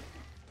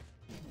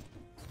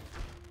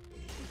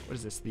 What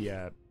is this?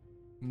 The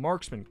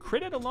marksman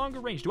crit at a longer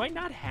range. Do I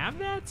not have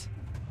that?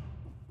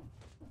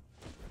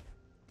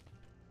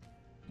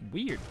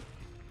 Weird.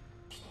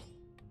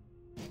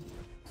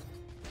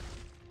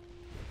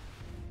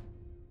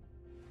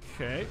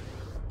 Okay.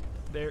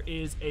 There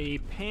is a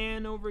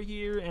pan over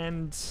here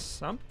and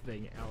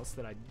something else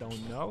that I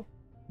don't know.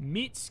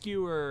 Meat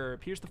skewer.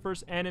 Pierce the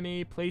first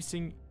enemy,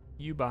 placing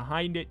you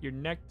behind it. Your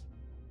next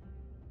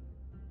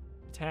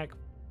attack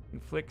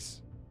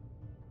inflicts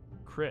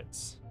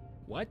crits.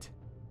 What?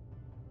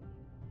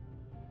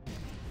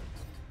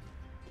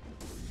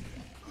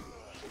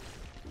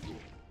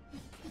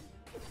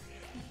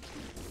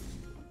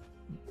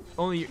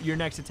 Only your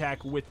next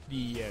attack with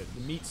the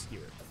meat skewer.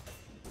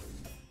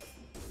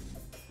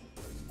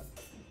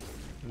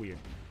 Weird.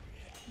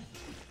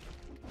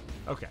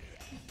 Okay.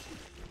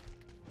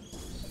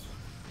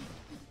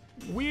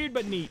 Weird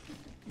but neat.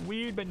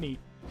 Weird but neat.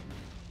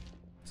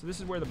 So this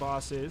is where the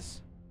boss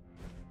is.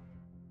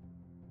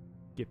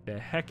 Get the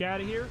heck out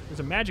of here. There's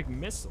a magic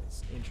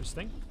missiles.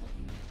 Interesting.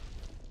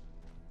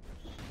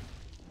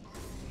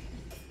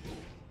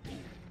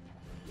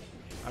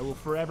 I will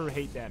forever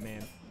hate that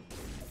man.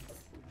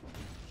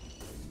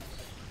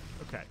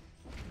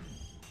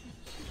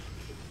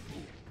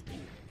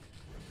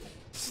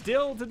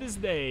 Still to this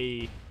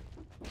day,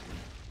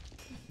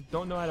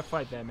 don't know how to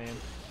fight that man.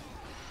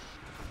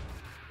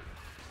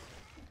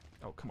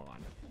 Oh, come on.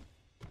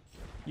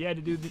 You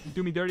had to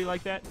do me dirty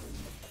like that?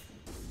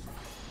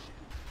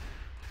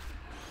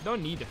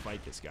 Don't need to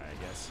fight this guy, I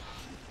guess.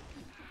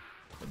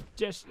 I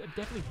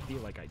definitely feel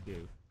like I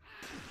do.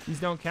 These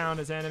don't count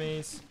as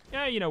enemies.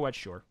 Yeah, you know what?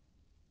 Sure.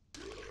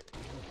 I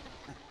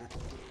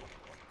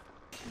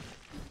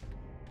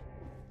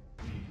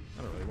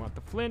don't really want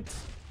the flint.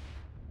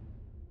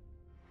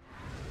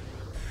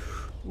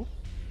 Oop.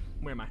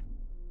 Where am I?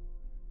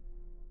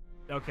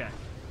 Okay.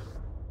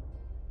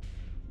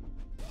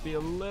 Be a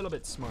little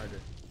bit smarter.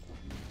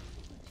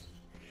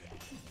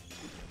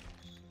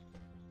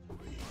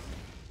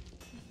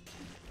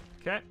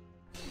 Okay.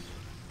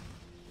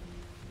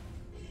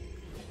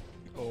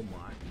 Oh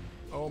my.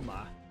 Oh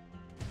my.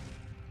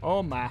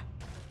 Oh my.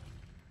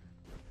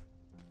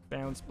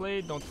 Balanced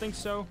blade, don't think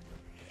so.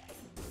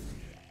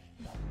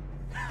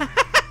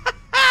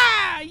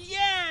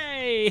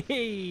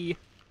 Yay!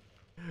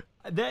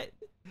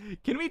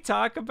 Can we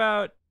talk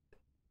about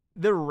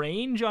the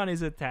range on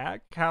his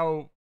attack?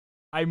 How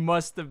I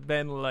must have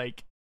been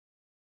like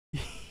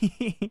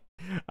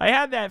I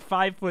had that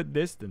 5-foot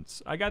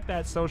distance. I got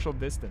that social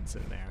distance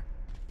in there.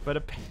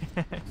 But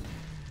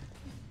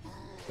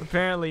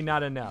apparently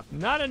not enough.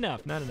 Not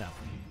enough.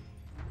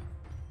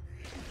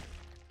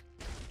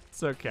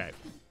 It's okay.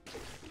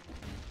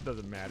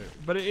 Doesn't matter.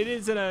 But it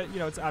is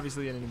it's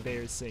obviously an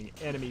embarrassing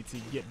enemy to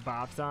get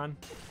bopped on.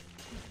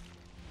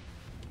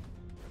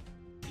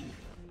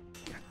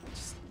 God,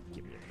 just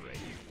give me a break.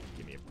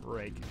 Give me a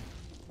break.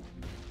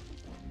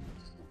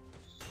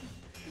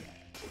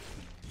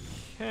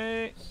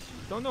 Okay.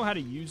 Don't know how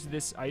to use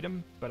this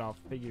item, but I'll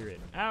figure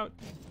it out.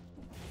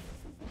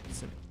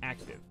 It's an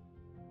active.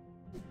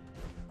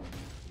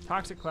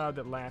 Toxic cloud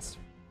that lasts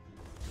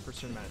for a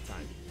certain amount of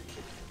time.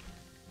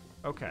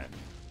 Okay.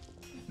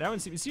 That one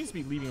seems to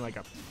be leaving like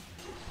a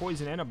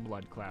poison and a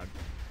blood cloud.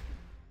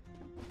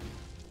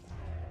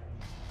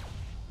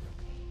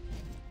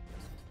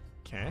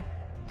 Okay.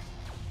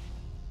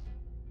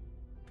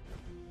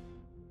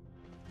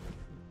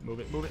 Move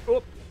it, move it.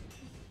 Oh!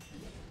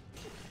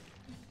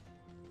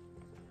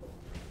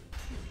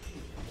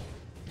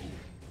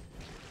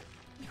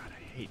 God,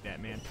 I hate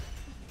that man.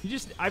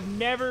 I've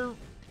never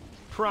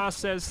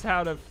processed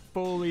how to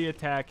fully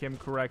attack him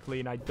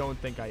correctly, and I don't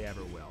think I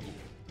ever will.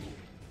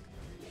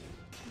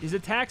 His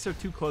attacks are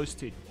too close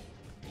to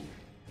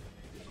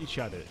each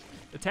other.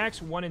 Attacks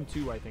 1 and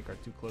 2, I think, are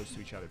too close to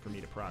each other for me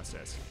to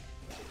process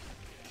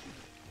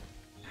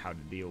how to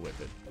deal with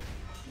it.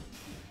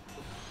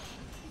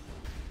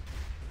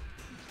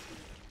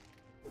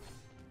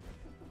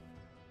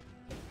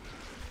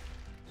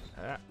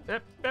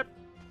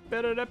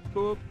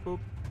 Boop, boop.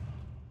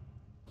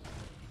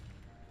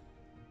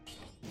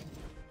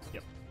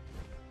 Yep.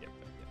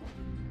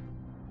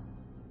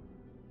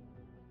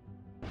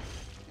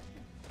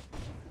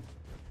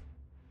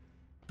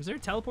 Is there a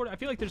teleporter? I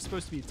feel like there's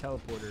supposed to be a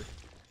teleporter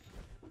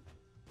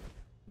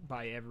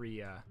by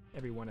every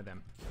one of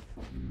them.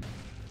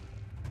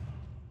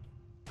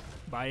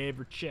 By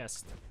every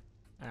chest.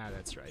 Ah,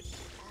 that's right.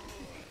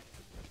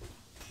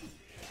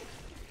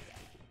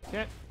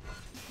 Okay.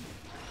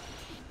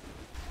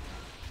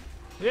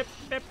 Yep.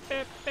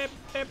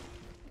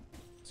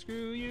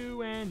 Screw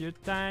you and your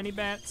tiny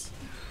bats.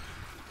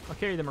 I'll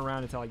carry them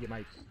around until I get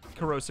my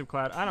corrosive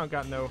cloud. I don't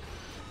got no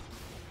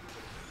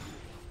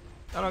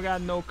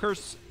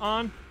curse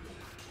on.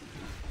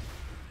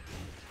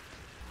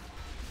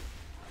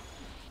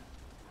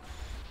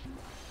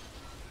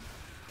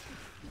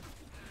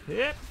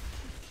 Yep.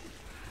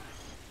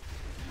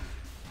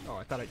 Oh,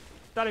 I thought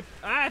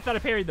I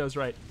parried those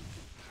right.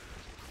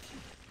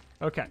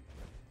 Okay.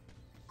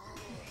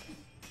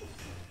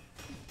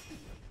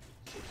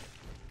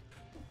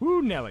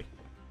 Woo, Nelly.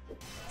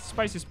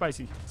 Spicy,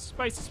 spicy.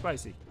 Spicy,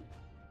 spicy.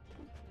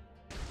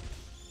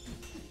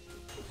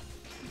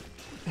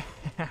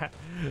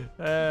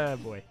 Oh,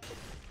 boy.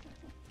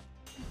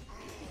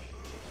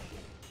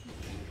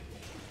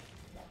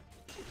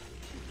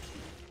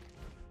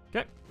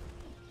 Okay.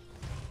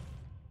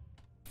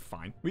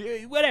 Fine.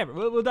 Whatever.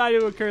 We'll die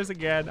to a curse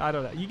again. I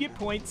don't know. You get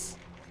points.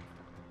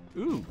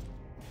 Ooh.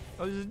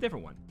 Oh, this is a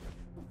different one.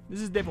 This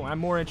is a different one. I'm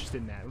more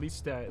interested in that. At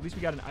least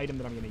we got an item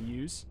that I'm going to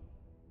use.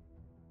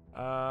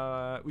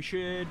 We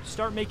should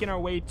start making our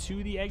way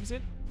to the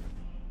exit.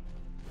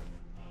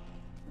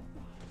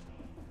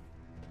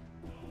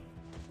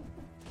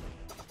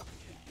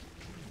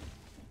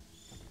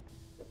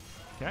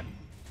 Okay.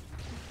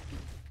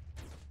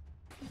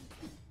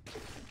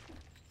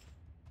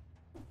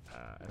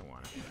 I don't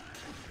want to.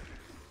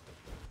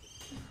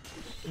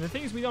 And the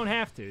thing is, we don't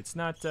have to. It's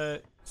not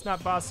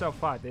boss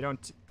self-fight. They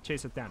don't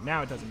chase us down.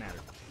 Now it doesn't matter.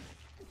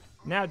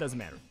 Now it doesn't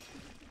matter.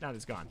 Now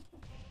it's gone.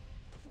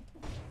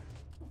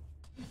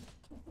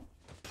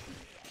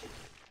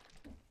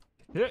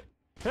 Do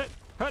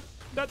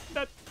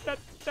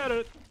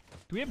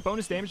we have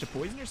bonus damage to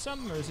poison or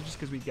something, or is it just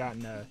because we've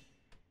gotten a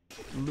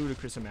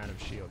ludicrous amount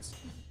of shields?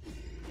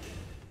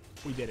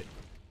 We did it.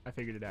 I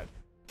figured it out.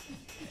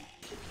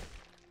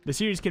 The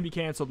series can be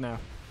canceled now.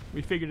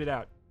 We figured it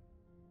out.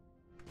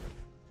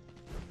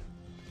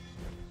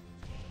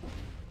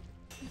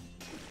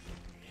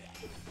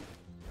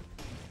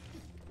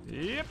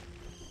 Yep.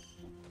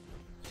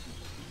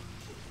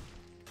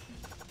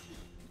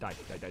 Die,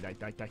 die, die, die,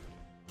 die, die.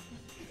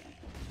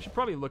 Should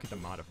probably look at the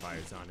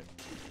modifiers on it.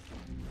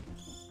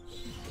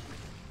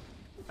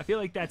 I feel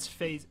like that's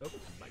phase... Oh,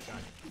 my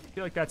God. I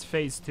feel like that's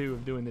phase 2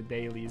 of doing the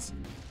dailies.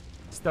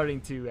 Starting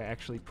to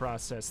actually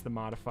process the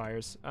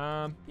modifiers.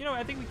 You know,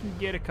 I think we can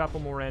get a couple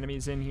more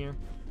enemies in here.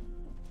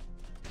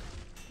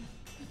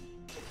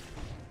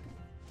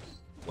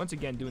 Once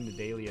again, doing the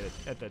daily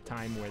at the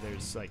time where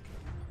there's, like...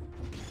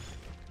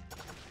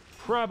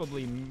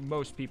 Probably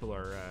most people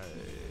are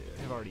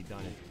have already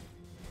done it.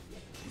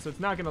 So it's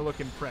not going to look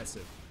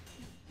impressive.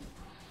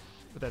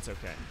 But that's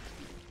okay.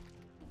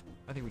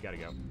 I think we gotta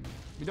go.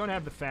 We don't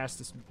have the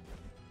fastest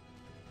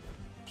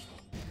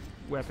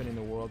weapon in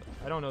the world.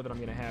 I don't know that I'm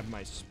gonna have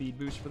my speed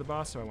boost for the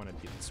boss, so I want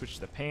to switch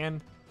to the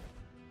pan.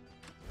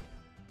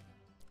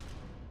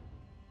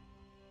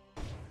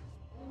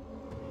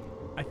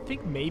 I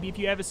think maybe if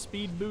you have a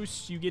speed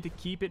boost, you get to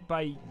keep it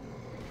by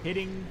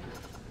hitting...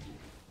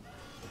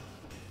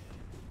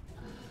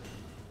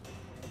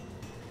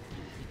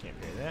 You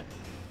can't parry that.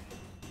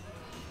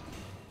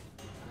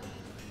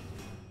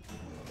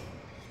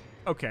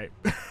 Okay.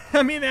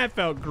 I mean, that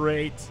felt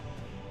great.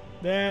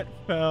 That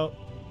felt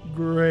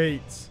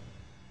great.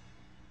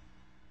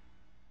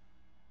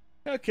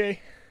 Okay.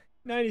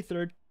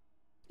 93rd.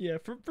 Yeah,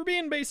 for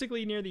being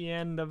basically near the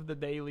end of the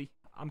daily,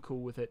 I'm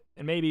cool with it.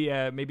 And maybe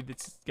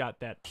it's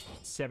got that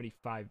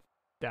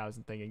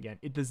 75,000 thing again.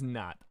 It does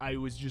not. I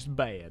was just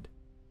bad.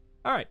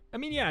 Alright, I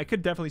mean, yeah, I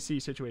could definitely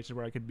see situations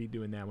where I could be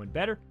doing that one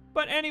better.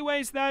 But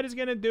anyways, that is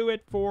going to do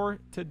it for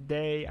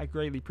today. I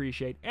greatly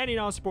appreciate any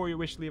and all support you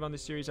wish to leave on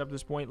this series up to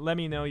this point. Let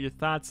me know your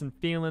thoughts and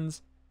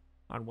feelings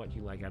on what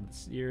you like out of the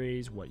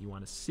series, what you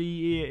want to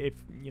see. If,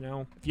 you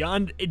know,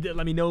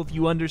 let me know if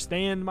you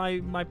understand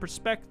my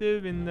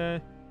perspective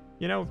and,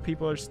 you know,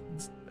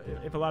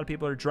 if a lot of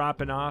people are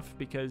dropping off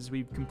because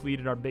we've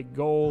completed our big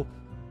goal.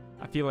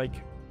 I feel like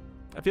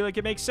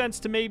it makes sense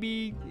to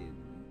maybe...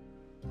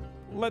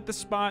 let the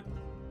spot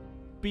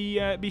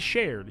be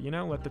shared, you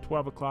know? Let the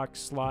 12 o'clock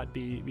slot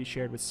be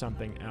shared with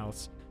something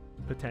else,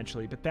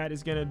 potentially. But that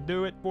is going to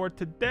do it for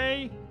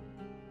today.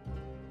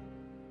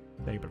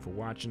 Thank you for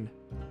watching.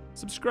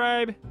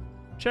 Subscribe.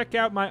 Check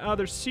out my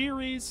other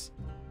series.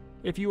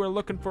 If you are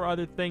looking for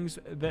other things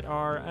that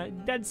are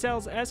Dead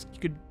Cells-esque, you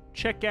could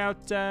check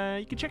out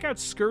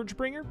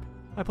Scourgebringer.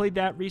 I played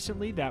that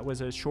recently. That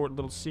was a short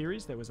little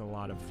series. That was a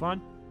lot of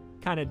fun.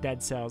 Kind of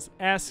Dead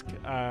Cells-esque.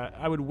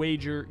 I would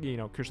wager, you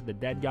know, Curse of the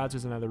Dead Gods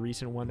was another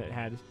recent one that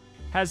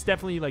has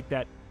definitely like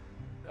that.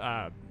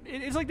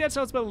 It's like Dead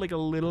Cells, but like a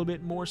little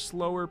bit more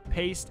slower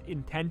paced.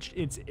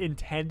 It's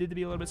intended to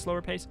be a little bit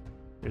slower paced.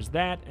 There's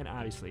that, and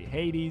obviously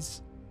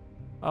Hades.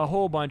 A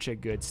whole bunch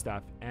of good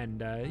stuff,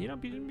 and you know,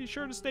 be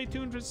sure to stay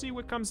tuned to see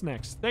what comes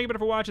next. Thank you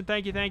for watching.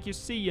 Thank you.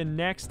 See you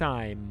next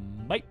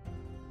time. Bye.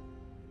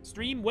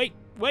 Stream. Wait.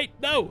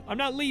 No, I'm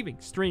not leaving.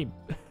 Stream.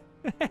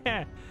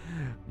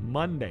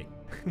 Monday,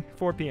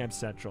 4 p.m.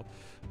 Central.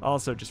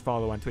 Also, just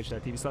follow on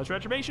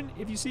twitch.tv/Retromation.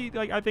 If you see,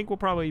 like, I think we'll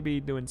probably be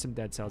doing some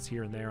Dead Cells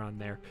here and there on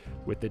there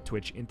with the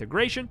Twitch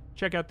integration.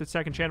 Check out the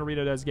second channel,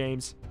 Rito Does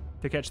Games,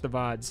 to catch the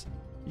VODs.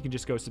 You can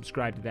just go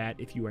subscribe to that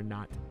if you are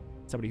not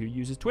somebody who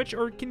uses Twitch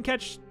or can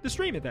catch the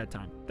stream at that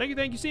time. Thank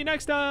you. See you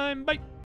next time. Bye.